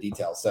attention to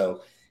detail.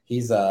 So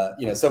he's so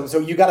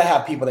you got to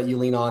have people that you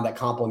lean on, that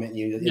complement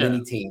you in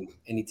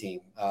any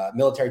team.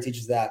 Military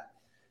teaches that,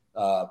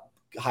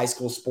 high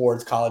school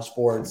sports, college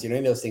sports, any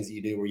of those things that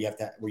you do where you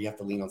have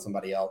to lean on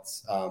somebody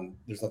else.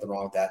 There's nothing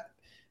wrong with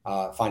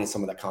that. Finding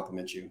someone that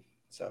complements you.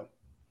 So,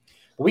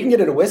 but we can get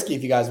into whiskey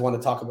if you guys want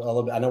to talk about a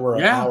little bit. I know we're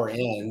an hour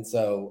in,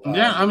 so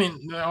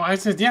I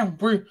said,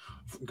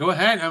 go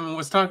ahead.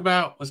 Let's talk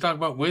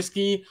about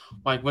whiskey.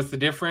 Like, what's the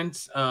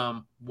difference?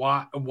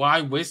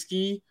 Why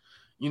whiskey?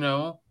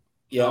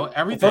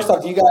 Everything. First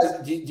off, do you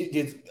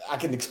guys? I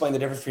can explain the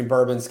difference between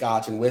bourbon,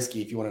 Scotch, and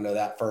whiskey if you want to know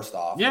that. First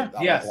off, a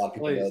lot of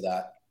people know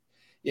that.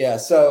 Yeah.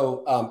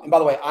 So, and by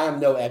the way, I am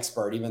no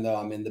expert, even though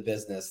I'm in the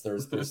business.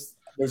 There's going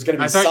to be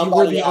I thought you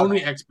were the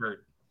only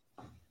expert.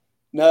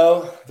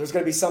 No, there's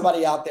going to be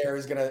somebody out there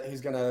who's going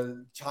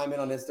to chime in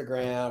on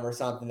Instagram or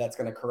something that's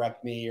going to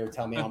correct me or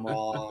tell me I'm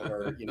wrong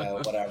or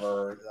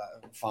whatever.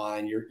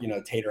 Fine, you're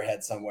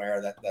taterhead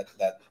somewhere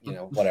that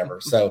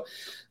whatever. So,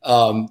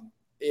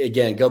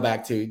 again, go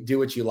back to do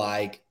what you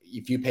like.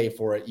 If you pay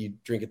for it, you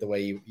drink it the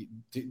way you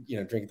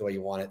drink it the way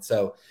you want it.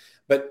 So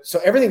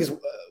everything is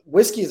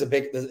whiskey is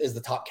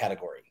the top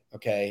category.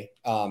 Okay.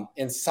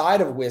 Inside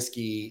of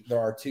whiskey, there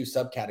are two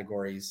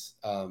subcategories.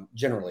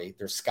 Generally,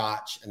 there's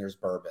Scotch and there's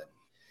bourbon.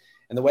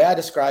 And the way I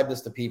describe this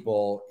to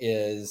people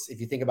is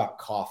if you think about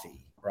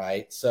coffee,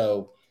 right?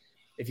 So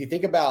if you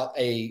think about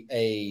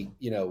a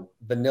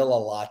vanilla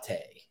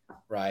latte,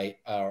 right?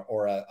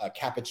 Or a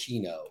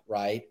cappuccino,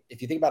 right?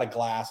 If you think about a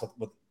glass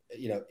with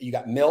you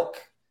got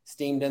milk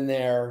steamed in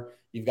there,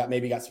 you've got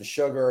some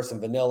sugar, some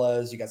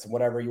vanillas, you got some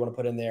whatever you want to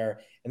put in there.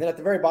 And then at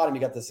the very bottom,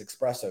 you got this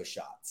espresso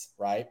shots,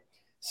 right?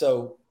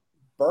 So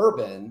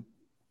bourbon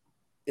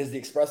is the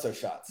espresso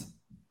shots.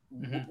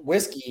 Mm-hmm.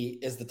 Whiskey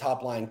is the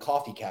top line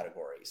coffee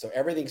category. So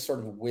everything's sort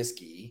of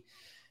whiskey.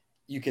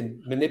 You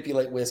can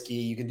manipulate whiskey.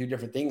 You can do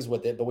different things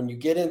with it. But when you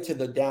get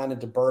down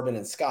into bourbon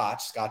and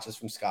Scotch, Scotch is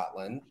from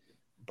Scotland.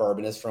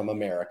 Bourbon is from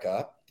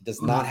America. It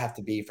does not have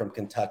to be from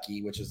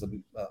Kentucky, which is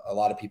a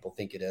lot of people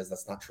think it is.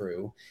 That's not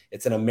true.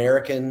 It's an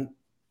American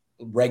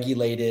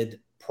regulated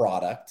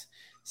product.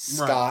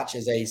 Scotch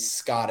is a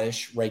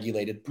Scottish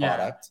regulated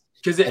product.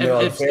 Because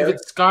if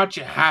it's Scotch,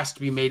 it has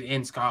to be made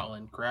in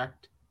Scotland,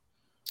 correct?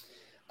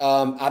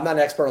 I'm not an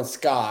expert on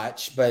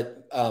Scotch,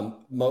 but I'm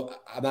not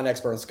an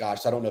expert on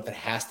Scotch, so I don't know if it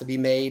has to be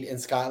made in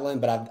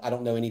Scotland. But I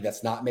don't know any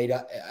that's not made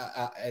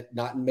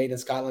in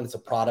Scotland. It's a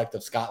product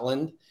of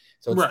Scotland,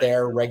 so it's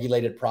their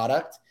regulated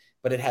product,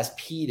 but it has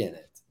peat in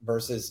it.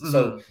 Versus,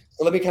 so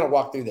let me kind of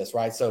walk through this,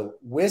 right? So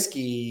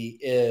whiskey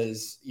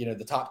is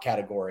the top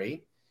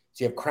category.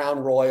 So you have Crown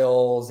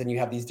Royals, and you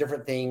have these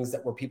different things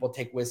where people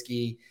take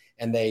whiskey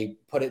and they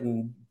put it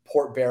in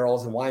port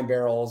barrels and wine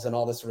barrels and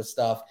all this sort of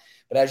stuff.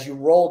 But as you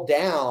roll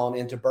down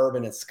into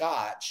bourbon and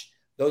scotch,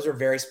 those are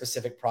very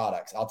specific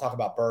products. I'll talk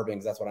about bourbon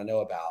because that's what I know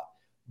about.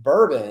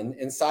 Bourbon,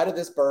 inside of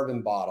this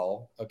bourbon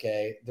bottle,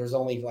 okay, there's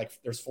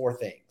four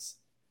things.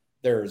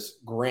 There's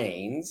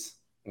grains,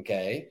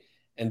 okay,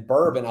 and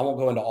bourbon. I won't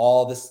go into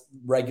all this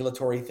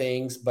regulatory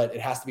things, but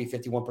it has to be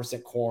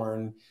 51%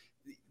 corn.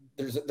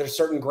 There's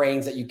certain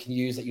grains that you can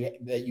use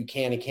that you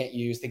can and can't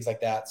use, things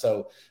like that.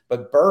 So,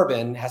 but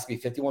bourbon has to be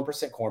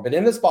 51% corn. But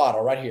in this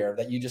bottle right here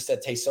that you just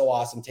said tastes so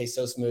awesome, tastes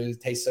so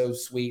smooth, tastes so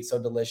sweet, so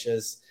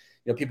delicious.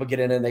 You know, people get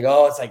in it and they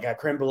go, oh, it's like a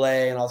creme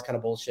brulee and all this kind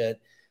of bullshit.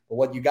 But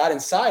what you got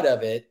inside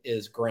of it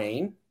is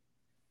grain.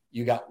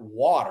 You got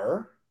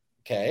water,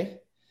 okay?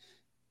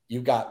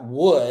 You've got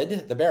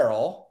wood, the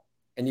barrel,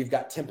 and you've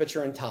got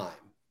temperature and time.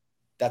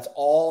 That's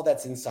all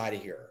that's inside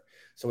of here.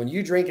 So when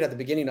you drink it at the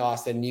beginning,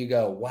 Austin, you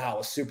go, wow,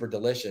 it's super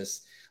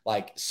delicious,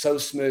 like so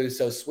smooth,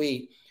 so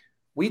sweet.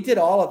 We did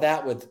all of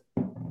that with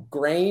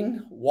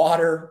grain,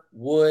 water,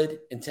 wood,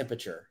 and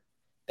temperature.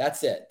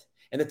 That's it.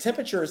 And the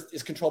temperature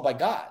is controlled by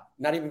God,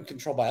 not even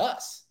controlled by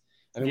us.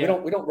 I mean,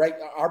 we don't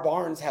our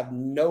barns have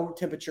no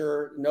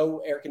temperature, no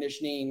air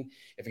conditioning.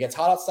 If it gets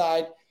hot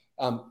outside,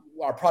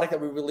 our product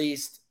that we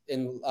released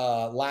in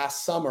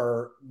last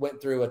summer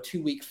went through a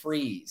 2-week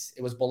freeze.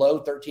 It was below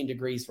 13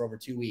 degrees for over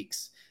 2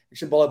 weeks. It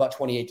should below about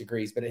 28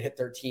 degrees, but it hit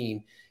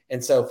 13.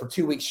 And so for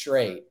 2 weeks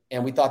straight,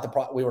 and we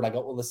thought we were like,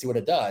 oh, well, let's see what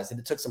it does. And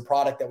it took some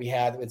product that we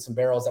had in some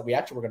barrels that we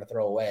actually were going to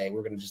throw away. We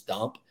were going to just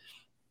dump.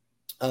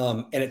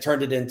 And it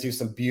turned it into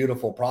some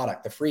beautiful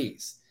product, the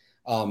freeze.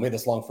 We had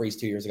this long freeze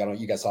 2 years ago.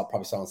 You guys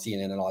probably saw on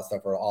CNN and all that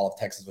stuff where all of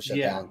Texas was shut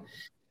down.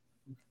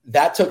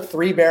 That took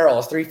 3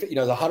 barrels,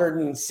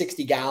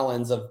 160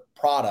 gallons of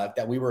product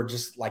that we were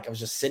just like, I was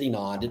just sitting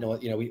on. Didn't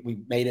know, we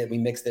made it, we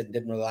mixed it,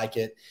 didn't really like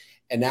it.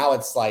 And now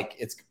it's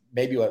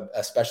maybe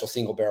a special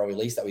single barrel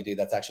release that we do.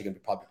 That's actually going to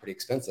be probably pretty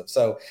expensive.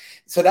 So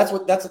that's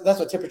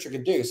what temperature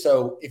can do.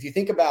 So if you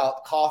think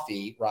about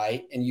coffee,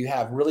 right, and you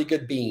have really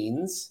good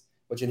beans,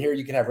 which in here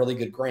you can have really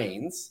good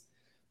grains,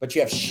 but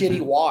you have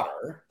shitty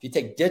water. If you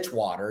take ditch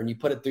water and you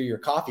put it through your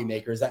coffee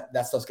makers,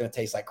 that stuff's going to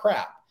taste like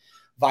crap.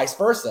 Vice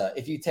versa.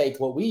 If you take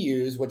what we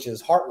use, which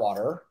is Heart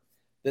Water,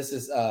 this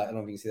is I don't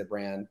know if you can see the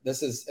brand.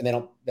 This is, and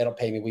they don't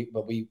pay me.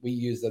 We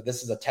use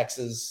this is a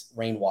Texas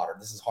rainwater.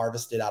 This is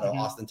harvested out of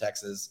Austin,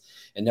 Texas.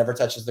 It never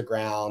touches the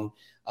ground.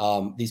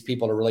 These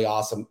people are really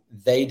awesome.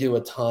 They do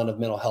a ton of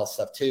mental health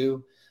stuff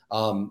too.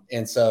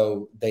 And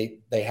so they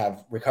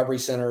have recovery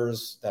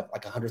centers,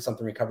 like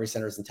 100-something recovery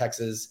centers in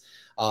Texas.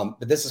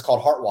 But this is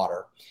called Heart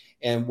Water.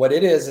 And what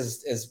it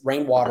is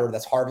rainwater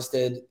that's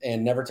harvested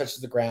and never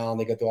touches the ground.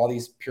 They go through all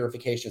these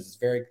purifications.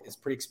 It's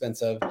pretty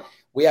expensive.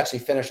 We actually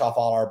finish off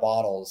all our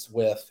bottles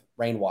with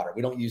rainwater.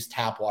 We don't use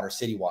tap water,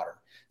 city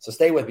water. So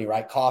stay with me,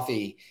 right?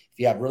 Coffee, if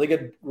you have really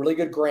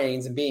good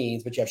grains and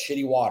beans, but you have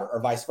shitty water, or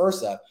vice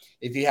versa.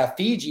 If you have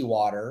Fiji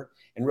water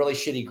and really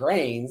shitty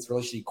grains,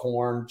 really shitty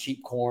corn,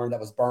 cheap corn that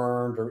was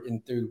burned or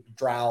through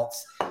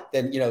droughts,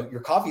 then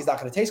your coffee is not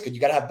going to taste good.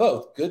 You got to have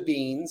both good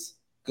beans,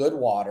 good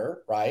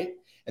water, right?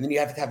 And then you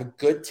have to have a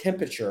good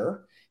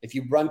temperature. If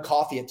you run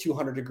coffee at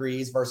 200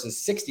 degrees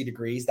versus 60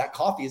 degrees, that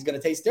coffee is going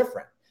to taste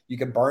different. You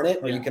can burn it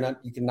or you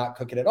can not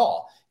cook it at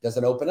all. It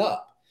doesn't open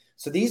up.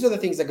 So these are the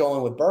things that go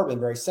in with bourbon,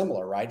 very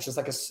similar, right? It's just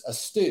like a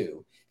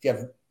stew. If you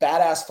have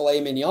badass filet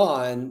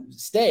mignon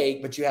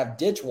steak, but you have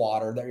ditch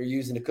water that you're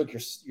using to cook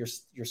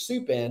your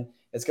soup in,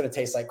 it's going to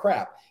taste like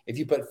crap. If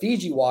you put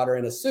Fiji water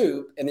in a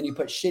soup and then you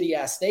put shitty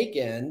ass steak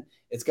in,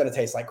 it's going to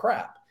taste like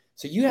crap.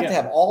 So you have to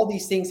have all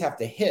these things have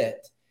to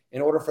hit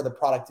in order for the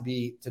product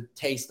to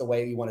taste the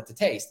way you want it to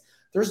taste.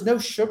 There's no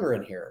sugar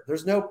in here.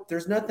 There's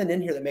nothing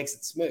in here that makes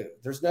it smooth.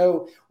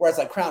 Whereas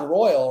like Crown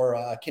Royal or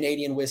a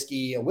Canadian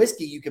whiskey,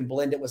 you can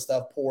blend it with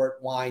stuff, port,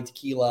 wine,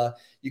 tequila.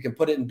 You can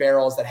put it in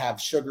barrels that have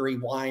sugary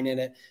wine in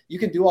it. You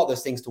can do all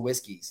those things to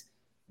whiskeys.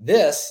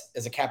 This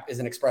is an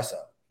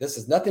espresso. This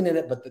is nothing in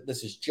it, but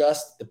this is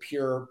just the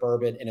pure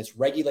bourbon, and it's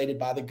regulated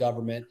by the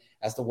government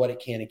as to what it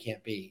can and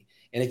can't be.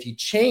 And if you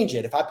change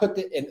it, if I put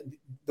in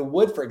the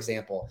wood, for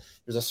example,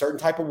 there's a certain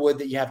type of wood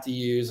that you have to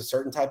use, a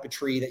certain type of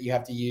tree that you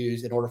have to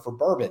use in order for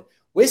bourbon.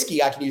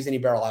 Whiskey, I can use any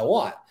barrel I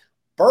want.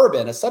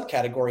 Bourbon, a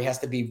subcategory, has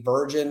to be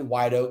virgin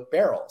white oak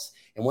barrels.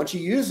 And once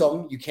you use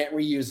them, you can't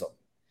reuse them.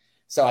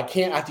 So I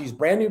have to use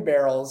brand new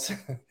barrels.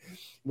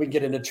 We can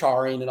get into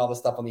charring and all the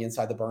stuff on the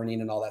inside, the burning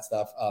and all that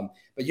stuff.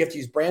 But you have to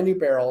use brand new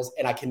barrels,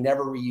 and I can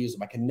never reuse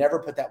them. I can never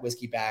put that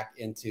whiskey back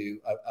into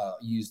a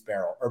used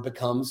barrel, or it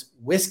becomes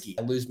whiskey.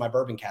 I lose my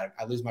bourbon category.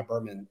 I lose my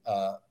bourbon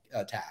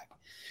tag.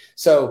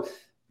 So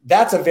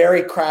that's a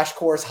very crash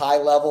course, high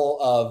level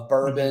of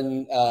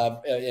bourbon.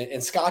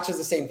 And Scotch is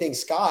the same thing.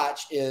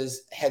 Scotch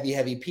is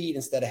heavy peat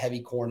instead of heavy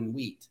corn and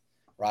wheat,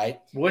 right?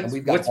 What's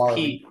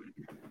peat?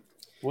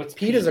 What's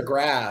peat is a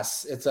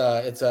grass. It's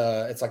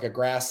like a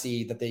grass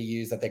seed that they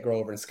use that they grow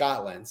over in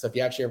Scotland. So if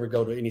you actually ever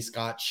go to any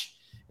Scotch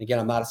Again,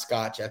 I'm not a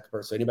Scotch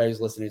expert. So anybody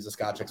who's listening who's a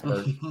Scotch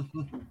expert,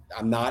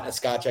 I'm not a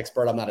Scotch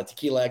expert. I'm not a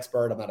tequila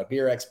expert. I'm not a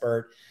beer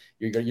expert.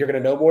 You're going to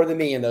know more than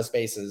me in those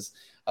spaces.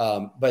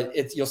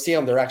 But you'll see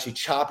them. They're actually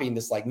chopping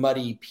this like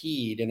muddy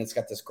peat, and it's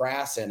got this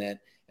grass in it.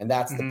 And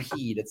that's the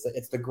peat.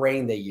 It's the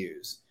grain they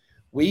use.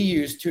 We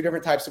use 2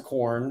 different types of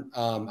corn.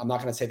 I'm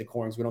not going to say the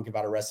corns. We don't give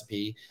out a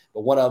recipe,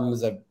 but one of them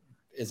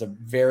is a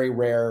very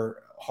rare,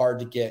 hard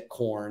to get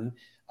corn.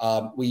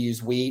 We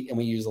use wheat and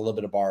we use a little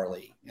bit of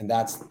barley, and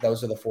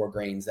those are the 4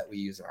 grains that we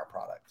use in our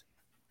product.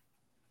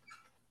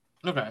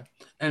 Okay,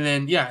 and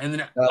then you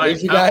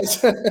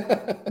guys.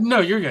 No,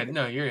 you're good.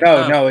 No, you're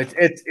good. No,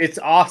 it's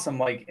awesome.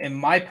 Like in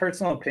my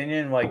personal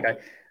opinion, like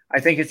I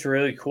think it's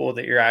really cool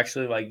that you're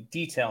actually like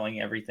detailing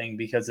everything,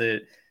 because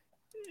it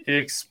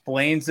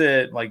explains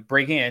it, like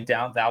breaking it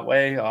down that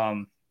way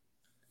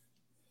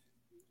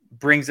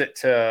brings it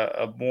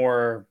to a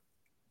more,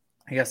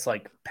 I guess,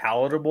 like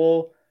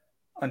palatable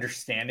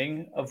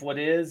understanding of what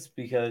it is,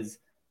 because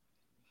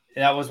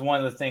that was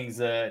one of the things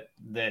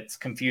that's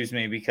confused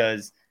me,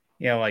 because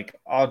like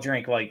I'll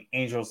drink like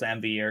Angel's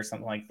Envy or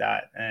something like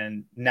that,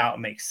 and now it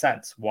makes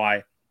sense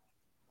why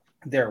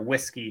they're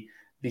whiskey,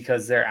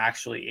 because they're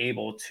actually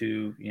able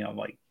to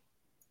like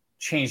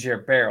change their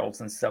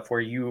barrels and stuff,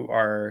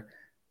 where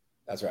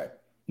that's right,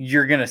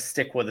 you're gonna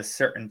stick with a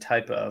certain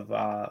type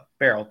of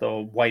barrel, the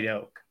white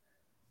oak.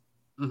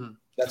 Mm-hmm.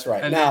 That's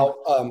right. And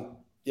now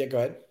yeah, go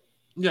ahead.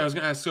 Yeah, I was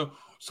gonna ask,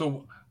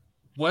 so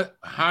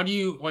how do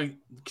you, like,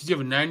 because you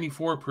have a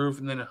 94 proof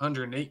and then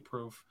 108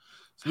 proof.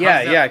 So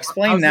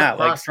explain that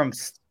like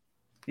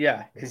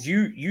because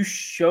you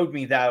showed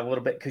me that a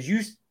little bit, because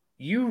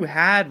you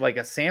had like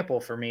a sample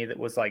for me that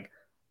was like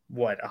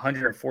what,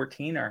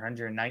 114 or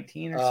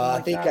 119 or something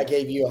I think I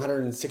gave you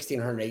 116,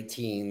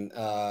 118.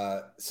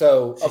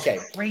 So okay,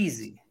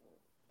 crazy.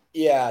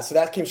 Yeah, so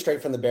that came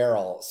straight from the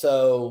barrel.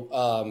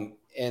 So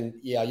and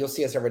yeah, you'll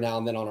see us every now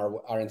and then on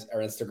our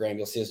Instagram.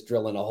 You'll see us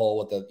drilling a hole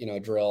with a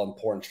drill and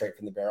pouring straight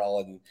from the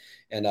barrel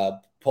and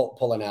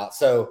pulling out.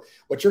 So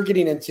what you're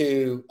getting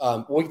into,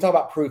 we can talk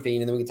about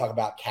proofing, and then we can talk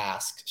about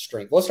cask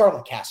strength. Let's start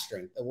with cask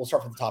strength. We'll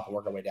start from the top and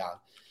work our way down.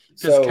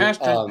 Because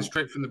cask strength is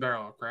straight from the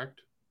barrel,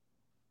 correct?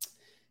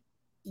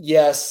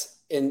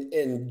 Yes,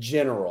 in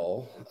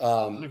general,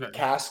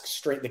 cask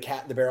strength.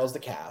 The barrel is the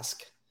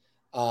cask.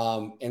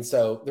 And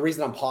so the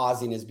reason I'm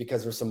pausing is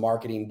because there's some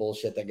marketing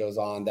bullshit that goes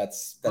on.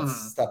 That's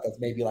stuff that's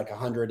maybe like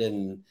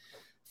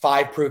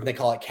 105 proof, and they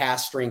call it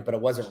cask strength, but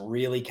it wasn't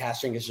really cask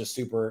strength. It's just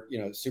super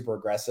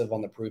aggressive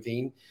on the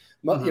proofing.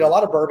 A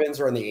lot of bourbons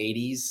are in the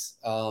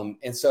 80s.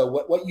 And so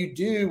what you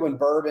do when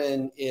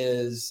bourbon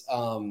is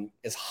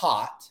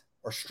hot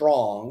or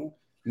strong,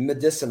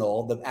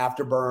 medicinal, the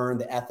afterburn,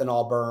 the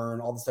ethanol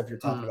burn, all the stuff you're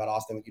talking about,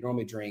 Austin, what you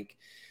normally drink,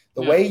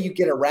 the way you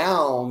get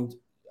around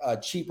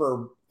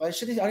cheaper. I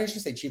shouldn't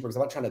say cheaper, because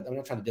I'm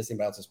not trying to diss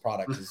anybody else's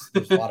product.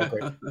 There's a lot of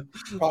great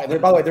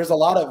product. By the way, there's a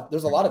lot of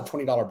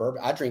 $20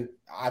 bourbon.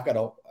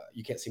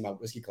 You can't see my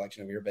whiskey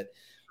collection over here, but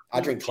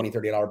I drink $20,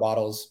 $30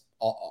 bottles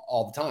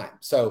all the time.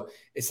 So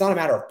it's not a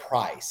matter of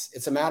price.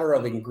 It's a matter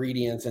of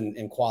ingredients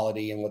and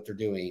quality and what they're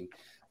doing.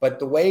 But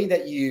the way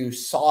that you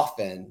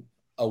soften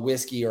a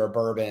whiskey or a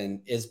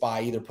bourbon is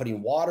by either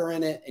putting water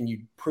in it and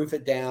you proof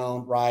it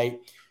down, right?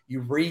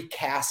 You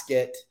recask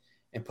it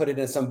and put it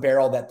in some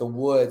barrel that the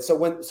wood. So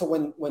when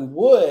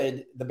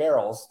wood, the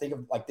barrels, think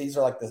of like, these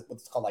are like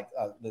what's called like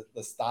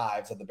the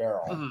stives of the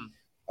barrel. Mm-hmm.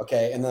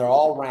 Okay. And they're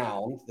all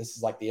round. This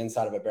is like the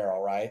inside of a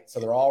barrel, right? So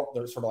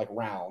they're sort of like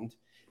round,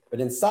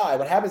 but inside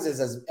what happens is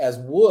as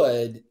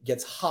wood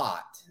gets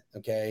hot,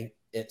 okay,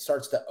 it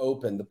starts to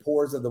open, the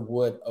pores of the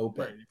wood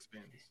open.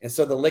 Right, and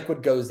so the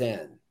liquid goes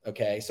in.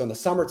 Okay. So in the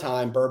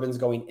summertime, bourbon's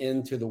going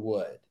into the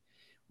wood.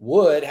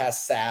 Wood has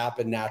sap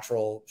and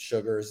natural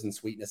sugars and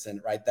sweetness in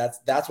it, right? That's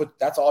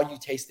all you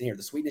taste in here.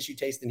 The sweetness you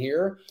taste in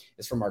here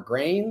is from our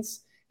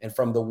grains and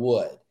from the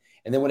wood.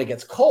 And then when it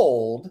gets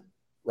cold,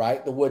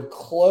 right, the wood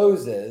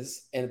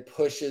closes and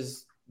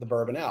pushes the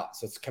bourbon out.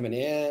 So it's coming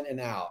in and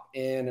out,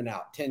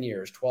 10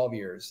 years, 12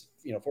 years,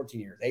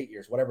 14 years, 8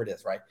 years, whatever it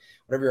is, right?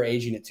 Whatever you're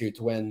aging it to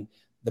when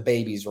the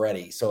baby's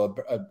ready. So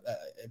a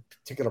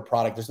particular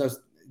product, it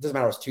doesn't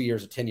matter if it's 2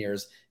 years or 10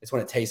 years, it's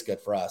when it tastes good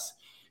for us.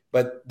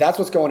 But that's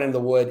what's going into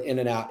the wood, in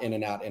and out, in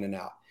and out, in and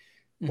out.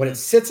 Mm-hmm. When it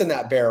sits in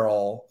that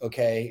barrel,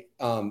 okay,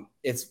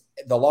 it's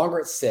the longer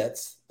it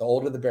sits, the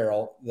older the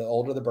barrel, the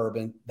older the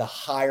bourbon, the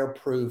higher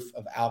proof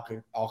of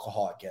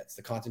alcohol it gets.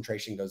 The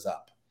concentration goes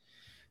up.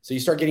 So you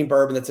start getting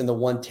bourbon that's in the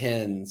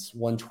 110s,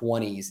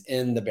 120s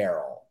in the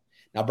barrel.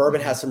 Now,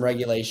 bourbon has some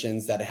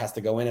regulations that it has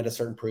to go in at a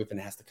certain proof and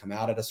it has to come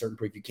out at a certain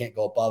proof. You can't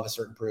go above a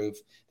certain proof.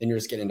 Then you're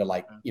just getting into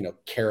like,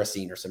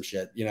 kerosene or some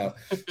shit,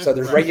 So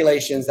there's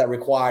regulations that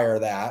require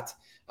that.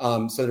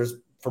 So there's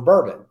for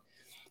bourbon.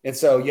 And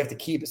so you have to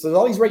keep, so there's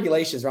all these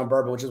regulations around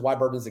bourbon, which is why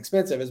bourbon is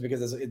expensive, is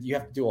because you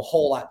have to do a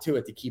whole lot to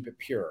it to keep it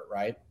pure.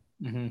 Right.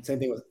 Mm-hmm. Same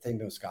thing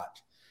with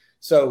Scotch.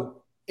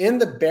 So in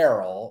the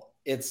barrel,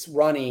 it's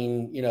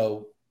running,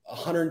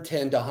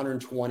 110 to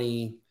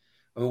 120.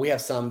 I mean, we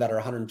have some that are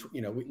 100,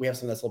 we have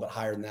some that's a little bit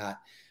higher than that,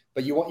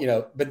 but you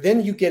want, but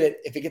then you get it.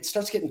 If it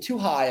starts getting too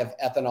high of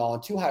ethanol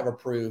and too high of a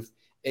proof,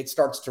 it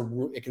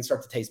can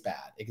start to taste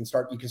bad. You can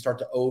start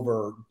to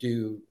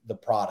overdo the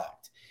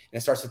product, and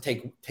it starts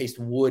to taste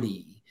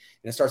woody,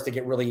 and it starts to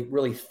get really,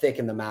 really thick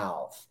in the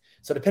mouth.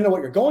 So depending on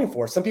what you're going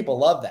for, some people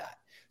love that.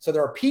 So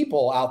there are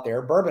people out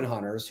there, bourbon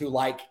hunters, who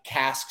like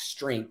cask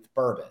strength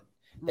bourbon.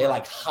 They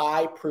like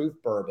high proof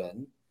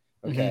bourbon.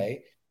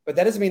 Okay. But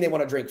that doesn't mean they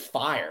want to drink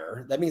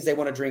fire. That means they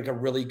want to drink a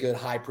really good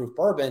high proof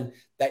bourbon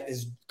that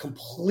is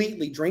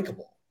completely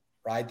drinkable,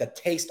 right? That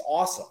tastes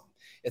awesome.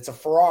 It's a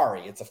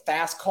Ferrari. It's a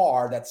fast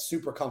car that's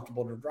super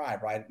comfortable to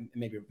drive, right?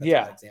 Maybe that's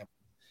an example.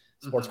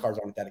 Sports cars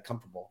aren't that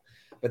comfortable.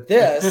 But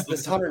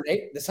this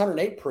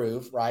 108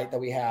 proof, right, that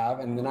we have,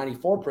 and the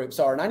 94 proof.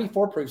 So our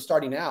 94 proof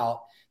starting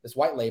out, this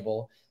white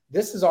label,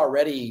 this is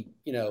already,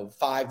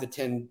 5 to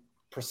 10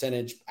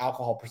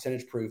 alcohol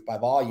percentage proof by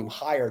volume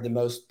higher than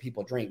most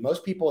people drink.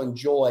 Most people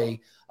enjoy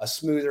a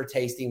smoother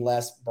tasting,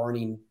 less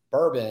burning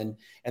bourbon.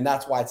 And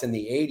that's why it's in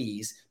the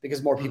 80s,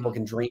 because more people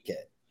can drink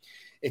it.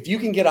 If you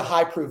can get a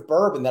high proof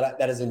bourbon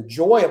that is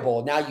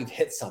enjoyable, now you've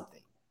hit something.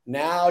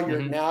 Now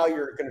you're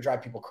going to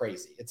drive people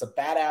crazy. It's a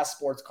badass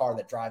sports car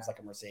that drives like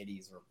a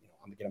Mercedes, or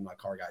I'm gonna get on my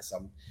car guy.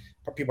 So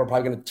people are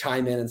probably going to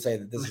chime in and say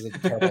that this is a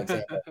terrible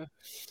example.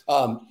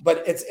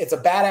 But it's a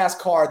badass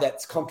car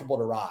that's comfortable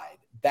to ride.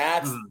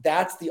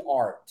 That's the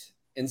art.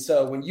 And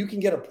so when you can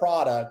get a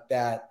product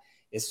that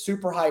is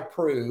super high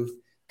proof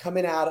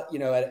coming out,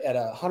 at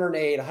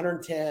 108,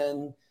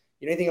 110,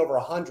 anything over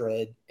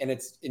 100, and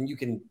you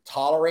can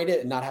tolerate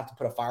it and not have to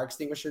put a fire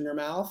extinguisher in your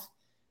mouth,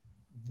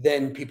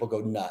 then people go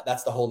nuts.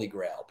 That's the holy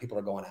grail. People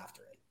are going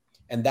after it.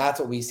 And that's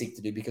what we seek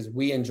to do, because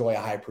we enjoy a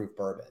high proof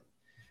bourbon.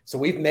 So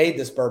we've made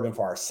this bourbon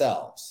for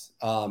ourselves.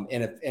 And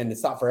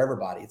it's not for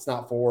everybody. It's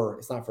not for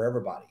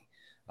everybody.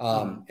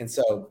 And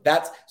so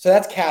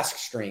that's cask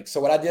strength. So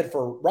what I did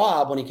for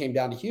Rob when he came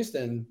down to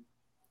Houston,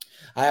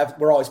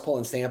 we're always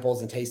pulling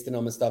samples and tasting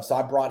them and stuff. So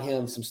I brought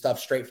him some stuff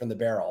straight from the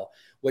barrel,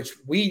 which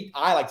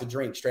I like to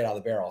drink straight out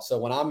of the barrel. So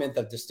when I'm at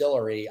the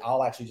distillery,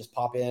 I'll actually just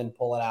pop in,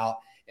 pull it out,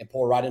 and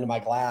pour it right into my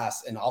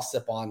glass, and I'll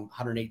sip on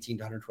 118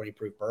 to 120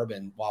 proof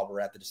bourbon while we're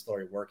at the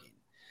distillery working.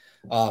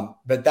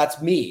 But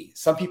that's me.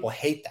 Some people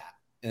hate that,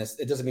 and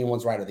it doesn't mean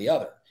one's right or the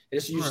other. You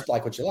just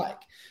like what you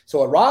like. So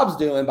what Rob's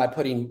doing by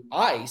putting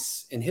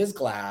ice in his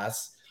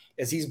glass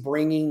is he's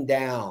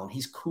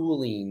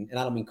cooling, and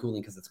I don't mean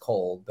cooling because it's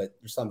cold, but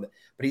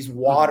he's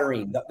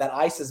watering. That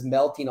ice is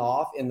melting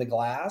off in the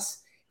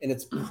glass, and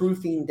it's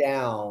proofing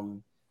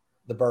down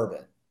the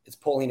bourbon. It's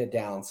pulling it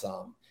down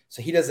some.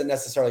 So he doesn't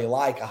necessarily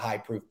like a high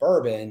proof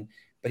bourbon,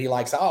 but he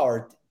likes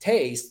our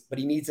taste, but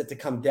he needs it to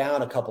come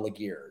down a couple of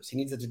gears. He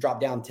needs it to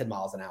drop down 10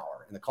 miles an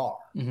hour in the car.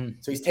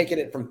 So he's taking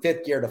it from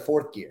 5th gear to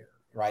 4th gear,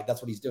 right?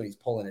 That's what he's doing. He's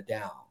pulling it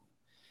down.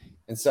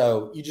 And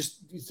so it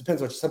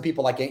depends what some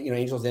people like,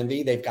 Angel's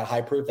Envy, they've got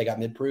high proof, they got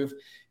mid proof.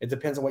 It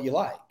depends on what you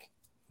like.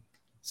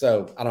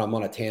 So I don't know, I'm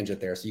on a tangent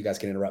there, so you guys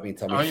can interrupt me and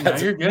tell me.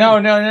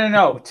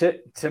 No.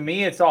 To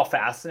me, it's all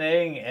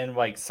fascinating. And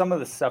like some of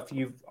the stuff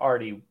you've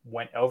already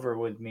went over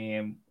with me,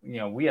 and,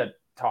 we had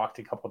talked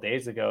a couple of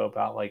days ago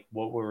about like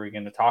what we were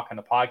going to talk on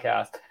the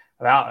podcast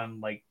about.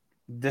 And like,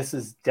 this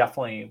is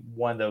definitely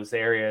one of those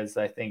areas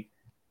I think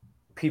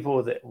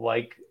people that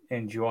like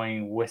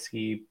enjoying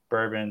whiskey,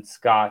 bourbon,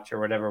 scotch, or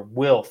whatever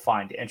will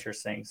find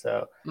interesting.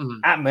 So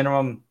at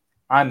minimum,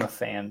 I'm a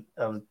fan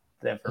of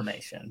the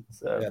information.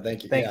 So yeah,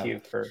 thank you. Thank you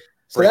for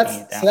breaking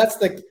it down.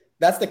 So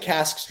that's the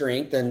cask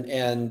strength,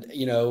 and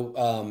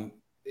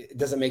it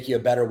doesn't make you a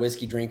better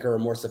whiskey drinker or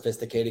more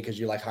sophisticated because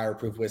you like higher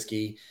proof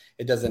whiskey.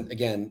 It doesn't.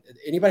 Again,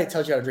 anybody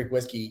tells you how to drink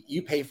whiskey,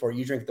 you pay for it,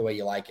 you drink it the way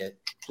you like it.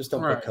 Just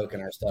don't put Coke in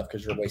our stuff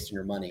because you're wasting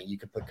your money. You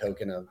could put Coke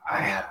in a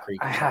creek.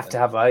 I have to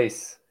have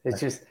ice. It's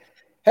just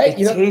drink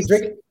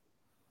it.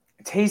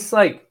 It tastes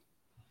like,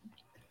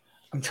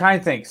 I'm trying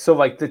to think. So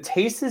like the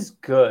taste is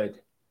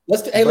good.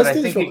 Let's do I this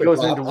think real it quick, goes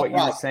Rob. into what you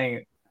were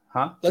saying.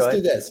 Huh? Let's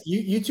do this.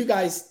 You two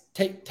guys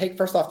take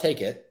first off,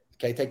 take it.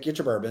 Okay, get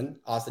your bourbon.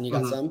 Austin, you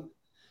got some?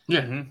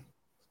 Yeah.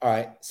 All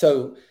right.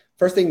 So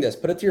first thing,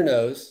 put it to your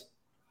nose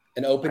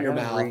and open your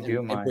mouth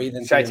and breathe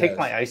in. Should I take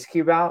my ice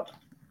cube out?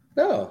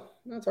 No,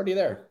 it's already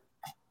there.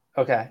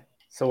 Okay.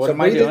 So what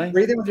am I doing?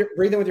 Breathe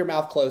in with your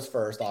mouth closed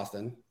first,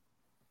 Austin.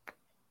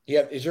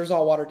 Is yours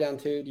all watered down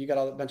too? Do you got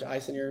a bunch of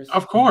ice in yours?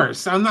 Of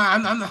course. I'm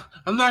not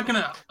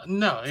gonna.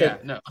 No.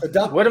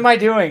 So what am I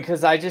doing?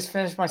 Because I just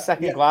finished my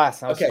second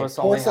glass. I was supposed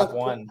to only have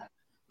one.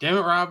 Damn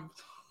it, Rob.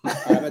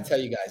 I'm gonna tell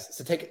you guys.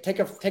 So take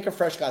a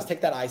fresh glass.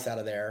 Take that ice out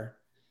of there,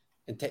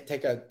 and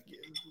take a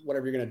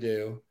whatever you're gonna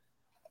do.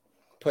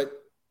 Put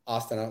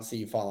Austin. I don't see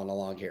you following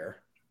along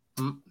here.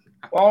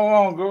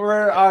 Oh, go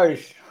rid of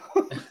ice.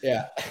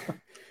 Yeah.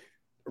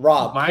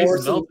 Rob, My ice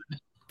is melted.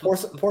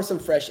 Pour some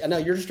fresh. I know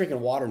you're just drinking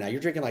water now.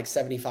 You're drinking like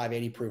 75,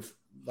 80 proof,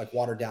 like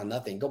watered down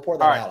nothing. Go pour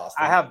that out,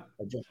 Austin. I have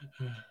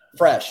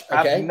fresh. Okay.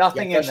 I have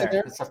nothing in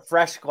there. It's a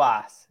fresh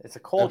glass. It's a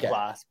cold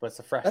glass, but it's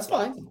a fresh. That's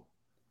glass. fine.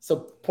 So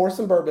pour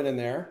some bourbon in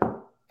there,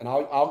 and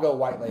I'll go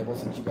white label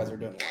since you guys are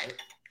doing it.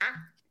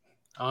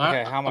 Right?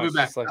 Okay, how much? I'll be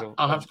back. Like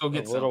I'll have to go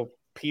get a little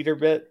Peter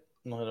bit.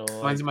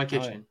 Mine's in my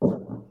kitchen.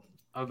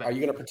 Are you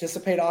going to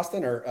participate,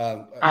 Austin, or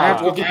I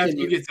have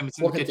to get some.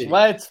 We'll continue.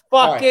 Let's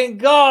fucking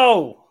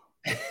go!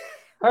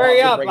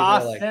 Hurry up,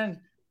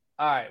 Austin.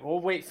 All right, we'll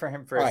wait for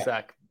him for a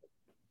sec.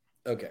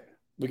 Okay,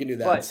 we can do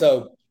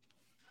that.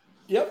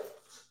 Yep.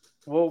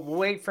 We'll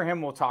wait for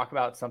him. We'll talk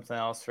about something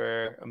else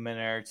for a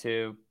minute or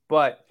two.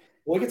 But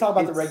we can talk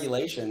about the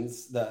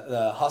regulations,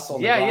 the hustle.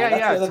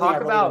 Yeah.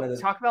 Talk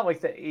about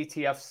like the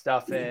ATF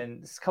stuff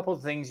and a couple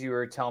of things you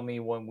were telling me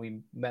when we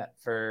met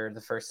for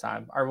the first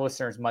time. Our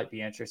listeners might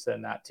be interested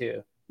in that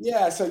too.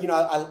 Yeah, so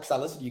I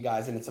listen to you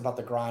guys, and it's about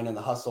the grind and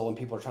the hustle, and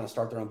people are trying to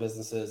start their own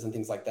businesses and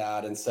things like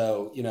that. And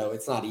so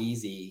it's not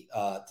easy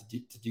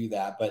to do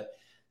that, but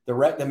the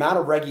amount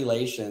of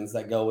regulations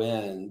that go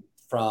in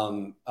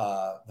from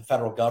the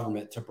federal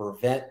government to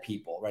prevent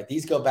people, right?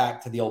 These go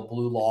back to the old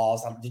blue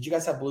laws. Did you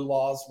guys have blue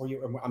laws?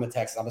 I'm a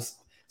Texas. I'm a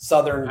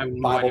Southern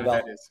Bible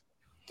Belt.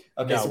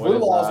 Okay, so blue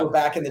laws were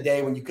back in the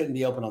day when you couldn't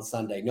be open on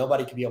Sunday.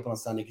 Nobody could be open on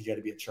Sunday because you had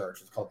to be at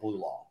church. It's called blue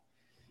law.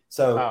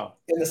 So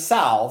in the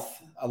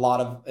South, you had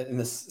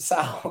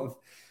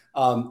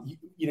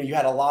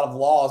a lot of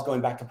laws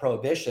going back to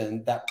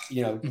prohibition that,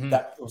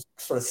 that was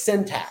sort of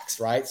syntax,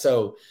 right?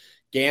 So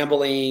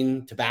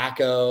gambling,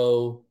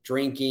 tobacco,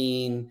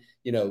 drinking,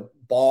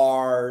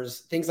 bars,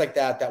 things like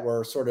that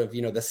were sort of,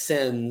 the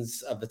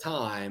sins of the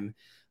time.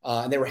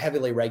 And they were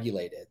heavily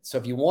regulated. So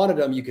if you wanted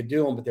them, you could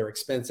do them, but they're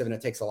expensive and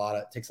it takes a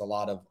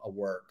lot of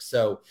work.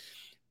 So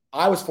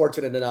I was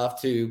fortunate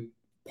enough to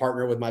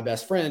partner with my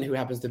best friend who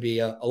happens to be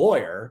a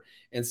lawyer.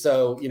 And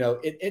so,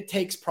 it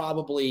takes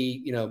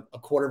probably,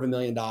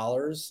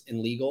 $250,000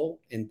 in legal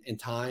in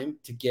time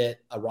to get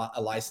a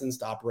license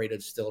to operate a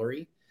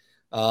distillery.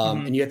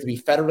 And you have to be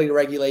federally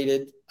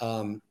regulated,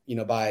 by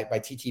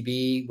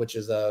TTB, which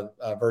is a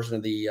version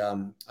of the,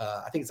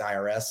 I think it's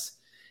IRS.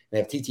 They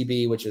have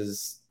TTB, which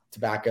is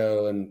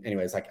tobacco. And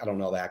anyways, I don't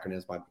know the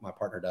acronyms. My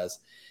partner does.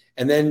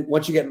 And then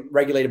once you get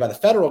regulated by the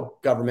federal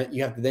government,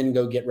 you have to then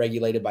go get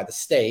regulated by the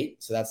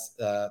state. So that's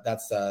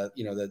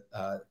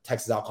the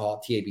Texas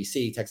Alcohol,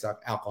 TABC, Texas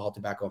Alcohol,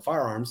 Tobacco, and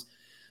Firearms,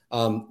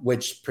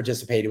 which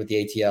participated with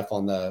the ATF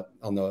on the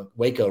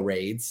Waco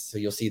raids. So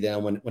you'll see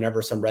them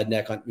whenever some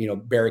redneck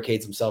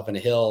barricades himself in a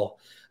hill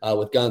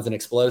with guns and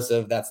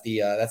explosive. That's the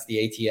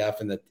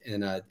ATF and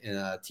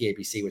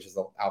TABC, which is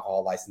the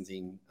alcohol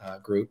licensing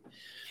group.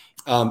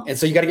 And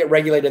so you got to get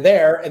regulated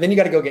there, and then you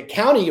got to go get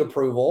county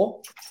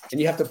approval, and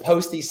you have to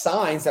post these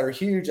signs that are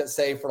huge that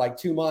say for like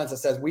 2 months, it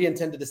says, we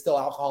intend to distill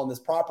alcohol on this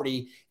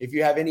property. If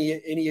you have any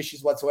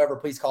issues whatsoever,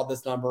 please call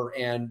this number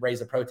and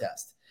raise a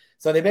protest.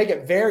 So they make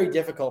it very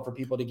difficult for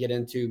people to get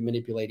into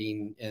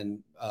manipulating and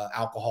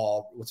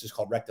alcohol, which is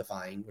called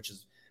rectifying, which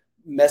is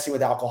messing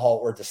with alcohol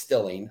or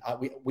distilling.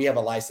 We have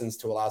a license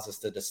to allows us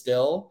to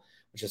distill,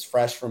 which is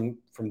fresh from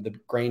the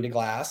grain to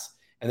glass.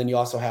 And then you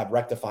also have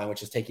rectifying,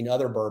 which is taking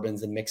other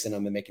bourbons and mixing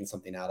them and making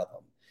something out of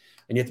them.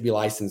 And you have to be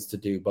licensed to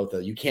do both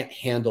of them. You can't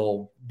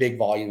handle big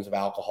volumes of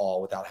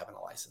alcohol without having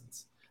a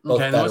license, both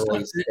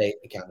federally, state,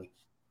 and county.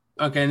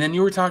 Okay, and then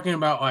you were talking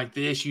about like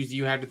the issues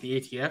you had with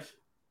the ATF.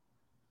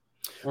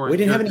 Or we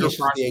didn't have any issues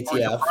with the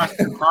ATF.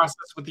 The process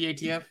with the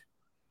ATF.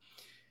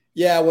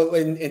 Yeah, well,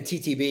 in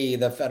TTB,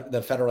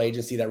 the federal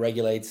agency that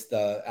regulates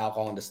the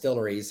alcohol and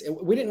distilleries,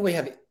 we didn't really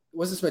have.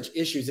 Wasn't so much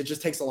issues. It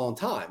just takes a long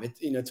time.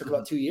 It took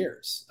about 2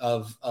 years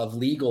of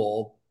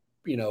legal,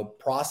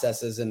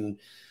 processes and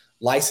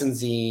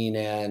licensing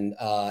and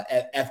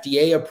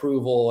FDA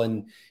approval.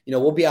 And,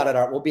 we'll be out at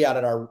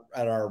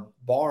our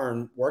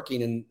barn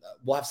working, and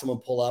we'll have someone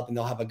pull up and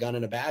they'll have a gun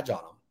and a badge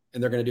on them,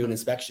 and they're going to do an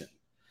inspection.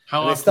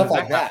 How often stuff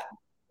like that?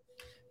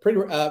 Pretty,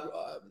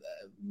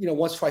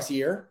 once, twice a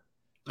year.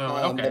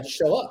 Oh, okay. They just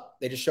show up.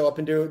 They just show up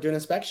and do an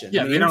inspection.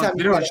 Yeah, they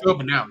don't show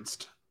up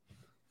announced.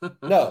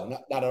 No,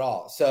 not at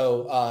all.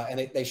 So,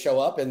 and they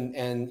show up and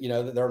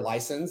they're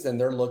licensed and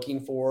they're looking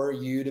for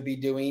you to be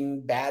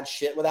doing bad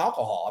shit with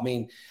alcohol. I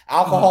mean,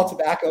 alcohol,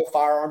 tobacco,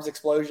 firearms,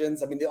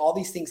 explosions. I mean, all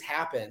these things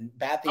happen.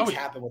 Bad things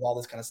happen with all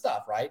this kind of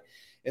stuff, right?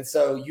 And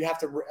so you have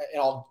to,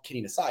 and all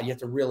kidding aside, you have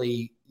to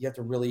really,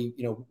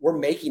 we're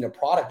making a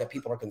product that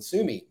people are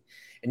consuming,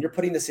 and you're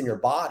putting this in your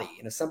body.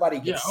 And if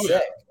somebody gets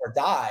sick or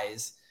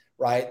dies,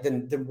 right,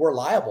 then we're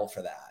liable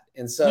for that.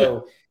 And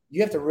so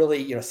you have to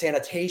really,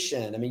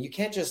 sanitation. I mean, you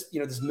can't just,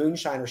 this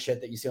moonshiner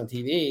shit that you see on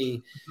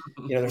TV,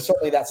 there's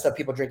certainly that stuff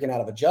people drinking out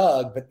of a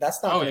jug, but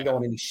that's not going to go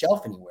on any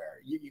shelf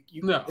anywhere.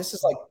 This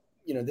is like,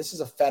 this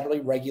is a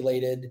federally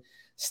regulated,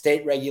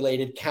 state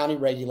regulated, county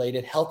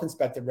regulated, health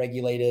inspected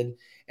regulated.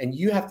 And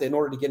you have to, in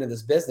order to get into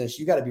this business,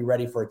 you got to be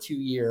ready for a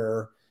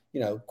 2-year,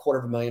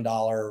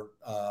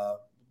 $250,000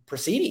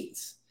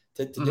 proceedings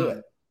to do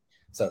it.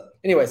 So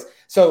anyways,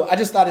 I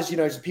just thought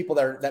as people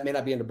that may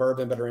not be into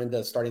bourbon, but are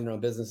into starting their own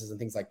businesses and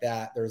things like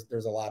that,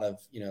 there's a lot of,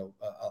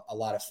 a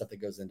lot of stuff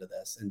that goes into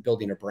this and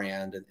building a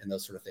brand and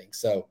those sort of things.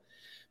 So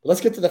but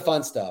let's get to the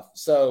fun stuff.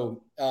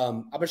 So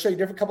I'm going to show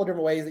you a couple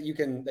different ways that you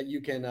can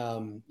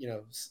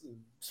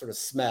sort of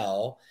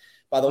smell.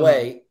 By the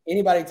way,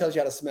 anybody who tells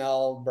you how to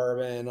smell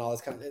bourbon, all this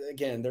kind of,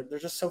 again, they're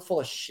just so full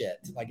of shit.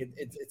 Like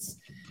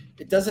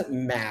it doesn't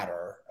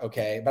matter.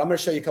 Okay. But I'm going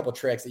to show you a couple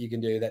tricks that you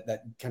can do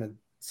that kind of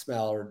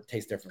smell or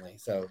taste differently.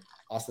 So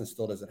Austin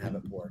still doesn't have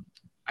it poured.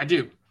 I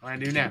do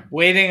now.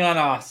 Waiting on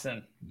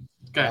Austin.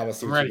 Okay, I will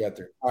see what you go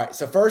through. All right.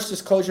 So first,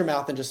 just close your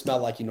mouth and just smell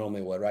like you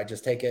normally would, right?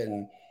 Just take it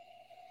and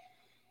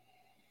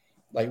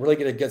like really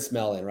get a good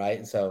smell in, right?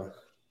 And so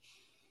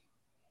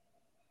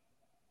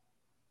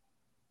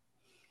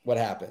what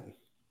happened?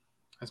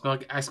 I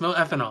smell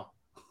ethanol.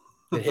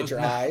 Did it hit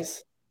your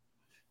eyes?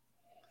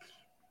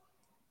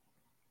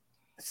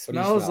 It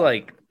smells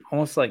like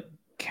almost like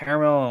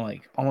caramel and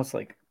like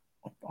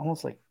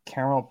almost like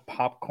caramel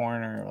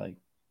popcorn or like.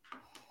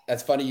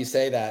 That's funny you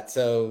say that.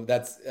 So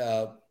that's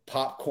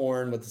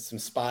popcorn with some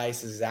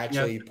spice is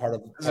actually part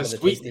of the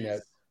tasting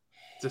note.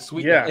 It's a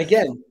sweet. Yeah.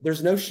 Again,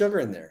 there's no sugar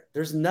in there.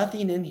 There's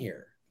nothing in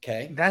here.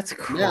 Okay. That's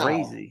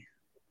crazy.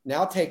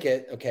 Now take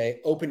it. Okay.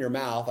 Open your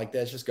mouth like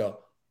this. Just go,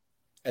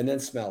 and then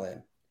smell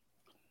in.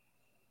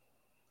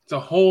 It's a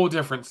whole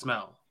different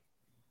smell.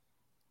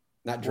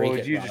 Not drink it.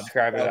 Would you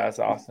describe it as,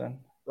 Austin?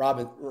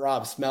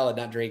 Rob, smell it,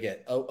 not drink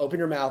it. Open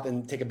your mouth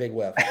and take a big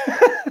whiff.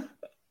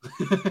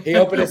 He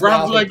opened his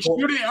Rob's mouth. Like,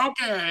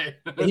 okay.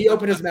 He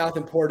opened his mouth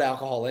and poured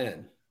alcohol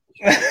in.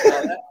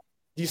 Do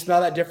you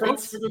smell that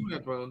difference?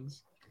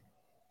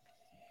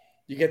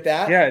 You get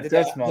that? Yeah, it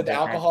does smell different. Did the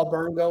alcohol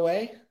burn go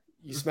away?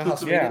 You smell how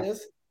sweet it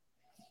is?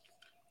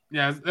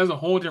 Yeah, there's a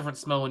whole different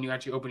smell when you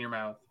actually open your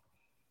mouth.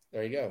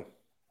 There you go.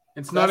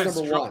 It's not as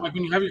strong. Like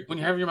when you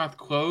have your mouth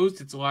closed,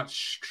 it's a lot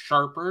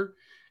sharper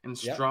and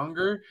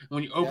stronger. And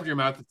when you open your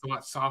mouth, it's a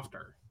lot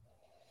softer.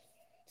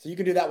 So you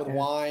can do that with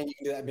wine. You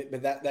can do that,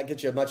 but that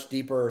gets you a much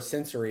deeper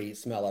sensory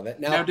smell of it.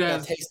 Now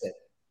taste it.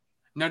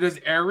 Now, does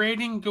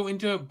aerating go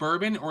into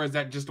bourbon, or is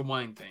that just a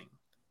wine thing?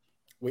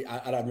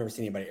 I've never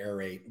seen anybody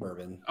aerate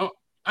bourbon. Oh,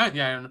 I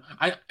don't know.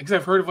 Because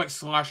I've heard of like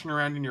sloshing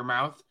around in your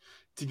mouth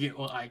to get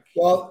like.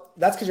 Well,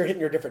 that's because you're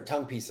hitting your different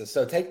tongue pieces.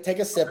 So take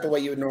a sip the way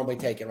you would normally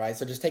take it, right?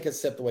 So just take a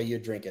sip the way you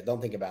would drink it.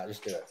 Don't think about it.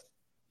 Just do it.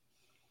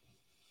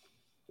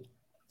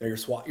 There,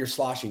 you're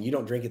sloshing. You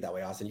don't drink it that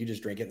way, Austin. You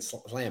just drink it and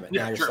slam it.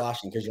 Now you're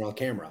sloshing because you're on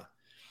camera.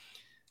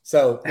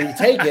 So when you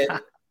take it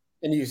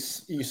and you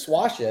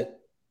swash it,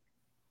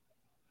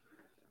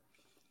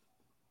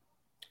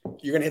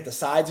 you're going to hit the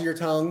sides of your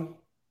tongue.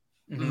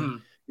 Mm-hmm.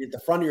 You hit the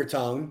front of your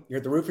tongue. You're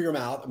at the roof of your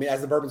mouth. I mean,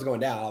 as the bourbon's going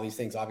down, all these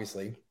things,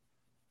 obviously. And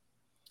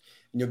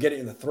you'll get it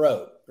in the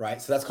throat,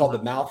 right? So that's called the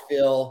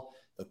mouthfeel,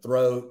 the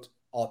throat.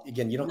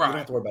 Again, you don't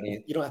have to worry about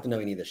any. You don't have to know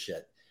any of this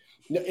shit.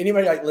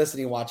 Anybody like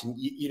listening, watching,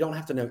 you don't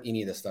have to know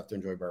any of this stuff to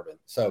enjoy bourbon.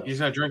 So you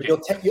just not drinking.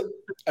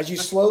 As you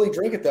slowly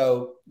drink it,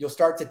 though, you'll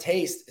start to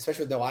taste,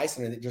 especially with no ice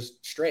in it,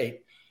 just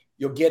straight.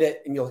 You'll get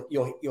it, and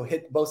you'll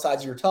hit both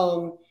sides of your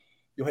tongue.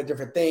 You'll hit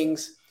different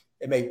things.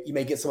 You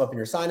may get some up in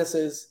your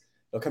sinuses.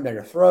 It'll come down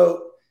your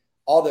throat.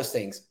 All those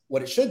things.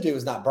 What it should do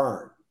is not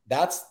burn.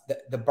 That's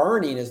the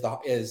burning is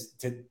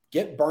to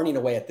get burning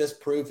away at this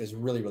proof is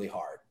really, really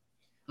hard.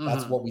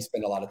 That's what we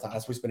spend a lot of time.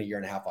 That's what we spend a year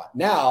and a half on.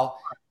 Now,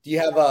 do you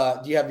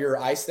have your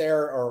ice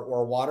there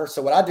or water?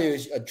 So what I do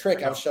is a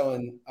trick. I was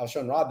showing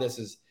Rob this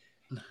is,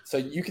 so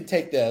you can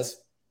take this.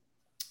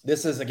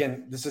 This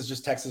is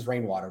just Texas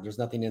rainwater. There's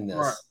nothing in this,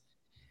 right.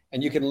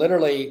 And you can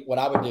literally. What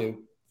I would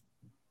do.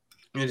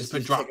 You just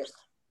put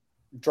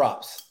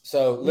drops.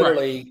 So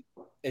literally,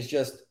 it's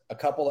just a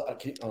couple.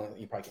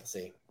 You probably can't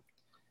see.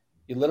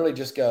 You literally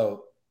just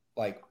go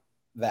like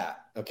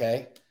that,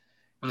 okay,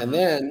 and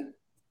then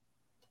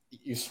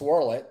you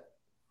swirl it,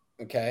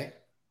 okay?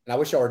 And I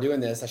wish y'all were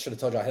doing this. I should have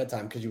told you ahead of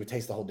time because you would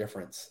taste the whole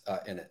difference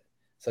in it.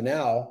 So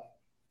now,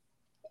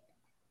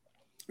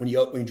 when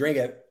you drink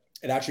it,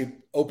 it actually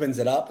opens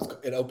it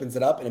up. It opens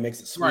it up and it makes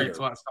it sweeter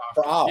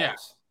for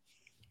hours.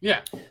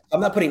 Yeah.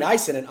 I'm not putting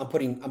ice in it. I'm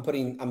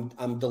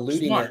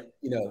diluting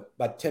it,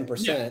 by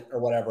 10% or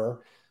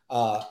whatever.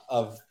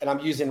 And I'm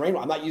using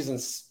rainwater. I'm not using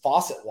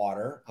faucet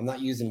water. I'm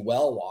not using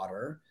well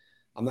water.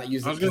 I'm not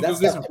using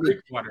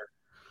water.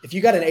 If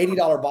you got an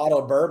 $80 bottle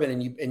of bourbon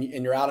and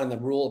you're out in the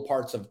rural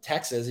parts of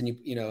Texas and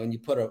you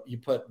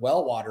put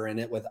well water in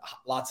it with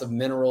lots of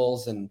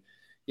minerals and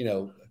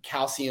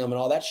calcium and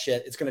all that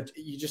shit,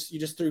 you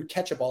just threw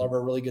ketchup all over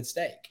a really good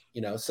steak,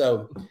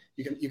 so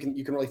you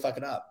can really fuck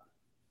it up.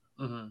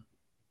 Mm-hmm.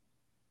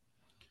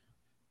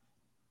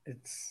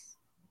 It's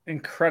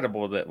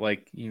incredible that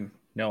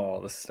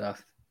all this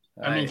stuff.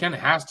 I mean, he kind of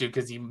has to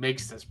because he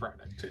makes this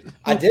product.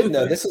 I didn't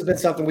know. This has been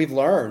something we've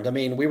learned. I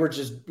mean, we were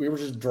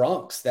just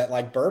drunks that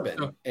like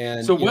bourbon.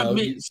 And so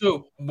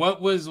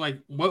what was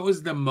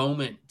the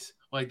moment,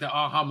 like the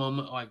aha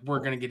moment, like we're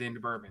gonna get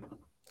into bourbon?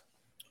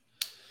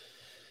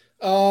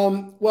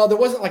 Well, there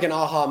wasn't like an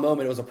aha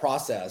moment. It was a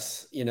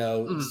process,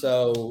 Mm-hmm.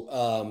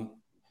 So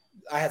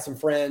I had some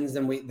friends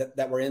and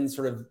that were in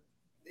sort of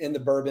in the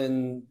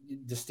bourbon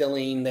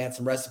distilling. They had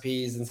some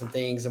recipes and some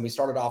things, and we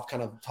started off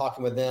kind of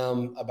talking with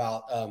them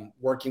about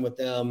working with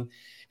them.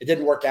 It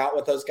didn't work out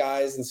with those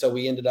guys, and so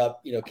we ended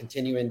up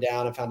continuing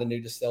down and found a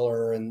new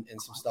distiller and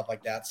some stuff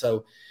like that.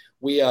 So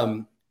we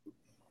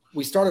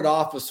started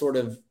off with sort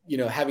of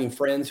having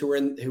friends who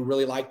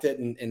really liked it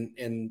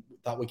and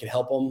thought we could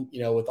help them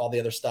with all the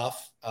other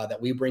stuff that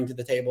we bring to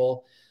the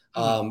table.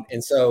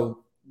 And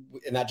so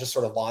that just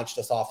sort of launched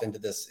us off into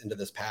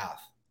this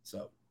path.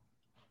 So.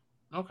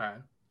 Okay.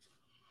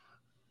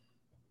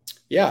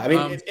 Yeah. I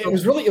mean, it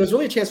was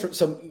really a chance for,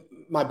 so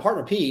my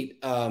partner, Pete,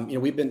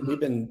 we've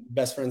been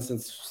best friends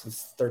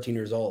since 13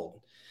 years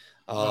old.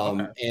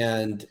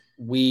 And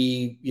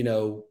we,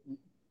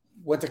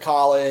 went to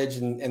college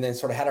and then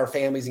sort of had our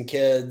families and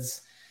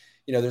kids.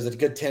 There's a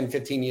good 10,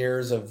 15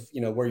 years of,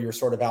 where you're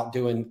sort of out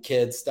doing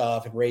kid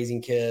stuff and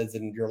raising kids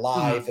and your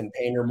life and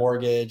paying your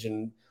mortgage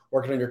and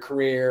working on your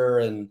career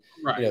and,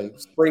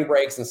 spring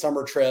breaks and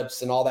summer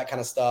trips and all that kind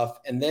of stuff.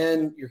 And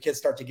then your kids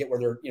start to get where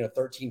they're,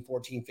 13,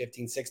 14,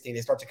 15, 16,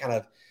 they start to kind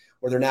of,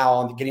 where they're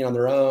now getting on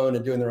their own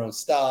and doing their own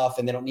stuff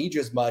and they don't need you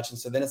as much. And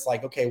so then it's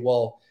like, okay,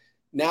 well,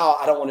 now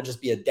I don't want to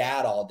just be a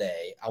dad all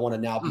day. I want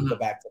to now go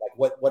back to like,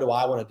 what do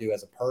I want to do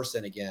as a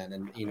person again?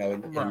 And,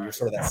 and you're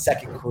sort of that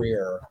second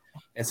career.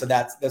 And so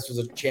this was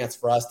a chance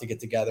for us to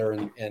get together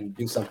and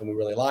do something we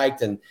really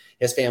liked. And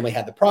his family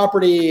had the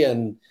property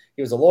and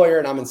he was a lawyer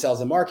and I'm in sales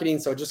and marketing.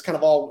 So it just kind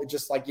of all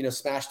just like,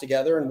 smashed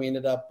together and we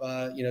ended up,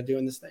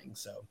 doing this thing.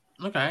 So.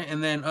 Okay.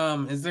 And then,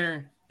 is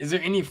there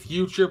any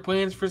future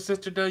plans for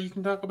Sister Del you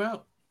can talk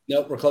about?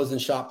 Nope. We're closing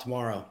shop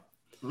tomorrow.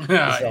 Give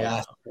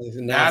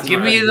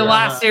me the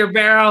last year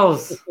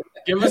barrels.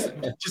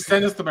 Just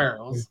send us the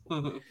barrels.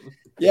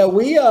 Yeah,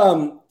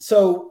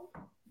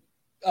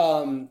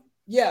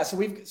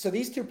 so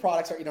these two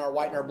products are, our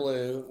white and our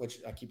blue, which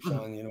I keep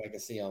showing, I can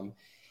see them.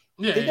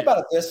 Yeah, Think about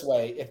it this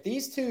way. If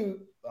these two,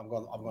 I'm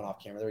going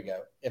off camera. There we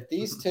go. If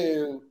these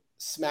two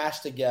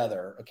smash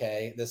together,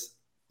 okay, this,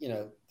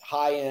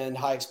 high-end,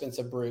 high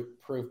expensive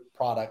proof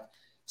product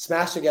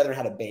smashed together and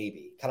had a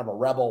baby, kind of a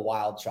rebel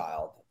wild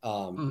child.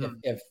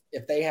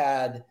 If they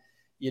had,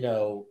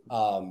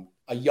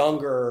 a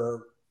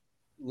younger,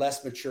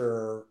 less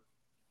mature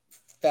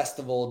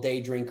festival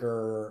day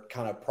drinker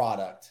kind of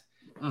product,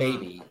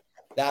 baby,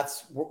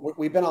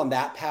 we've been on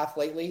that path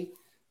lately.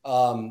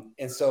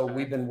 And so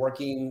we've been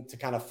working to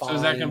kind of find. So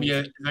is that going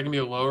to be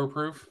a lower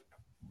proof?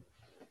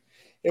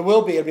 It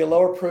will be. It'll be a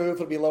lower proof.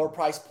 It'll be a lower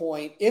price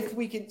point. If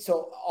we can,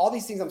 so all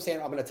these things I'm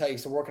saying, I'm going to tell you.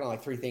 So we're working on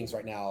like 3 things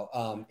right now.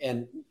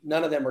 And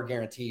none of them are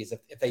guarantees.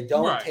 If they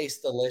don't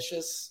taste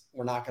delicious,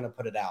 we're not going to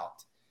put it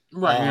out.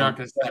 Right. You're not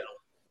going to settle.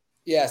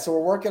 Yeah. So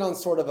we're working on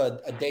sort of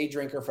a day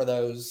drinker for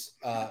those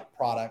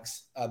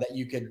products that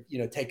you could,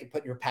 take and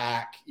put in your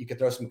pack. You could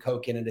throw some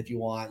Coke in it if you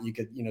want. You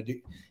could, you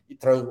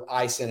throw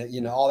ice in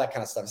it, all that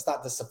kind of stuff. It's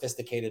not the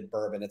sophisticated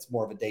bourbon. It's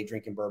more of a day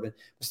drinking bourbon,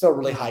 but still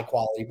really high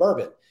quality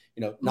bourbon.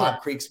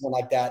 Knob Creek's one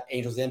like that.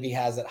 Angel's Envy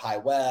has it. High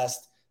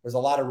West. There's a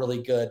lot of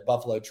really good.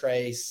 Buffalo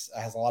Trace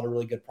has a lot of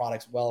really good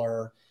products.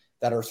 Weller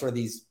that are sort of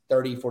these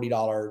 $30,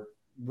 $40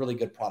 really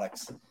good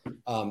products.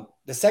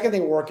 The second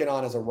thing we're working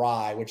on is a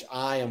rye, which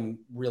I am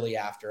really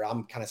after.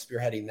 I'm kind of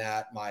spearheading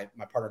that. My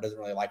partner doesn't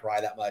really like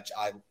rye that much.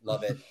 I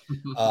love it.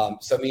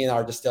 So me and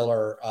our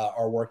distiller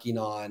are working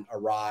on a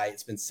rye.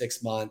 It's been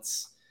 6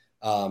 months.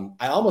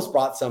 I almost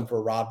brought some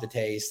for Rob to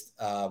taste,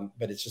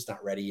 but it's just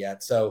not ready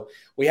yet. So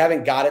we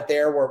haven't got it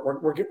there.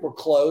 We're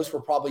close.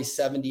 We're probably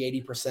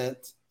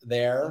 70-80%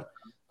 there.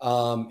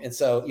 And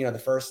so, the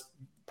first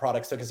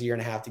products took us a year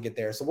and a half to get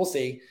there. So we'll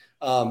see.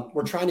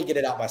 We're trying to get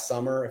it out by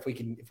summer. If we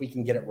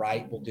can get it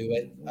right, we'll do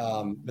it.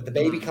 But the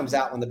baby comes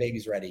out when the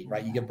baby's ready,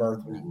 right? You give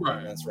birth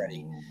when it's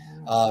ready.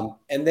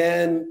 And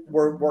then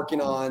we're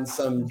working on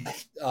some,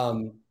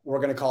 we're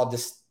going to call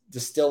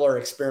distiller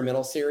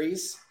experimental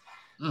series.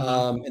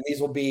 And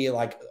these will be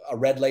like a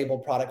red label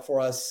product for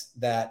us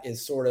that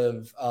is sort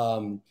of,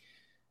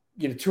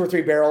 2 or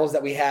 3 barrels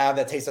that we have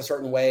that taste a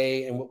certain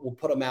way. And we'll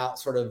put them out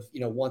sort of,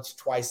 once,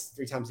 twice,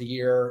 3 times a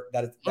year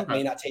that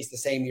may not taste the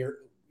same year,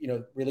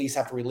 release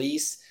after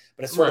release,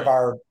 but it's sort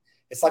of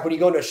it's like when you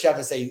go into a chef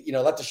and say,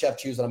 let the chef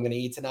choose what I'm going to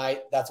eat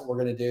tonight. That's what we're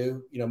going to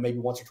do, maybe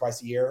once or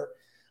twice a year.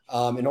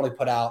 And only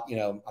put out,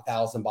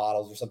 1,000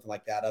 bottles or something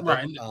like that.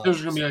 Right. Those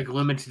are going to be like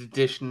limited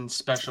edition,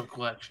 special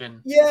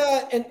collection.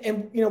 Yeah.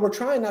 And, we're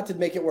trying not to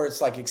make it where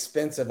it's like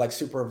expensive, like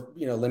super,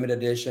 limited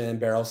edition,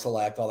 barrel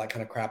select, all that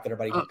kind of crap that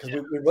everybody, because we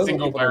really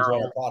want people to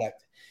enjoy our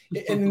product.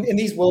 And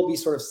these will be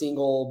sort of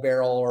single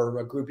barrel or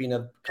a grouping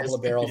of a couple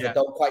of barrels that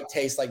don't quite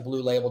taste like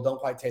Blue Label, don't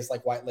quite taste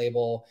like White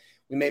Label.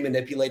 We may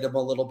manipulate them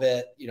a little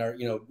bit,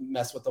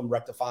 mess with them,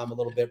 rectify them a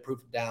little bit,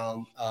 proof them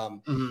down,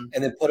 and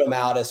then put them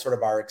out as sort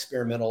of our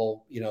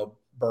experimental,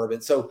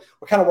 bourbon. So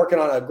we're kind of working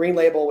on a green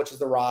label, which is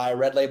the rye,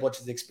 red label, which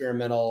is the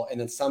experimental,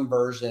 and then some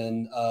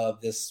version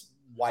of this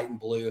white and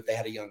blue if they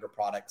had a younger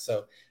product.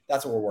 So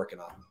that's what we're working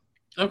on.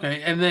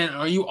 Okay. And then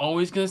are you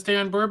always going to stay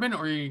on bourbon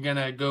or are you going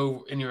to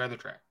go in your other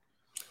track?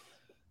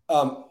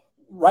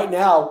 Right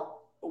now,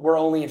 we're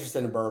only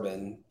interested in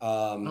bourbon.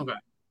 Okay.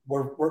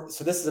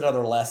 So this is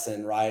another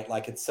lesson, right?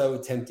 Like it's so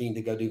tempting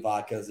to go do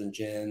vodkas and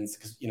gins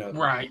because,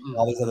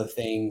 all these other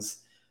things.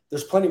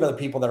 There's plenty of other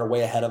people that are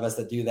way ahead of us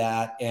that do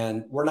that.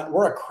 And we're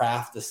a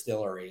craft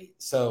distillery.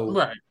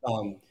 So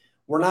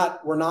we're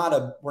not,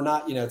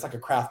 it's like a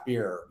craft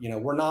beer,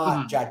 we're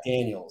not Jack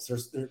Daniels.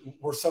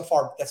 We're so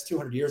far, that's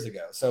 200 years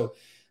ago. So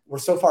we're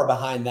so far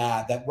behind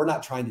that we're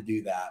not trying to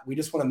do that. We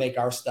just want to make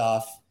our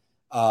stuff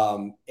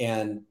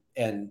and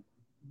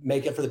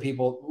make it for the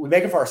people. We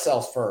make it for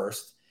ourselves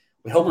first.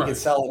 We hope we can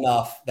sell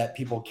enough that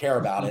people care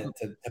about it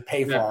to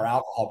pay for our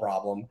alcohol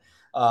problem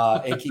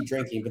and keep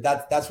drinking. But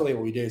that's really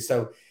what we do.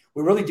 So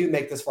we really do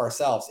make this for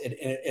ourselves. And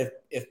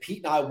if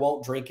Pete and I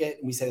won't drink it,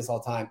 and we say this all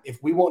the time,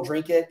 if we won't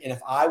drink it, and if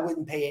I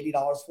wouldn't pay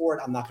 $80 for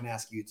it, I'm not going to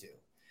ask you to.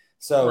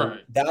 So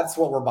that's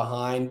what we're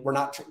behind. We're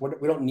not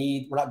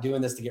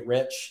doing this to get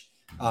rich.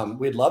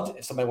 We'd love to,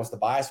 if somebody wants to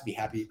buy us, we'd be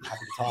happy to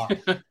talk.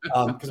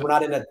 Because we're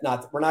not in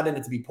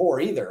it to be poor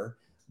either.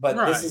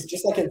 But this is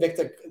just like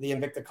the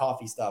Invicta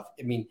coffee stuff.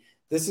 I mean,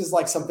 this is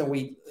like something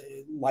we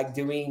like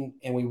doing,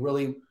 and we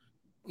really,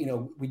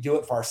 we do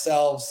it for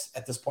ourselves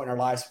at this point in our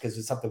lives because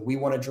it's something we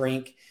want to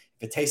drink.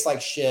 If it tastes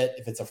like shit,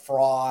 if it's a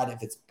fraud,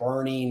 if it's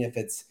burning, if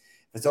it's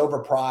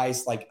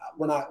overpriced, like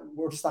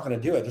we're just not going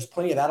to do it. There's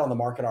plenty of that on the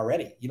market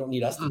already. You don't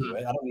need us to do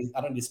it.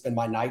 I don't need to spend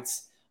my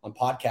nights on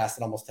podcasts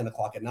at almost 10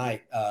 o'clock at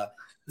night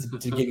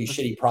to give you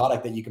shitty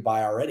product that you could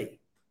buy already.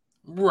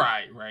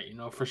 Right.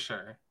 For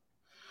sure.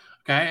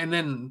 Okay. And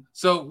then,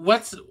 so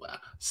let's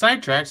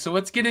sidetrack. So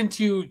let's get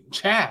into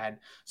Chad.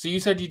 So you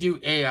said you do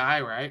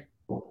AI, right?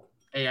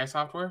 AI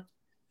software?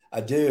 I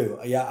do.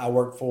 Yeah. I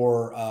work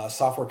for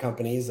software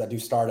companies. I do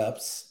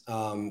startups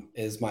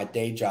is my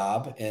day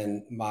job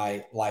and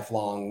my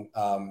lifelong,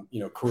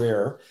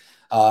 career.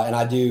 And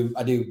I do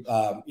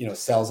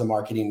sales and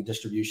marketing,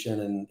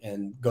 distribution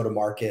and go to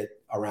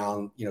market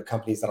around,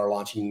 companies that are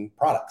launching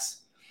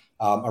products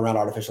around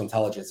artificial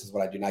intelligence is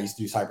what I do. And I used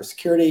to do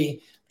cybersecurity,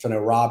 which I know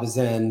Rob is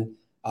in.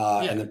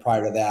 And then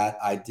prior to that,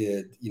 I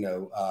did,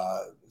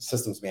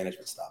 systems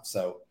management stuff.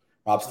 So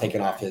Rob's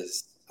taken off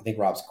I think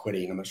Rob's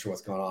quitting. I'm not sure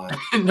what's going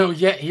on. No,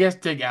 yeah, he has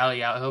to take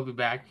Ali out. He'll be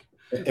back.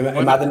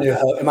 Am I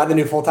the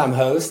new full-time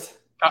host?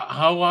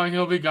 How long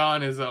he'll be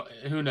gone is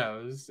who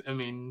knows. I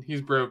mean,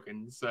 he's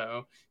broken,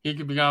 so he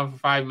could be gone for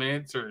 5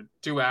 minutes or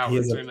 2 hours.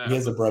 He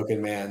is a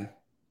broken man.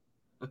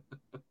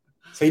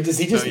 So he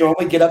just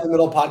normally get up in the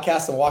middle of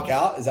podcasts and walk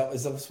out? Is that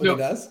what he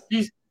does?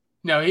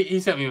 He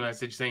sent me a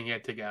message saying he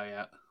had to take Ali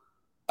out.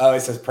 Oh,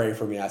 it says pray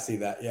for me. I see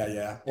that.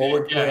 Yeah.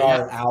 Well, we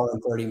are an hour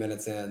and 30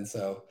 minutes in.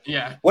 So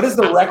yeah. What is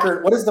the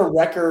record? What is the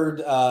record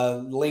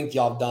length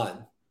y'all have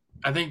done?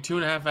 I think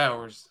 2.5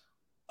 hours.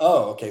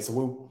 Oh, okay.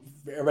 So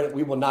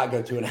we will not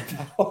go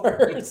 2.5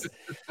 hours.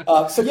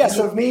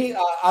 So with me,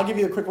 I'll give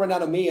you a quick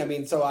rundown of me. I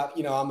mean, so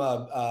I'm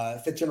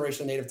a fifth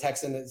generation native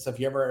Texan. So if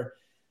you ever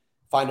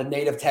find a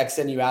native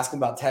Texan, you ask them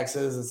about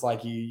Texas, it's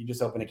like you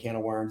just open a can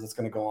of worms. It's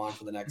going to go on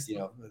for the next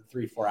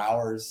 3-4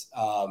 hours.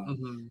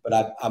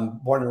 But I'm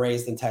born and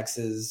raised in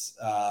Texas,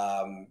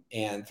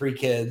 and 3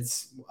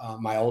 kids.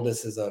 My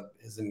oldest is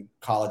in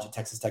college at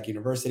Texas Tech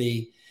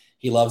University.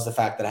 He loves the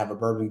fact that I have a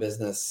bourbon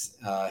business.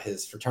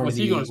 His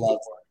fraternity loves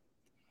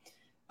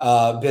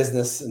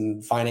business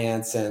and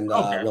finance and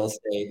real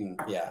estate and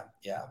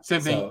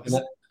Same thing.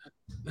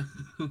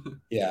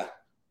 Yeah.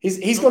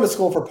 He's going to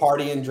school for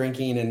partying,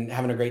 drinking, and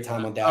having a great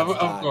time on dad's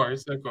time. Of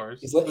course.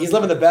 He's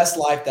living the best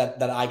life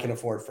that I can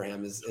afford for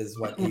him is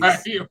what he's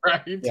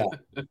right. Yeah.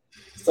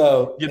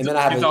 So and then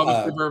I have all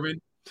the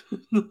bourbon.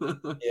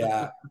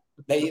 Yeah.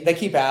 They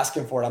keep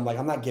asking for it. I'm like,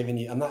 I'm not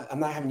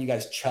having you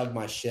guys chug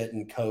my shit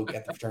and Coke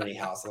at the fraternity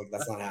house. Like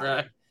that's not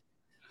happening.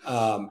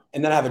 Right.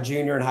 And then I have a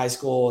junior in high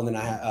school, and then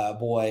I have a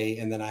boy,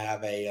 and then I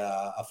have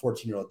a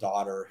 14-year-old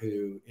daughter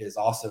who is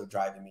also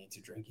driving me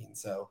to drinking.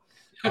 So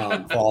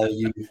for all of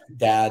you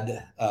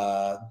dad,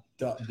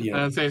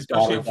 I'd say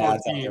especially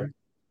dads out there,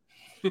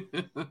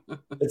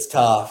 it's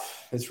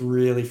tough. It's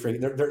really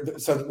freaking.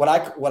 So what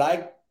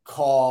I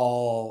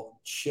call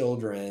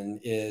children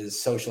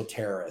is social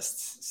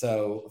terrorists.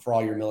 So for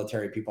all your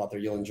military people out there,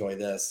 you'll enjoy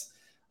this.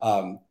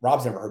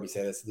 Rob's never heard me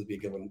say this. This would be a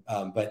good one.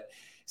 But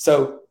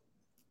so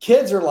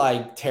kids are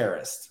like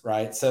terrorists,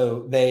 right?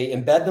 So they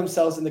embed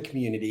themselves in the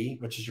community,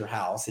 which is your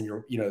house,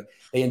 and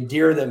they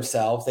endear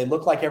themselves. They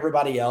look like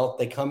everybody else.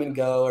 They come and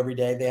go every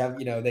day. They have,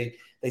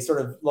 they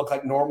sort of look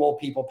like normal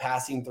people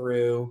passing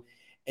through.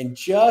 And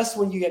just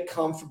when you get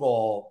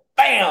comfortable,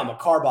 bam, a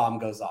car bomb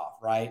goes off,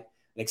 right?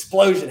 An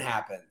explosion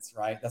happens,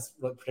 right? That's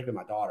particularly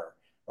my daughter,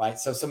 right?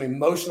 So some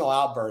emotional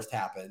outburst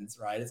happens,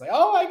 right? It's like,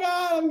 oh my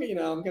God, I'm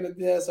going to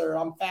this, or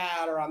I'm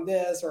fat, or I'm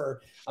this,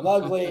 or I'm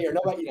ugly, or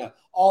nobody,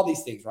 all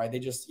these things, right? They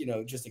just,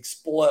 just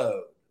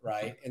explode,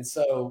 right? And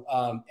so,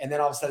 and then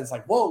all of a sudden it's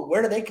like, whoa,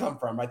 where did they come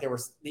from, right? There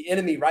was the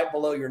enemy right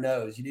below your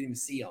nose. You didn't even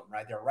see them,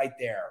 right? They're right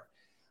there.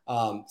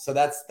 So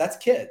that's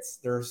kids.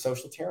 They're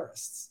social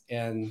terrorists,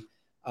 and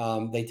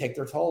they take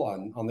their toll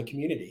on the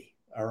community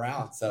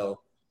around.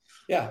 So,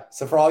 yeah.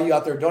 So for all you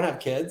out there who don't have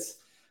kids,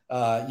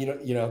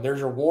 there's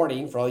your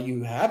warning. For all you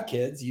who have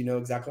kids, you know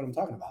exactly what I'm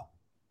talking about.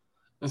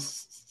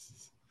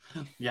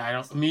 Yeah, I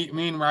don't.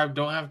 Me and Rob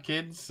don't have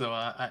kids, so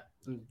I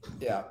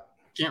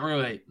can't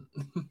relate.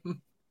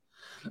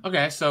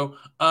 Okay, so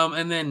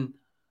and then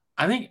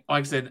I think,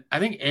 like I said, I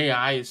think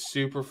AI is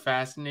super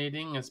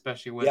fascinating,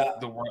 especially with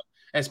the world,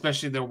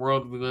 especially the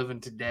world we live in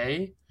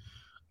today.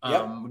 What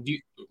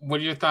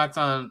are your thoughts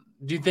on?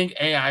 Do you think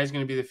AI is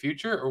going to be the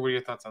future, or what are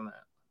your thoughts on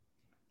that?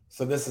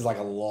 So this is like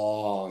a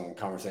long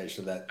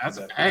conversation. That's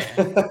there's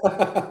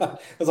a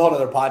whole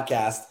other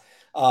podcast.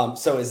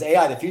 So is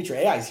AI the future?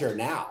 AI is here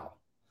now.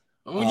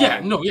 Well,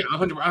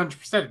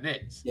 100%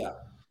 it is.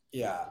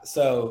 Yeah.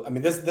 So, I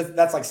mean,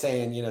 that's like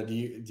saying, do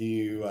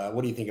you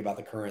what do you think about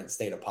the current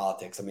state of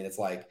politics? I mean, it's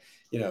like,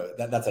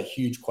 that's a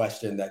huge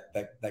question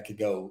that could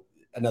go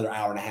another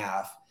hour and a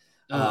half.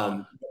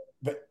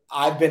 But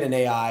I've been in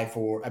AI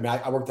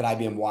I worked at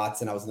IBM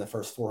Watson. I was in the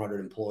first 400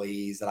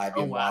 employees at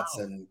IBM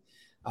Watson.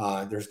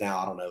 There's now,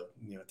 I don't know,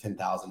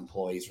 10,000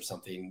 employees or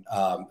something.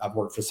 I've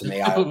worked for some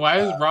AI. Why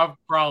is Rob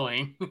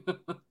crawling?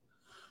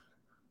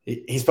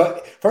 First of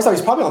all,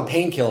 he's probably on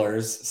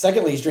painkillers.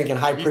 Secondly, he's drinking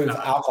high proof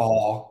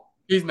alcohol.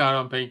 He's not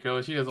on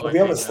painkillers. He doesn't. He'll be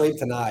able to sleep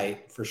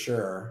tonight for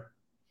sure.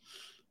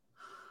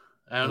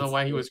 I don't know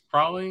why he was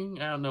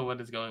crawling. I don't know what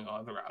is going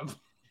on with Rob.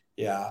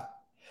 Yeah,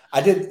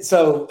 I did.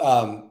 So,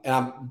 and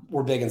I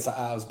was big in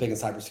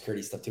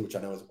cybersecurity stuff too, which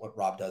I know is what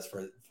Rob does for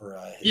his.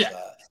 Yeah.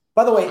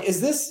 By the way,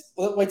 is this?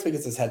 Wait till he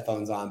gets his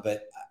headphones on,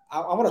 but I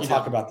want to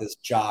talk about this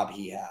job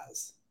he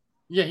has.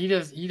 Yeah, he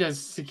does. He does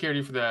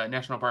security for the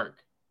national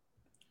park.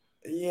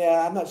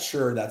 Yeah, I'm not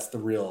sure that's the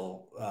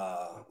real.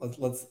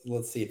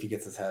 Let's see if he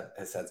gets his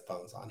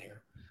headphones on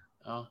here.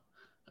 Oh,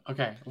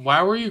 okay.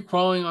 Why were you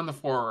crawling on the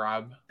floor,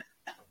 Rob?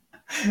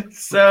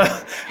 So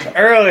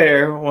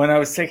earlier, when I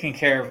was taking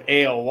care of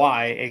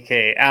ALY,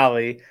 aka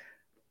Allie,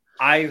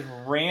 I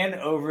ran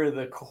over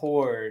the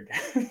cord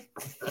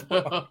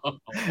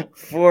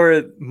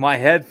for my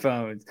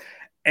headphones,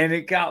 and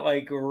it got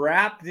like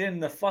wrapped in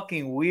the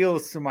fucking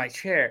wheels to my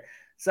chair.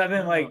 So I've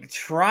been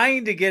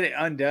trying to get it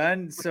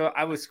undone. So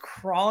I was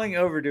crawling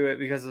over to it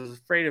because I was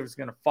afraid it was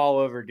going to fall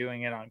over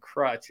doing it on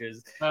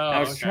crutches. I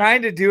was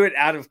trying to do it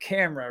out of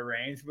camera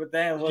range, but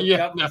then I looked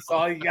up and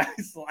saw you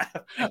guys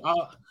laughing.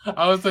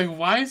 I was like,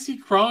 why is he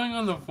crawling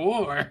on the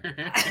floor?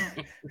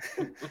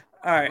 All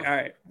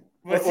right.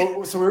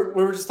 So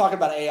we were just talking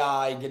about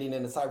AI getting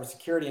into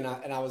cybersecurity,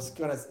 and I was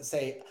going to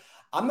say,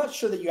 I'm not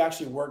sure that you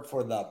actually work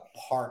for the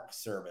park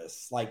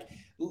service. Like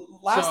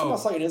last time I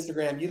saw you on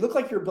Instagram, you look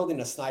like you're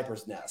building a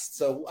sniper's nest.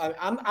 So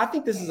I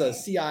think this is a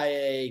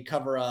CIA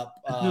cover up,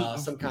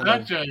 some kind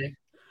of.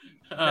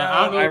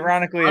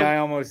 Ironically, I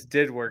almost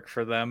did work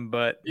for them,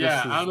 but this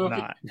is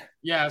not.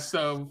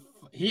 So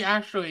he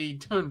actually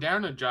turned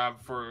down a job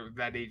for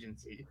that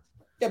agency.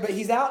 Yeah, but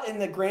he's out in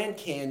the Grand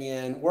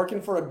Canyon working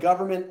for a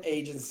government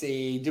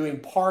agency doing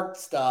park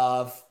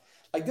stuff.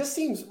 Like this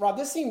seems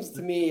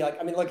to me like,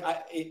 I mean, like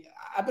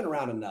I've been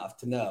around enough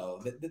to know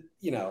that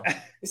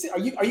are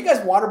you guys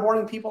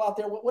waterboarding people out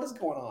there? What is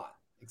going on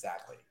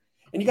exactly?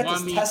 And you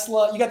got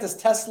this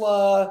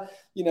Tesla,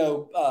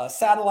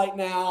 satellite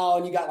now,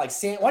 and you got like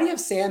why do you have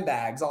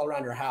sandbags all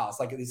around your house?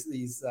 Like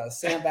these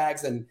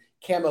sandbags and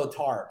camo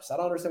tarps. I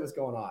don't understand what's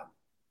going on.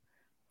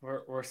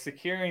 We're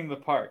securing the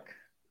park.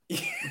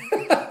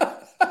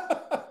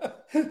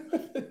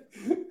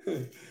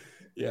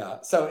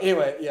 Yeah. So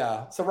anyway,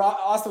 yeah. So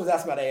Austin was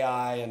asking about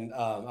AI, and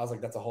I was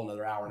like, that's a whole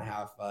nother hour and a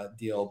half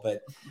deal.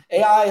 But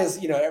AI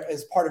is,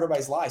 is part of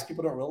everybody's lives.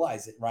 People don't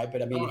realize it, right?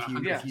 But I mean,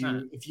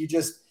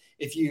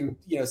 if you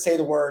say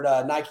the word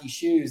Nike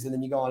shoes, and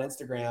then you go on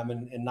Instagram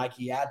and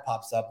Nike ad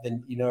pops up,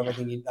 then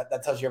everything.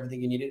 That tells you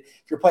everything you needed.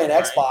 If you're playing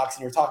Xbox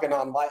and you're talking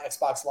on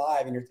Xbox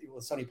Live and you're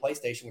with Sony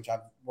PlayStation, which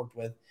I've worked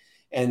with,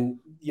 and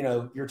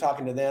you're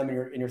talking to them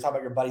and you're talking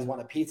about your buddies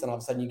wanting a pizza, and all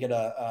of a sudden you get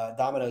a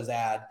Domino's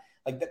ad.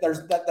 Like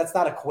that's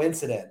not a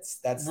coincidence.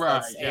 That's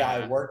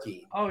AI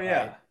working. Oh yeah.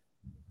 Right?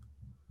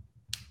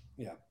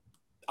 Yeah.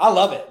 I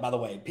love it, by the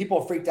way. People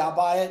are freaked out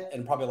by it,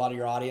 and probably a lot of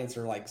your audience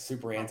are like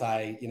super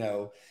anti,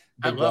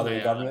 big brother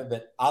government,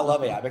 but I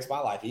love AI. It makes my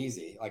life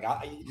easy. Like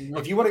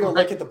if you want to go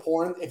look at the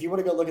porn,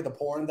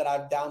 that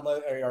I've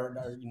downloaded or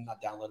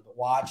not downloaded, but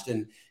watched,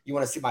 and you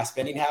want to see my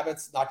spending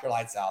habits, knock your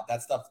lights out.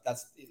 That stuff,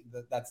 that's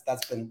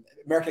been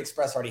American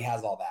Express already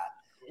has all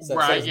that. So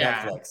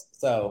Netflix.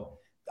 So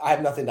I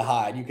have nothing to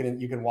hide. You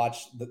can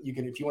watch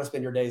if you want to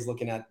spend your days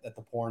looking at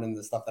the porn and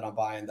the stuff that I'm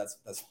buying, that's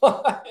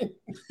fine.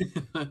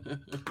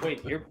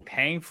 Wait, you're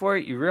paying for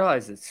it? You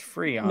realize it's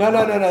free on No.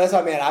 That's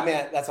what I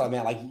meant. That's what I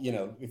meant. Like,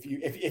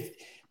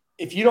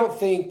 if you don't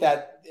think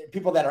that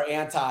people that are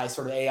anti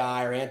sort of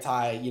AI or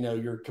anti,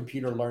 your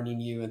computer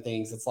learning you and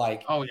things, it's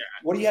like, oh yeah,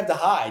 what do you have to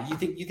hide? You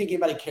think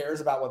anybody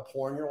cares about what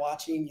porn you're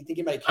watching? You think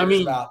anybody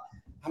cares about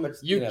how much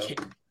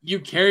you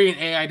carry an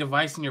AI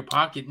device in your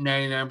pocket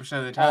 99%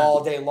 of the time.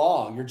 All day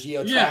long. You're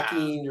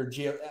geo-tracking,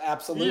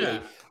 absolutely.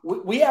 Yeah.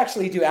 We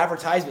actually do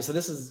advertisements. So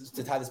this is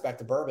to tie this back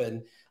to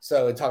bourbon.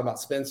 So talking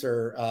about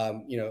Spencer,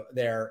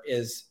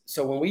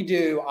 so when we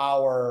do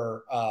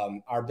our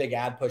big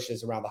ad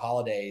pushes around the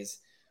holidays,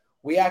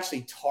 we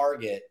actually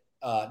target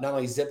not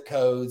only zip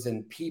codes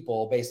and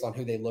people based on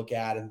who they look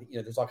at. And,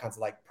 there's all kinds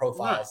of like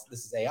profiles. Right.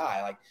 This is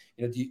AI. Like,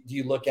 do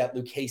you look at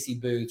Lucchese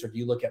boots, or do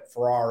you look at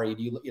Ferrari?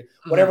 Do you look,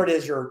 whatever it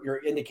is,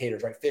 your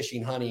indicators, right?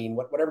 Fishing, hunting,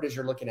 whatever it is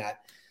you're looking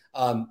at.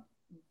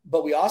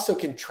 But we also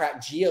can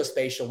track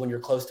geospatial when you're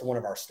close to one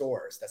of our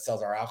stores that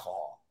sells our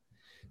alcohol.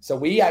 So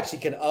we actually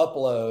can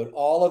upload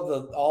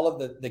all of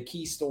the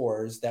key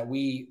stores that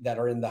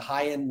are in the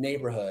high-end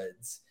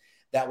neighborhoods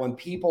that when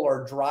people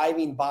are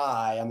driving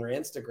by on their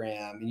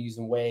Instagram and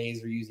using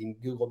Waze or using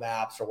Google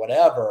Maps or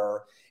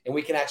whatever, and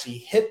we can actually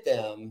hit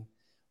them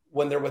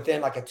when they're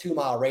within like a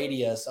 2-mile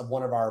radius of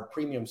one of our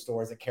premium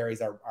stores that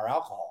carries our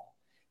alcohol,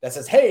 that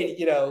says, hey,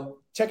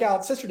 check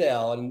out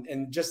Sisterdale.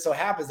 And just so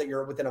happens that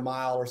you're within a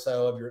mile or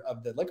so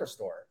of the liquor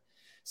store.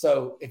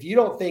 So if you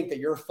don't think that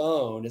your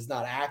phone is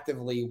not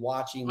actively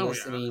watching,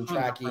 listening,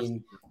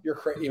 tracking,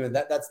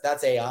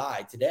 that's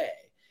AI today.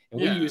 And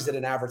we use it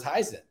in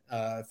advertising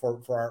for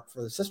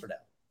the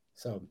Sisterdale.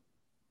 So,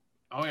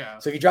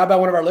 so if you drive by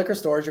one of our liquor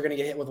stores, you're going to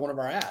get hit with one of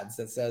our ads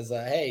that says,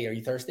 hey, are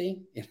you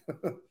thirsty?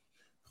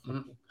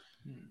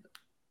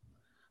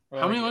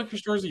 How many liquor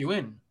stores are you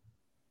in?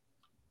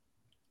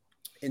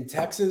 In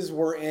Texas, we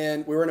were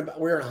in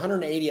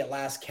 180 at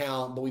last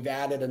count, but we've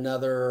added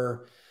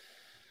another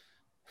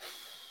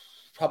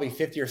probably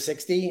 50 or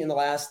 60 in the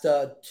last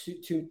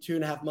two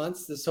and a half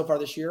months so far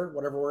this year,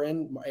 whatever we're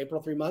in,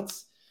 April, 3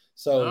 months.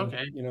 So,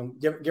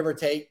 give or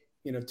take,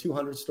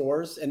 200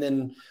 stores. And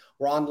then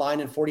we're online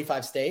in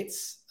 45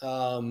 states.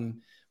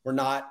 We're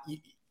not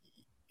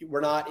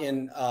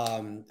in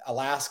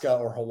Alaska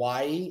or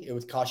Hawaii. It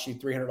would cost you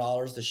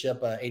 $300 to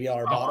ship a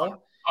 $80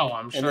 bottle.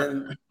 I'm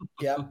sure.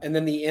 And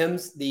then the M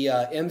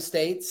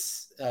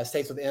states,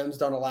 states with M's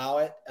don't allow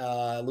it.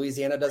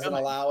 Louisiana doesn't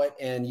allow it,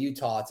 and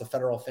Utah, it's a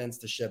federal offense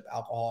to ship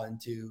alcohol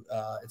into.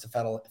 It's a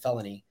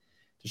felony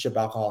to ship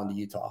alcohol into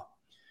Utah.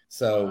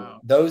 So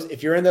those,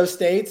 if you're in those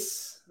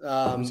states,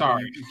 I'm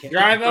sorry,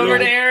 drive over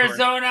to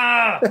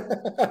Arizona.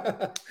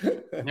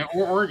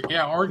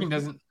 Oregon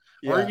doesn't.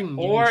 Oregon,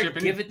 or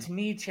give it to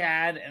me,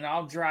 Chad, and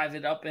I'll drive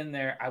it up in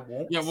there. I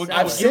won't.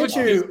 I've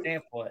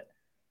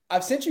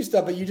sent you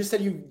stuff, but you just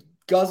said you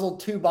guzzled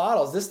 2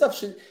 bottles. This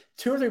stuff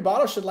 2 or 3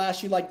 bottles should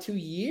last you like 2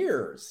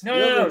 years.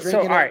 No.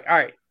 So all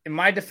right. In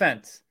my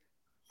defense,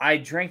 I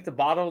drank the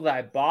bottle that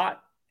I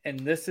bought, and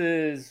this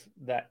is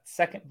that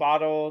second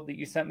bottle that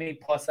you sent me.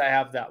 Plus, I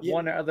have that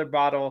one other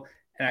bottle,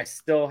 and I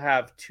still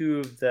have 2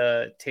 of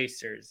the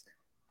tasters.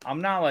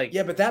 I'm not like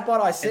but that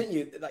bottle I sent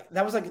you, like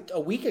that was like a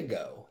week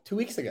ago, 2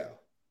 weeks ago.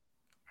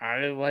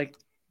 I like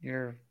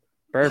your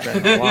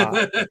bourbon a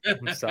lot.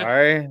 I'm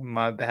sorry,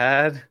 my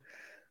bad.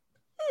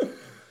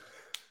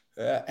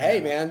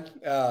 Hey man,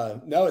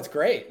 no, it's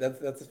great.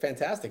 That's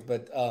fantastic.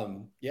 But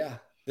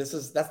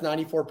that's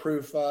 94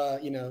 proof,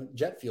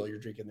 jet fuel you're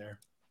drinking there.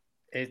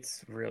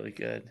 It's really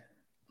good.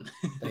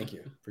 Thank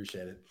you,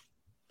 appreciate it.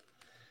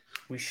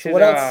 We should.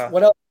 So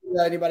what else?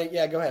 Anybody?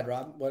 Yeah, go ahead,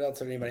 Rob. What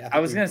else? Anybody? I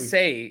was gonna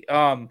say,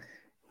 when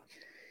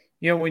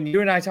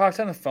you and I talked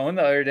on the phone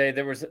the other day,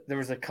 there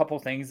was a couple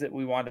things that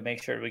we wanted to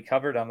make sure we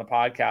covered on the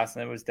podcast,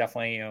 and it was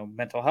definitely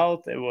mental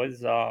health. It was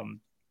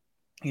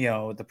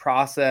the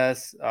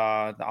process,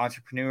 the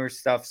entrepreneur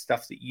stuff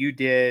that you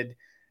did.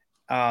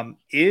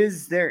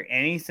 Is there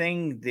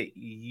anything that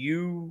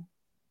you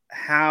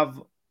have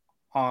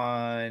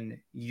on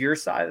your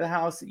side of the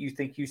house that you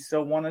think you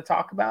still want to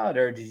talk about,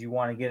 or did you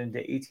want to get into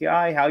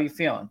ATI? How are you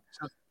feeling?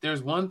 So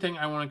there's one thing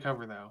I want to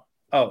cover though.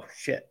 Oh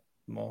shit.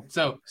 Well,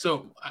 so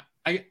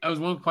I was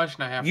one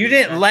question I have. You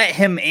didn't let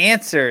him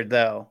answer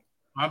though.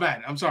 My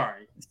bad. I'm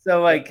sorry.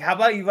 So how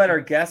about you let our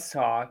guests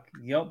talk?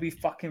 You don't be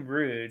fucking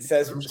rude.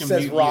 Says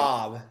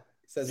Rob.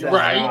 Says Rob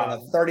on a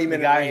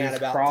 30-minute rant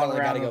about telling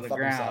the guy to go fuck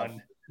himself.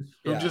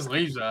 Who just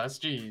leaves us?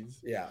 Jeez.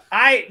 Yeah.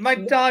 My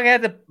dog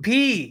had to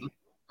pee.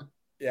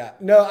 Yeah.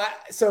 No.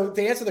 So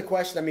to answer the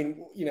question, I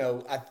mean,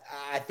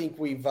 I think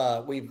we've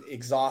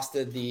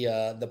exhausted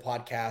the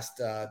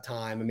podcast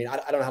time. I mean, I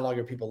don't know how long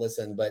your people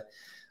listen, but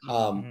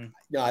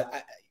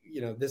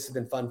this has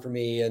been fun for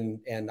me,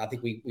 and I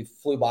think we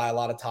flew by a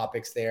lot of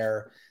topics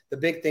there. The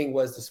big thing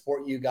was to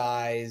support you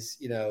guys.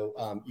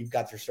 You've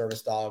got your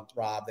service dog,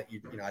 Rob, that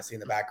I see in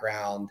the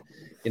background.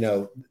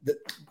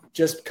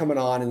 Just coming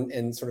on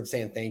and sort of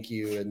saying thank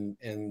you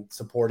and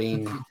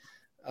supporting.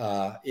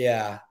 I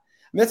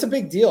mean, that's a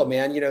big deal,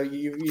 man.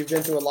 You've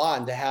been through a lot,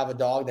 and to have a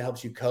dog that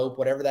helps you cope,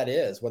 whatever that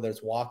is, whether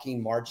it's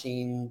walking,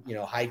 marching,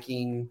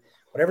 hiking,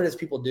 whatever it is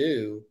people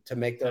do to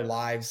make their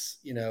lives,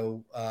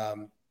 to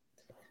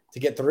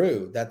get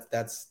through.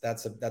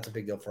 That's a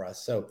big deal for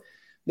us. So,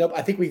 nope,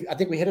 I think we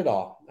hit it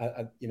all.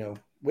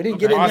 We didn't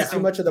get into too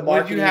much of the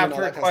marketing. What do you have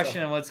for a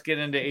question? And let's get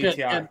into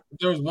ATI.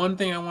 There was one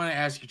thing I want to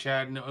ask you,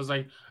 Chad, and it was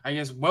like, I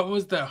guess, what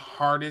was the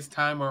hardest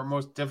time or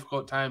most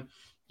difficult time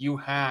you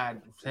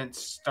had since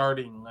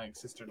starting like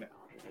Sisterdale?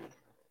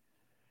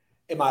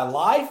 In my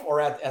life or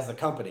as a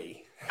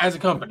company? As a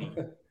company.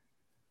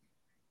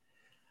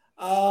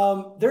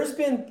 There's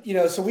been,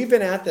 so we've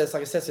been at this,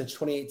 like I said, since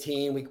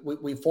 2018.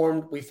 We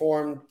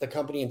formed the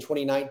company in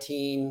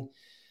 2019.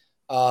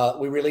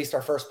 We released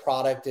our first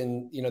product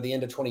in, the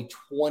end of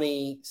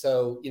 2020.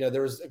 So,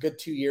 there was a good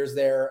 2 years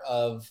there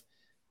of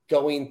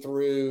going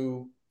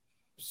through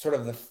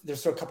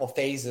there's a couple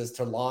phases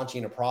to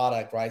launching a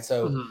product, right?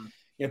 So,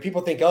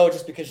 people think,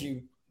 just because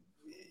you're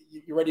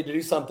ready to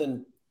do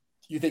something,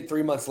 you think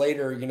 3 months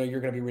later,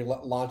 you're going to be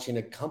launching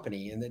a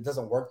company, and it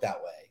doesn't work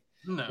that way.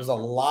 No. There's a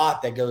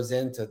lot that goes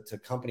into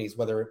companies,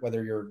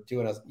 whether you're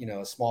doing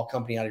a small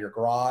company out of your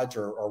garage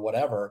or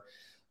whatever.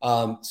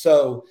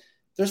 So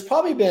there's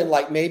probably been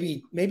like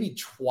maybe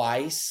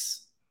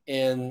twice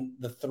in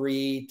the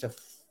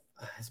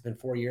it's been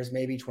 4 years,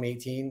 maybe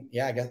 2018.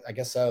 Yeah, I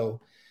guess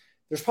so.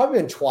 There's probably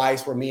been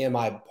twice where me and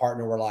my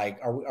partner were like,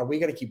 are we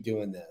going to keep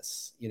doing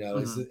this? You know,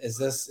 is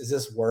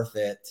this worth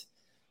it?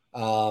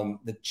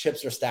 The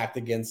chips are stacked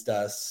against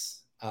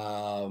us.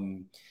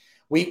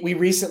 We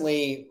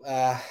recently,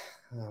 I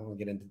won't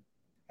get into,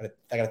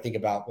 I got to think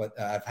about what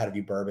I've had a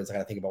few bourbons. I got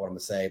to think about what I'm going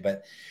to say,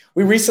 but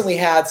we recently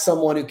had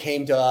someone who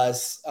came to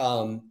us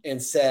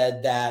and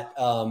said that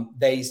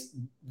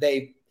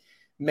they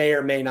may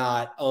or may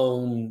not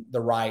own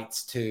the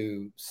rights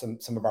to some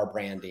of our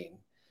branding.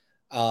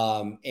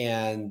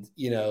 And,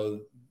 you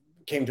know,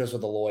 came to us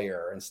with a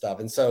lawyer and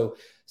stuff. And so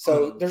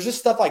there's just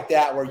stuff like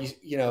that where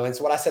you know, and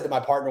so what I said to my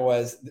partner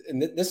was,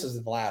 and this was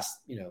in the last,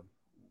 you know,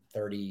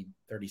 30,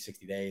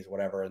 60 days,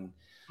 whatever. And,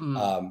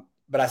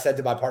 but I said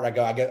to my partner,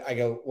 I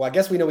go, well, I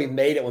guess we know we've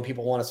made it when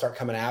people want to start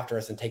coming after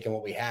us and taking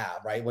what we have,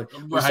 right? When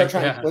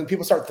when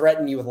people start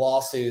threatening you with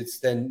lawsuits,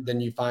 then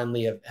you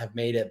finally have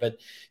made it. But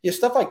you know,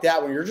 stuff like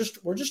that, when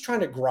we're just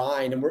trying to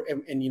grind,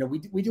 and you know, we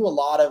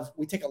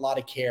take a lot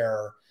of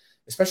care,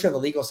 especially on the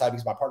legal side,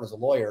 because my partner's a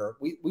lawyer.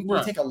 We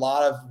take a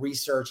lot of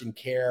research and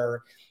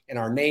care in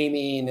our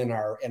naming and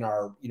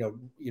our you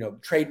know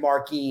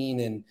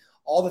trademarking and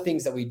all the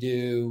things that we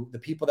do, the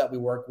people that we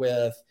work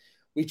with.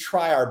 We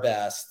try our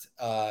best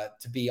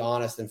to be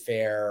honest and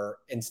fair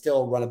and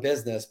still run a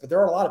business. But there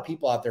are a lot of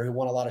people out there who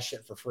want a lot of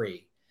shit for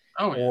free,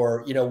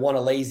 or you know, want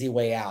a lazy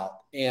way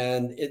out,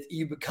 and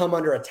you become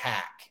under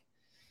attack.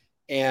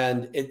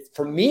 And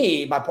for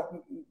me,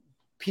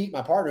 Pete,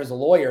 my partner, is a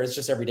lawyer. It's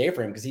just every day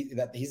for him because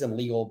he's in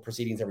legal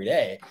proceedings every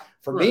day.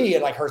 For me,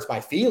 it like hurts my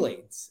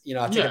feelings. You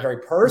know, I take it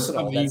very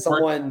personal that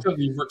someone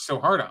you work so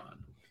hard on.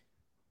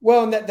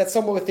 Well, and that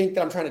someone would think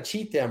that I'm trying to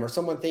cheat them, or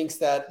someone thinks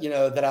that, you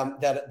know, that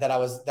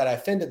I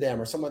offended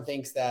them, or someone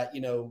thinks that,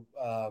 you know,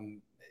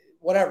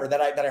 whatever, that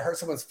I hurt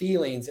someone's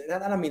feelings. And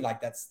I don't mean like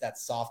that's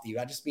soft to you.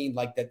 I just mean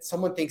like that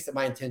someone thinks that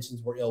my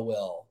intentions were ill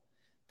will.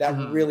 That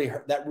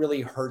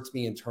really hurts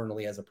me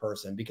internally as a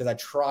person, because I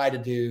try to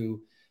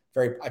be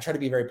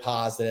very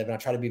positive, and I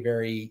try to be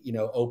very, you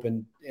know,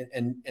 open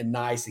and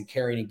nice and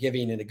caring and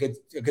giving and a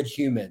good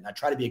human. I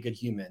try to be a good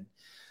human.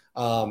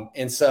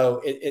 And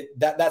so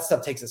that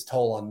stuff takes its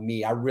toll on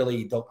me. I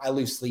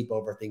lose sleep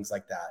over things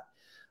like that.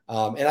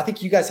 And I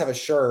think you guys have a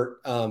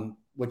shirt,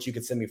 which you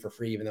could send me for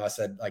free, even though I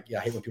said, like, yeah,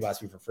 I hate when people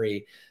ask me for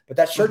free, but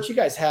that shirt you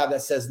guys have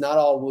that says not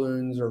all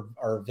wounds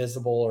are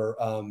visible, or,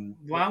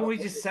 why don't we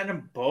just send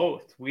them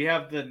both? We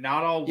have the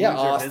not all wounds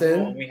Austin, are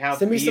visible, and we have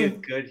be a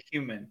good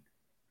human.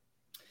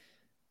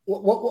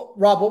 What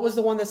Rob, what was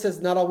the one that says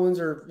not all wounds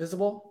are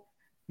visible?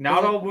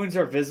 Not all wounds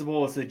are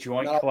visible is a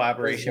joint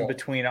collaboration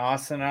between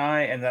Austin and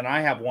I, and then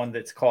I have one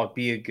that's called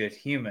 "Be a Good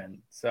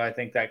Human." So I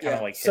think that kind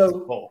of hits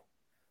both.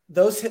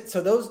 Those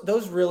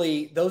are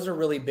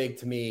really big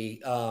to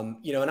me.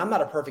 You know, and I'm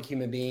not a perfect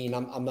human being.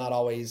 I'm not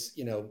always,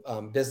 you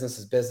know, business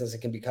is business.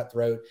 It can be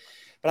cutthroat,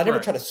 but I never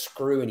try to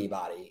screw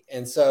anybody.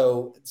 And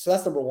so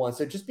that's number one.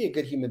 So just be a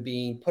good human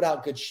being. Put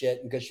out good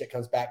shit, and good shit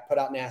comes back. Put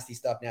out nasty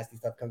stuff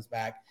comes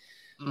back.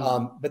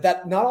 But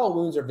that not all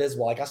wounds are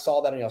visible. Like I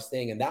saw that in y'all's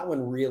thing, and that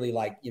one really,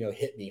 like, you know,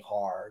 hit me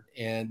hard.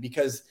 And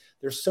because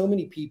there's so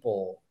many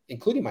people,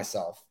 including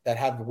myself, that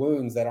have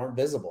wounds that aren't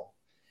visible.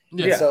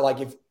 Yeah. So like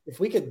if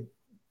we could,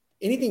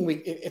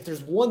 if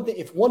there's one thing,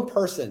 if one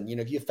person, you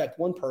know, if you affect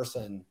one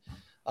person,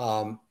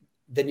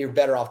 then you're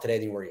better off today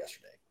than you were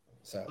yesterday.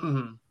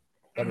 So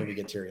that made me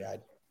get teary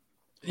eyed.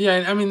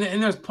 Yeah. I mean,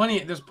 and there's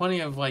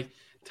plenty of like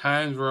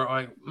times where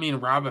like me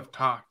and Rob have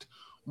talked,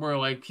 where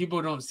like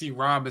people don't see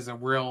Rob as a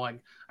real, like,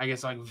 I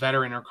guess, like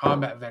veteran or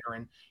combat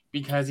veteran,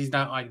 because he's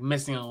not like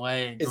missing a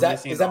leg. Is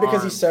that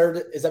because he served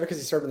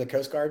in the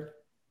Coast Guard?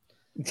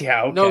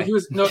 Yeah. Okay. No, he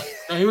was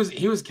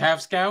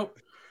Cav Scout.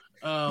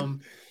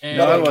 And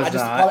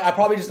I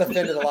probably just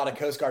offended a lot of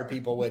Coast Guard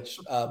people, which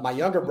my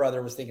younger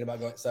brother was thinking about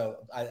going. So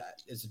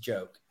it's a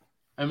joke.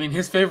 I mean,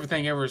 his favorite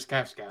thing ever is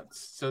Cav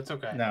Scouts, so it's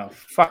okay. No,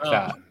 fuck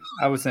that.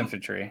 I was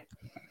infantry.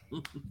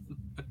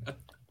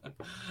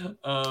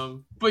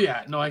 But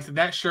yeah, no, like I said,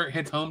 that shirt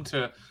hits home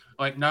to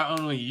like not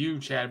only you,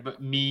 Chad,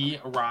 but me,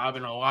 Rob,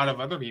 and a lot of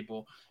other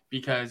people,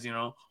 because, you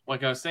know,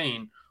 like I was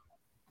saying,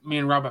 me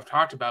and Rob have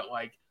talked about,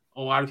 like,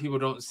 a lot of people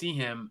don't see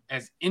him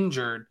as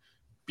injured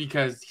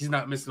because he's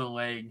not missing a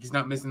leg, he's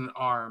not missing an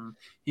arm,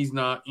 he's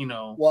not, you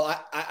know. Well,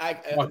 I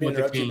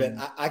interrupt you,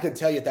 but I could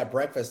tell you at that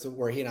breakfast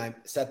where he and I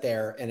sat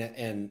there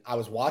and I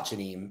was watching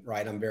him,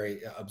 right? I'm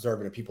very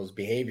observant of people's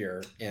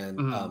behavior,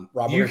 and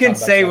Rob, you can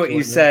say what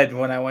you said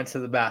when I went to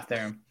the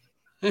bathroom.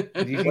 You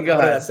can go ahead.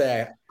 What did I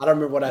say? I don't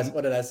remember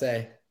what did I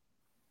say?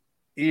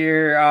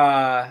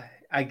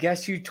 I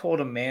guess you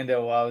told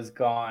Amanda while I was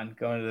going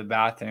to the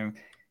bathroom.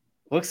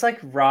 Looks like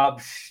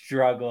Rob's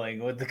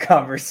struggling with the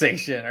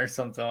conversation or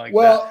something like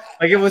that.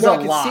 Like it was a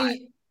lot.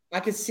 I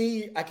could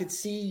see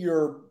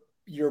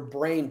your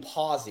brain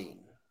pausing.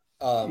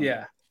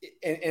 Yeah.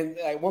 And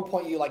at one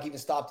point you like even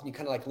stopped and you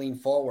kind of like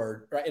leaned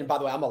forward. Right. And by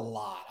the way, I'm a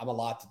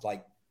lot to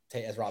like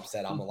take, as Rob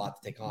said, I'm a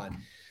lot to take on.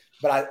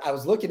 But I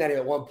was looking at him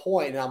at one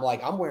point, and I'm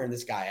like, I'm wearing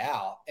this guy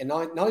out. And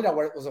not only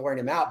was I wearing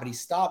him out, but he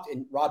stopped.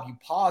 And Rob, you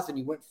paused and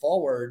you went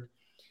forward,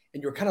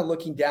 and you were kind of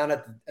looking down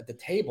at the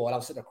table, and I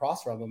was sitting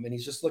across from him, and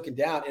he's just looking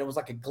down, and it was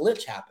like a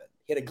glitch happened.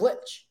 He had a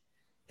glitch.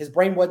 His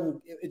brain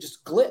it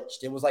just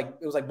glitched. It was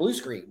like blue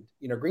screen,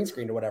 green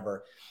screen or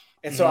whatever.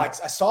 And so I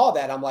saw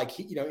that. I'm like,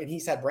 and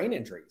he's had brain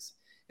injuries.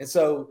 And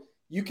so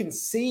you can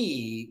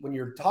see when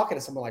you're talking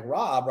to someone like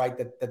Rob, right,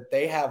 that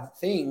they have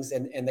things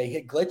and they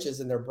hit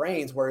glitches in their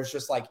brains where it's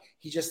just like,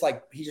 he just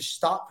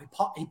stopped.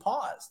 He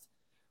paused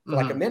for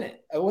like a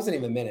minute. It wasn't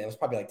even a minute. It was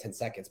probably like 10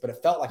 seconds, but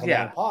it felt like a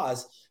long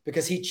pause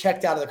because he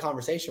checked out of the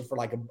conversation for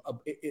like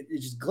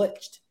it just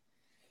glitched.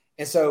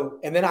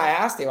 And then I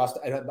asked him,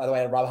 by the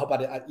way, Rob, I hope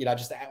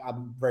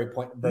I'm very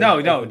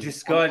No,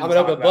 just go ahead. I'm an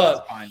open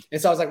book. And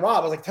so I was like,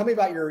 Rob, tell me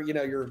about your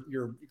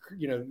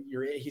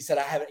he said,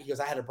 I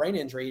had a brain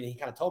injury. And he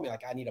kind of told me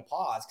like, I need a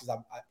pause because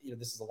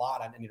this is a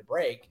lot. I need a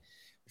break,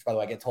 which by the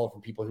way, I get told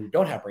from people who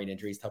don't have brain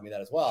injuries, tell me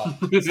that as well.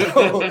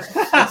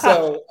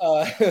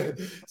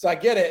 So I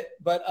get it.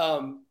 But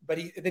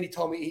then he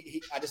told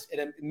me, I just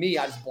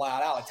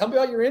blot out, like, tell me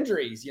about your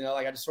injuries.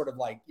 I just sort of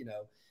like,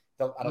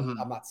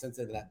 I'm not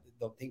sensitive to that.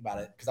 Don't think about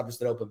it because I'm just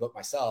an open book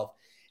myself.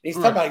 And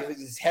he's talking about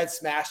his head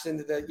smashed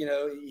into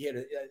he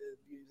had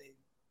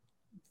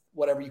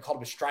whatever you call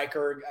him, a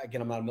striker.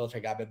 Again, I'm not a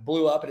military guy, but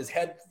blew up and his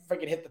head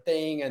freaking hit the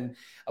thing and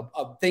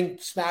a thing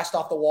smashed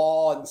off the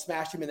wall and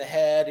smashed him in the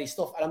head. And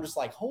I'm just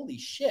like, holy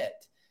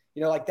shit.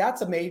 Like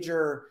that's a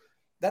major,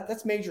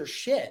 that's major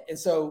shit. And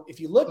so if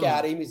you look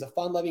at him, he's a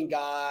fun loving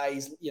guy.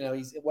 He's,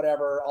 he's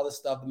whatever, all this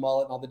stuff, the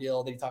mullet and all the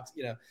deal that he talks,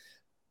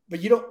 but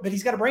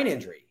he's got a brain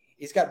injury.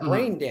 He's got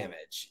brain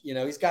damage.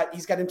 He's got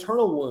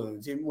internal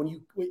wounds. And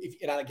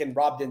again,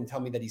 Rob didn't tell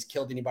me that he's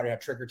killed anybody or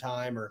had trigger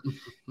time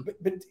but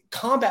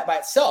combat by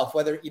itself,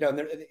 whether,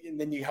 and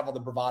then you have all the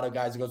bravado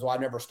guys who goes, well, I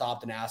never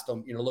stopped and asked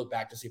them, look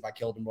back to see if I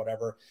killed him,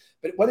 whatever.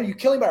 But whether you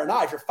kill anybody or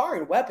not, if you're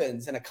firing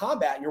weapons in a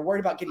combat and you're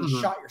worried about getting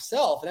shot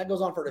yourself, and that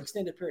goes on for an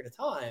extended period of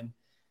time,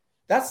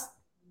 that's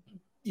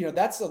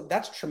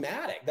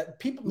traumatic.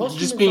 That most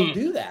humans don't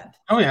do that.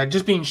 Oh yeah,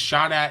 just being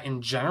shot at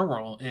in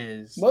general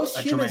is most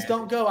humans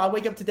don't go, I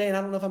wake up today and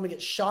I don't know if I'm gonna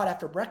get shot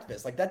after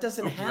breakfast. Like that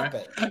doesn't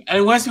happen.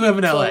 Unless you live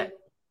in LA.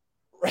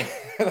 Right.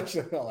 Unless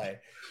you live in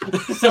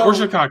LA. Or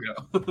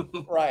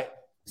Chicago. Right.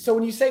 So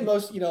when you say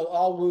most,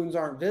 all wounds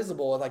aren't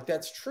visible, like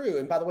that's true.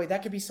 And by the way,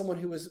 that could be someone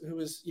who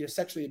was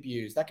sexually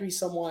abused. That could be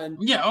someone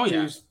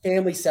who's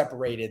family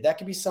separated. That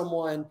could be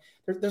someone.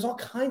 There's all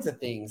kinds of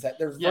things that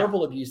there's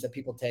verbal abuse that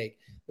people take.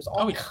 There's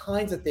all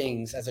kinds of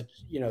things as a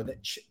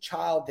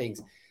child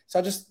things.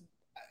 So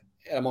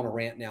I'm on a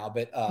rant now,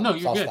 but no,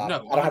 you're good. Stop.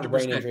 No, I don't have a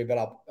brain injury, but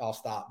I'll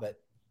stop. But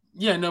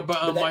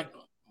like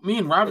me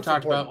and Rob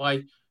talked about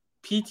like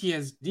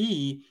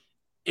PTSD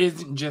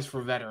isn't just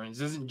for veterans,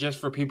 isn't just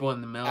for people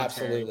in the military.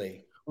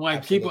 Absolutely.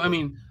 Like people, I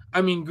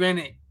mean,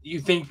 granted, you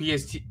think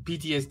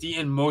PTSD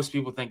and most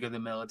people think of the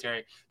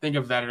military, think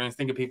of veterans,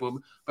 think of people,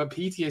 but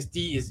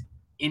PTSD is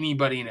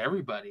anybody and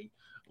everybody.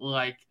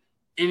 Like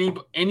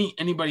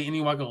anybody,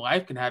 any walk of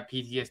life can have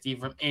PTSD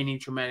from any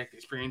traumatic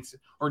experience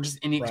or just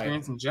any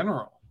experience in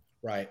general.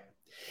 Right.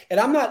 And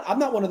I'm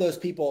not one of those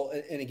people.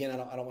 And again,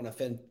 I don't want to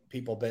offend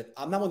people, but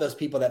I'm not one of those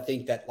people that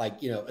think that like,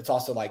 it's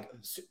also like,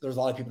 there's a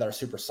lot of people that are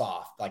super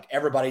soft. Like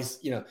everybody's,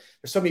 there's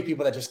so many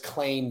people that just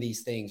claim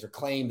these things or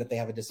claim that they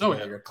have a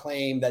disability or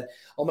claim that,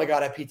 oh my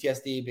God, I have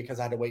PTSD because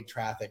I had to wait in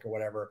traffic or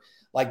whatever.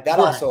 Like that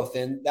also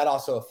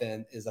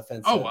is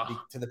offensive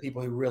to the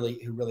people who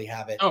really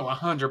have it.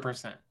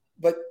 100%.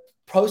 But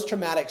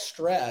post-traumatic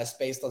stress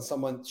based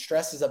on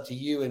stress is up to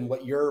you and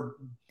what your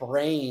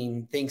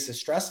brain thinks is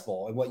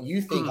stressful, and what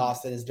you think,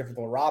 Austin, is different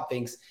than what Rob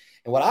thinks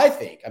and what I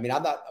think. I mean,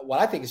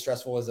 what I think is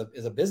stressful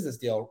is a business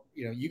deal.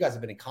 You guys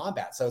have been in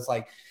combat. So it's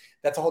like,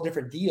 that's a whole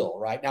different deal,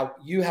 right? Now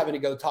you having to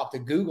go talk to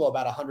Google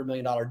about $100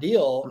 million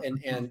deal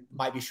and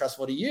might be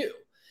stressful to you.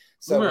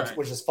 So,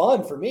 which is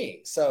fun for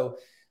me. So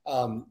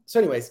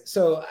anyways,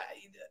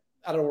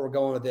 I don't know where we're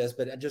going with this,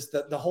 but just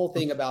the whole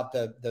thing about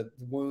the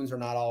wounds are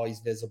not always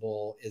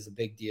visible is a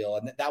big deal.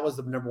 And that was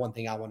the number one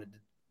thing I wanted to,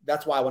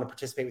 that's why I want to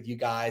participate with you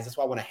guys. That's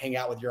why I want to hang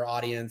out with your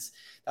audience.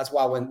 That's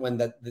why when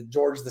the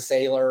George the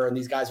Sailor and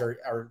these guys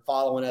are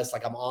following us,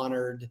 like I'm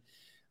honored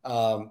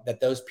that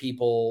those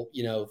people,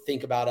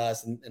 think about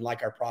us and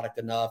like our product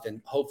enough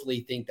and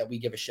hopefully think that we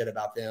give a shit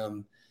about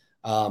them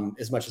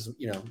as much as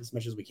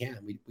we can.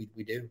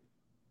 We do.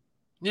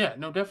 Yeah,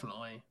 no,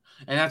 definitely.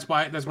 And that's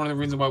one of the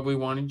reasons why we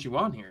wanted you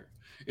on here,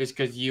 is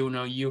because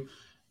you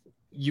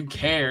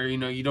care,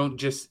 you don't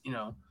just,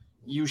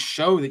 you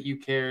show that you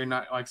care,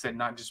 not, like I said,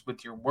 not just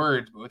with your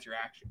words, but with your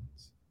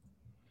actions.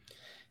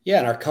 Yeah.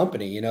 And our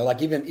company,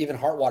 like even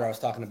Heartwater I was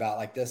talking about,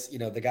 like this,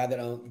 the guy that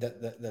owned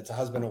that's a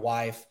husband and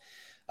wife,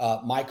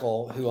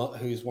 Michael,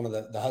 who's one of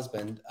the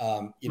husband,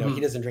 he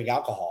doesn't drink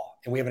alcohol,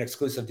 and we have an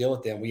exclusive deal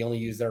with them. We only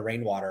use their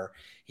rainwater.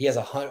 He has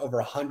over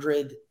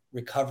 100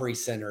 recovery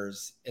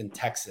centers in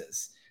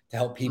Texas to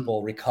help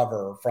people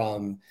recover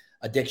from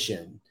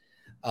addiction.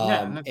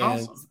 That's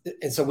awesome.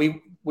 And so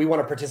we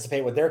want to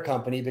participate with their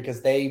company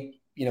because they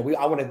I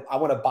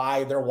want to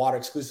buy their water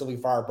exclusively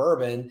for our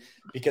bourbon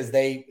because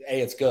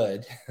it's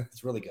good.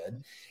 It's really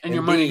good. And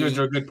your money goes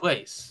to a good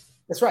place.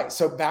 That's right.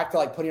 So back to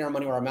like putting our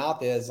money where our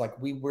mouth is, like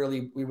we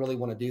really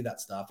want to do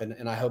that stuff.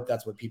 And I hope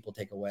that's what people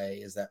take away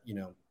is that,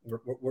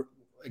 we're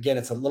again,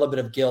 it's a little bit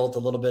of guilt, a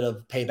little bit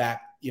of payback,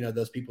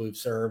 those people who've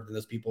served and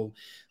those people,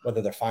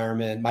 whether they're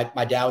firemen.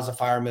 My dad was a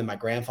fireman. My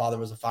grandfather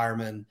was a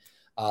fireman.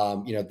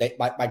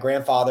 My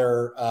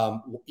grandfather,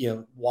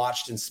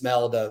 watched and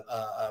smelled a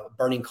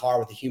burning car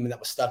with a human that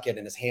was stuck in,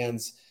 and his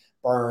hands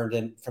burned.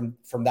 And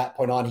from that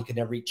point on, he could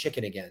never eat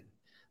chicken again.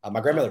 My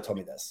grandmother told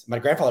me this. My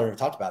grandfather never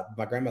talked about it.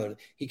 My grandmother,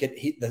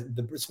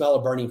 the smell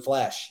of burning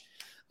flesh.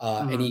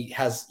 And he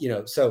has,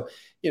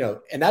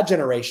 in that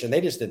generation,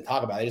 they just didn't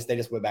talk about it. They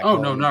just went back. Oh,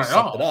 no, not at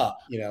all. It up,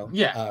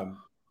 Yeah.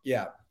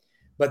 Yeah.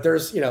 But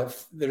there's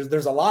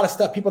a lot of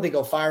stuff. People think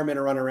firemen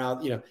are running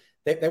around,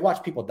 they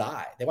watch people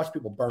die. They watch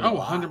people burn. Oh,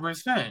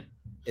 100%.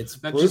 It's that's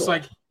brutal. Just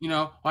like,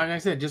 like I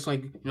said, just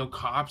like,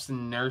 cops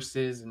and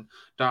nurses and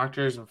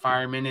doctors and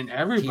firemen and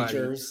everybody.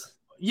 Teachers.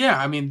 Yeah.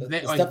 I mean,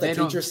 the stuff that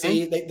teachers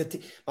see.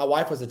 My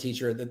wife was a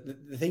teacher.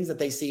 The things that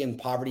they see in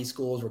poverty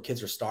schools where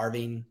kids are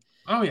starving.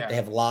 Oh, yeah. They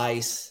have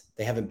lice.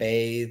 They haven't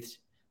bathed.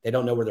 They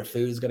don't know where their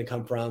food is going to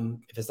come from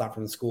if it's not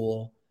from the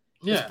school.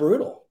 Yeah. It's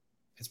brutal.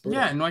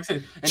 Yeah. And like I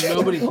said, and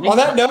nobody. On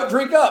that note,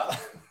 drink up.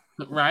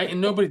 Right. And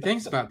nobody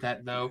thinks about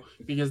that, though,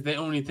 because they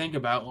only think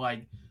about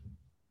like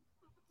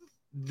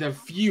the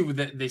few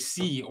that they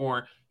see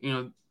or,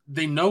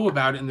 they know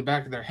about it in the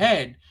back of their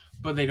head,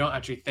 but they don't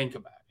actually think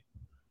about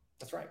it.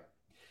 That's right.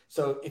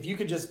 So if you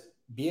could just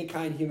be a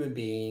kind human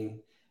being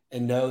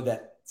and know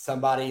that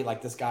somebody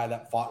like this guy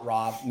that fought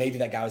Rob, maybe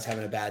that guy was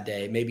having a bad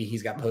day. Maybe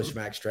he's got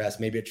post-traumatic stress.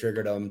 Maybe it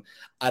triggered him.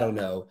 I don't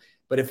know.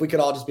 But if we could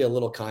all just be a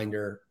little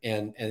kinder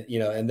and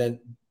then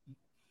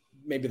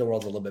maybe the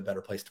world's a little bit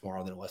better place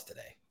tomorrow than it was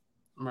today.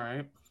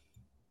 Right.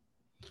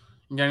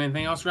 You got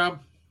anything else, Rob?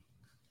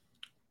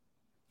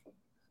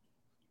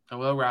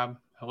 Hello, Rob.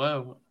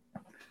 Hello.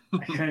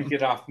 I couldn't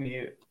get off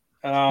mute.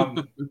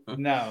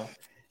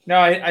 No,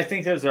 I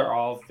think those are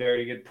all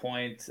very good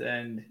points.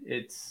 And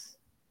it's,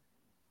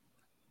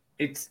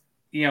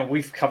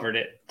 we've covered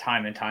it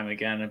time and time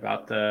again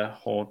about the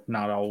whole,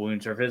 not all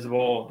wounds are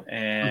visible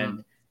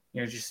and,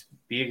 just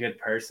be a good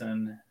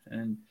person.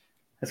 And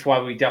that's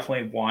why we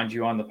definitely wanted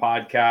you on the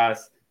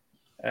podcast.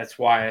 That's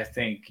why I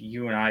think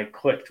you and I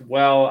clicked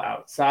well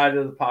outside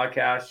of the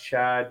podcast,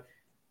 Chad.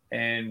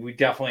 And we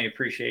definitely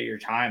appreciate your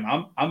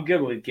time. I'm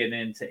good with getting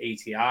into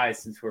ATI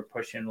since we're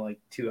pushing like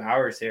 2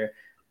 hours here.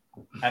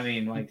 I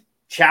mean, like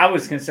Chad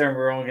was concerned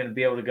we were only going to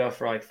be able to go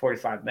for like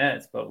 45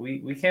 minutes, but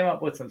we came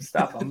up with some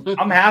stuff.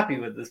 I'm happy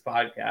with this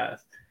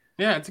podcast.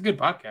 Yeah, it's a good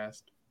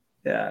podcast.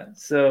 Yeah.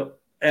 So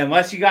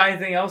unless you got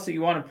anything else that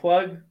you want to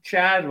plug,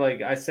 Chad,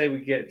 like I say,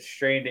 we get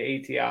straight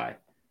into ATI.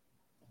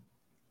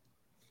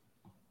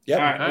 Yeah.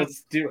 All right,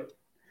 let's do it.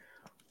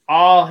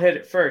 I'll hit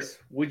it first.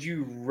 Would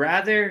you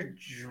rather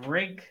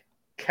drink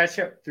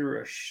ketchup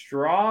through a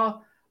straw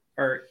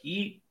or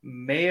eat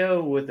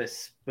mayo with a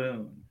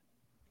spoon?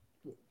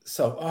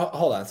 So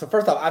hold on. So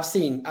first off, I've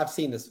seen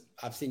this.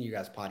 I've seen you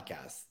guys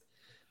podcast.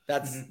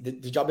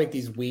 Did y'all make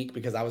these weak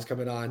because I was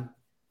coming on?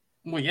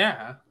 Well,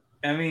 yeah.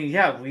 I mean,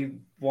 yeah, we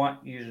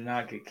want you to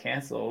not get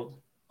canceled.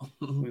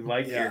 We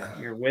like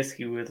your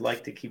whiskey. We would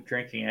like to keep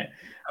drinking it.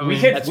 We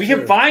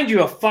can find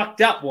you a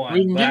fucked up one.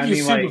 We can give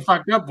you super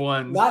fucked up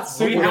one. Not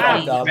super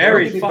fucked up.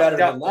 Very fucked better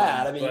than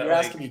that. I mean, you're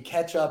asking me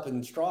ketchup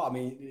and straw. I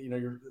mean,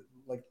 you're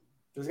like,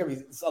 there's gonna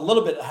be a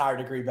little bit higher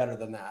degree better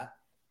than that.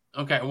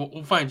 Okay,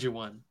 we'll find you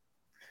one.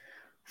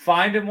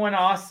 Find him one,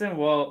 Austin.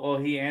 Well,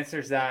 he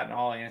answers that, and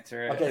I'll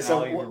answer it. Okay,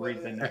 so I'll even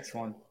read the next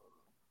one.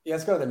 Yeah,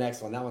 let's go to the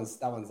next one. That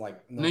one's like.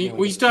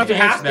 We still have to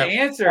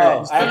answer.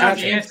 I have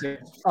to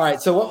answer. All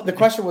right. So the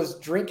question was: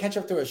 drink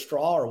ketchup through a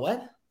straw or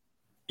what?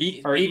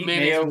 Eat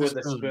mayo with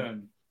a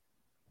spoon.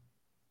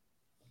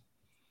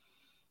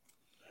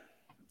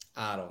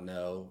 I don't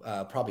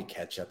know. Probably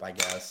ketchup, I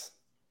guess.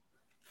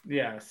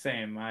 Yeah,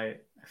 same. I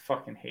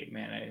fucking hate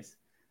mayonnaise.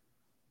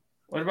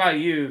 What about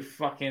you,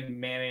 fucking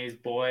mayonnaise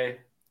boy?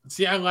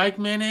 See, I like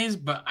mayonnaise,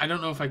 but I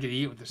don't know if I could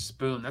eat it with a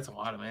spoon. That's a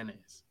lot of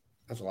mayonnaise.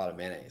 That's a lot of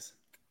mayonnaise.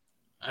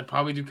 I'd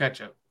probably do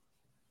ketchup.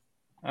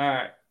 All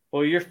right.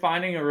 Well, you're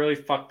finding a really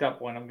fucked up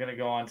one. I'm going to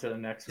go on to the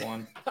next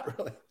one. Not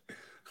really.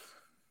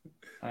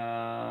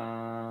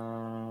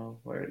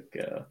 Where'd it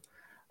go?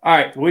 All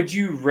right. Would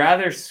you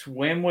rather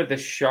swim with a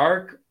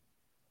shark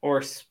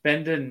or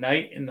spend a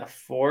night in the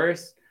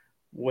forest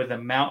with a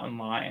mountain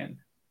lion?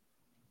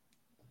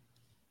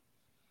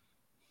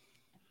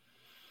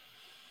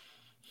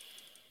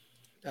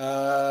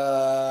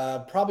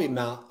 Probably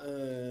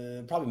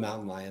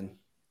mountain lion.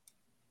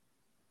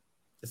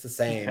 It's the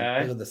same.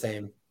 Okay. Those are the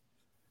same.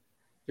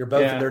 You're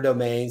both in their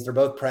domains. They're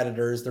both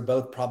predators. They're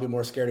both probably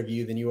more scared of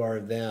you than you are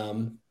of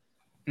them.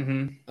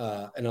 Mm-hmm.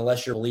 And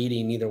unless you're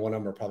bleeding, neither one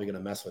of them are probably going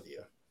to mess with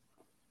you.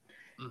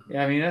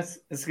 Yeah, I mean that's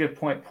a good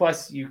point.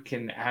 Plus, you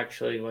can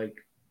actually like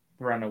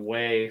run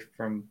away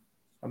from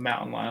a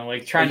mountain lion,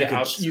 like trying to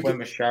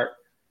outswim a shark.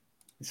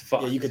 It's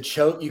fun. Yeah, you could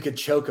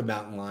choke a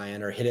mountain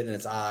lion or hit it in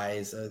its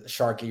eyes. A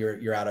shark, you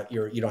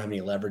don't have any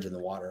leverage in the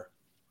water.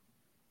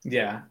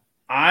 Yeah,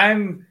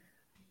 I'm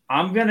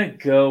gonna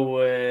go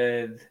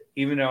with,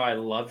 even though I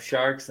love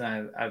sharks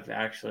and I've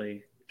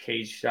actually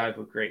cage dived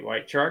with great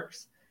white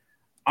sharks,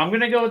 I'm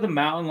gonna go with the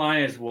mountain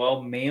lion as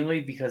well,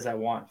 mainly because I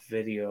want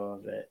video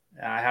of it.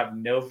 I have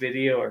no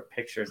video or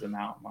pictures of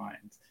mountain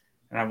lions,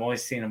 and I've only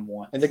seen them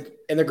once.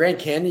 In the Grand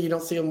Canyon, you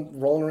don't see them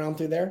rolling around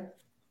through there?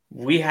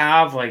 We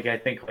have I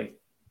think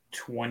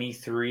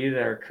 23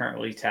 that are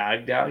currently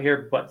tagged out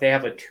here, but they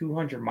have a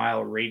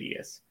 200-mile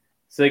radius,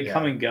 so they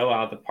come and go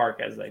out of the park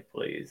as they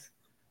please.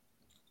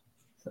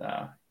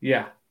 So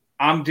yeah,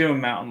 I'm doing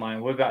mountain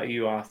lion. What about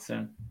you,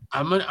 Austin?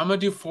 I'm gonna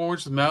do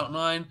forwards with mountain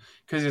lion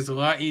because it's a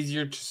lot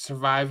easier to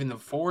survive in the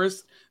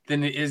forest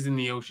than it is in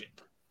the ocean.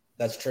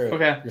 That's true.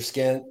 Okay. Your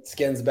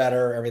skin's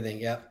better, everything.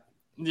 Yep.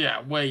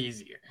 Yeah, way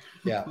easier.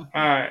 Yeah. All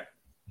right.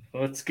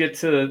 Let's get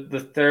to the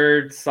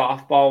third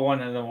softball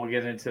one, and then we'll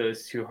get into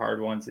those two hard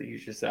ones that you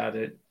just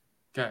added.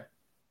 Okay.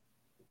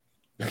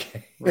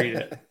 Read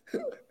it.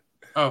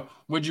 Oh,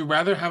 would you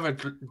rather have a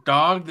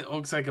dog that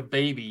looks like a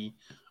baby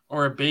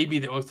or a baby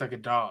that looks like a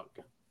dog?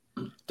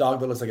 Dog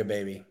that looks like a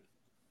baby.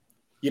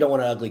 You don't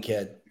want an ugly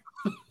kid.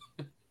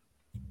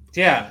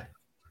 Yeah,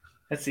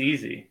 that's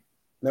easy.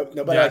 Nope.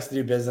 Nobody likes to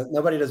do business.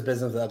 Nobody does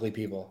business with ugly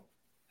people.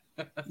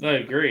 I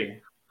agree.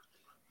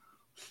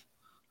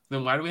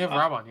 Then why do we have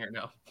Rob on here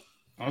now?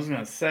 I was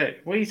gonna say,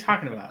 what are you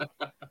talking about?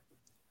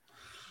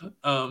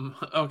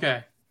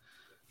 Okay.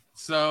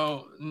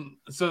 So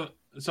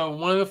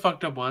one of the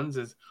fucked up ones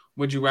is,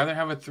 would you rather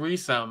have a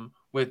threesome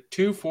with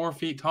 2 4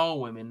 feet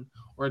tall women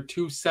or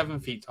 2 7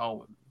 feet tall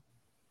women?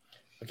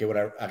 Okay,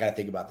 I gotta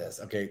think about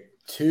this. Okay,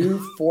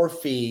 2 4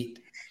 feet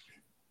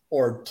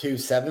or 2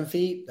 7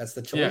 feet. That's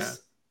the choice.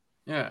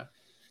 Yeah.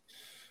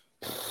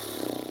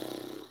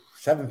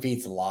 7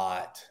 feet's a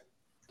lot,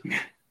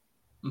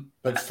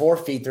 but 4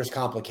 feet there's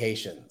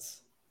complications.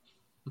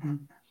 I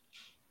mean,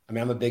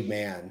 I'm a big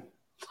man.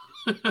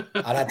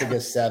 I'd have to go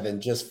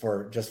 7 just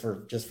for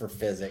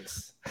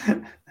physics.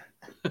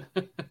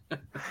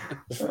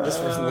 just for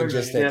some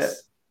logistics. Shit.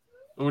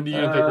 What do you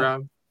pick,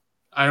 Rob?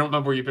 I don't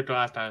remember what you picked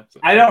last time. So.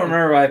 I don't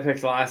remember what I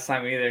picked last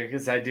time either,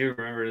 because I do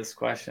remember this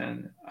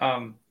question.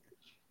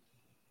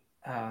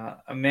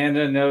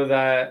 Amanda, know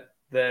that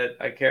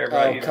I care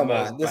about you. Come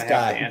on, this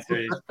guy. Answer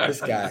these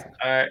questions. This guy.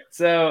 All right,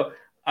 so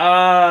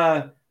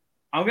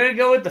I'm gonna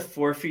go with the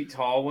 4 feet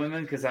tall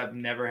women because I've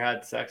never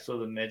had sex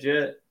with a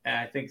midget, and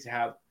I think to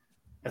have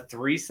a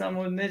threesome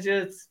with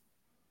midgets,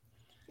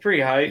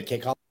 pretty hype. You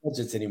can't call them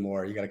midgets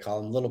anymore. You got to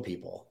call them little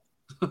people.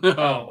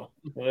 Oh,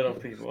 little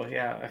people.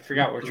 Yeah, I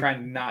forgot. We're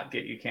trying to not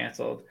get you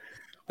canceled.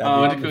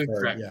 Politically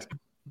correct.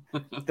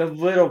 Yeah. The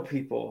little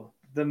people,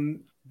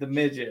 the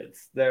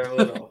midgets, they're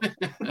little.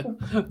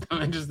 The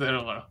midgets, they're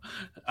little.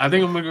 I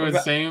think I'm gonna go with the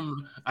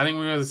same. I'm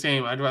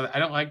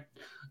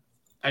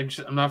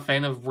not a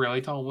fan of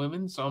really tall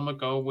women, so I'm gonna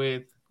go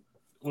with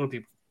little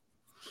people.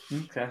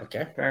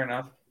 Okay, fair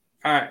enough.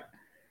 All right.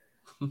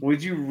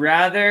 Would you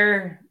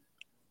rather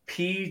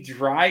pee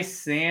dry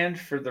sand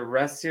for the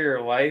rest of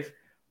your life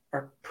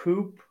or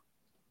poop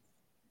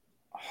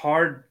a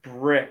hard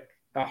brick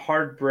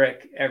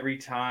every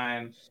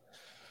time?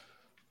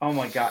 Oh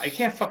my god, I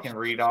can't fucking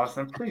read,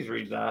 Austin. Please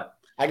read that.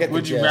 I get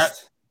the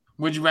gist.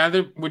 Would you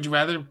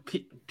rather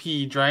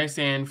pee dry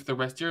sand for the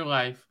rest of your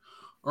life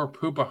or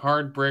poop a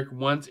hard brick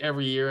once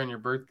every year on your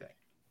birthday?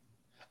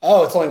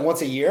 Oh, it's only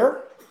once a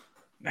year?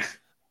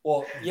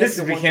 Well, yes,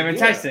 this became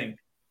enticing.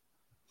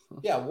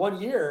 Yeah, 1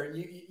 year.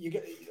 You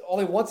get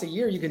only once a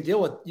year. You can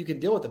deal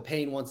with the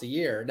pain once a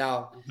year.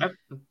 Now,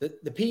 the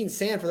peeing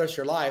sand for the rest of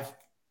your life.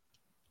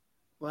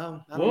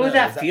 Well, what would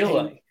that feel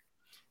like?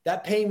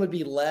 That pain would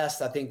be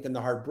less, I think, than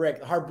the hard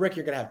brick. The hard brick,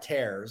 you're gonna have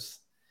tears.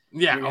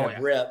 Yeah, you're gonna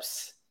have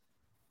rips,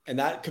 and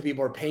that could be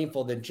more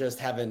painful than just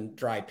having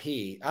dry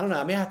pee. I don't know.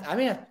 I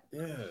mean,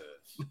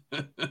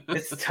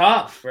 it's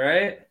tough,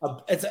 right?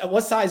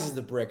 What size is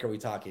the brick? Are we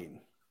talking?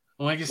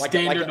 Like a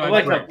standard,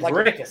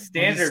 a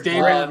standard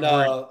brick.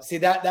 No, see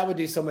that would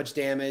do so much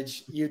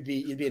damage. You'd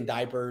be in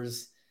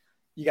diapers.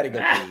 You got to go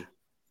pee.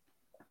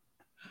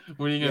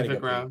 What are you gonna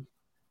pick, Rob?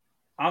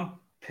 I'm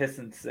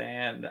pissing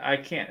sand. I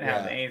can't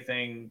have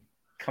anything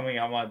coming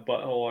out my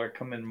butthole or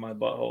come in my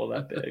butthole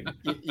that big.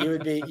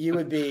 You'd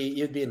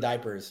be in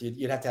diapers.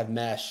 You'd have to have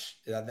mesh.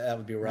 That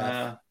would be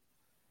rough.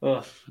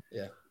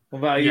 Yeah. What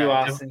about you,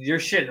 Austin? You're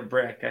shitting a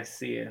brick. I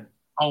see you.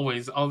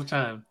 Always, all the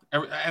time.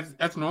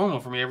 That's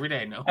normal for me every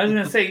day. No, I was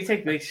gonna say you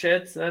take big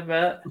shits. I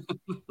bet.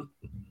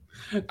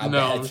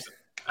 No,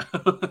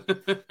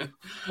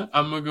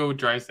 I'm gonna go with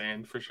dry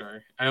sand for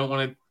sure. I don't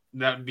want to.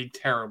 That would be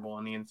terrible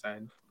on the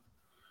inside.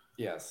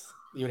 Yes,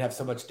 you would have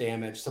so much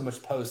damage, so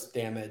much post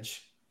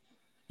damage.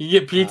 You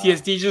get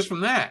PTSD just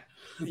from that.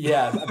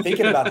 Yeah, I'm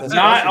thinking about this.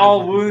 Not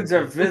all wounds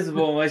are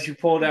visible unless you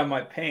pull down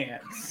my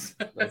pants.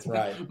 That's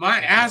right.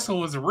 My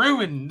asshole is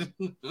ruined.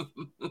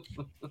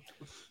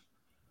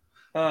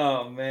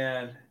 Oh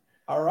man.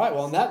 All right.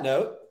 Well, on that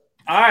note,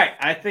 All right,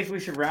 I think we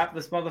should wrap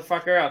this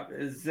motherfucker up.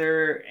 Is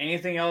there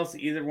anything else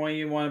either one of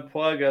you want to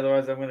plug?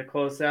 Otherwise, I'm going to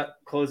close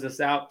this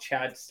out.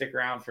 Chad, stick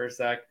around for a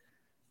sec.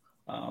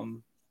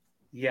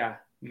 Yeah,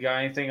 you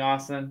got anything,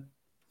 Austin?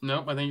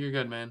 Nope, I think you're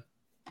good, man.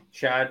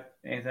 Chad,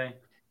 anything?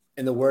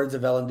 In the words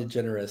of Ellen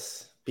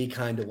DeGeneres, be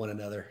kind to one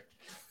another.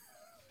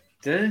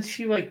 Didn't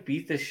she like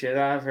beat the shit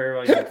out of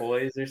her like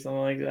boys or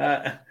something like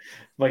that,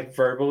 like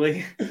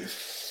verbally?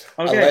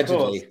 Okay,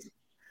 cool.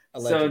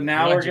 So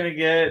now we're gonna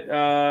get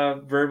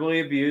verbally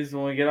abused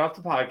when we get off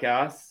the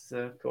podcast.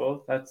 So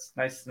cool, that's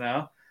nice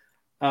to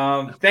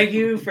know. Thank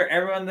you for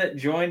everyone that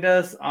joined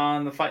us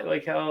on the Fight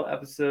Like Hell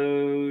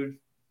episode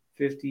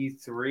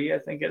 53, I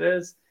think it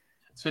is.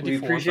 We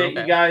appreciate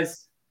you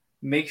guys.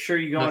 Make sure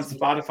you go on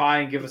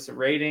Spotify and give us a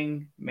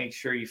rating. Make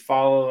sure you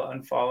follow,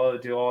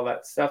 unfollow, do all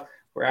that stuff.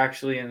 We're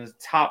actually in the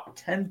top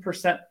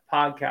 10%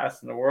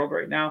 podcasts in the world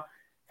right now.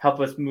 Help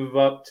us move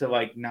up to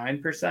like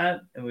 9%,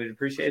 and we'd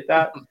appreciate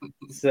that.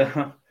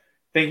 So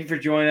thank you for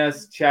joining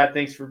us. Chad,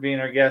 thanks for being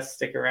our guest.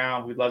 Stick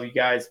around. We love you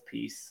guys.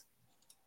 Peace.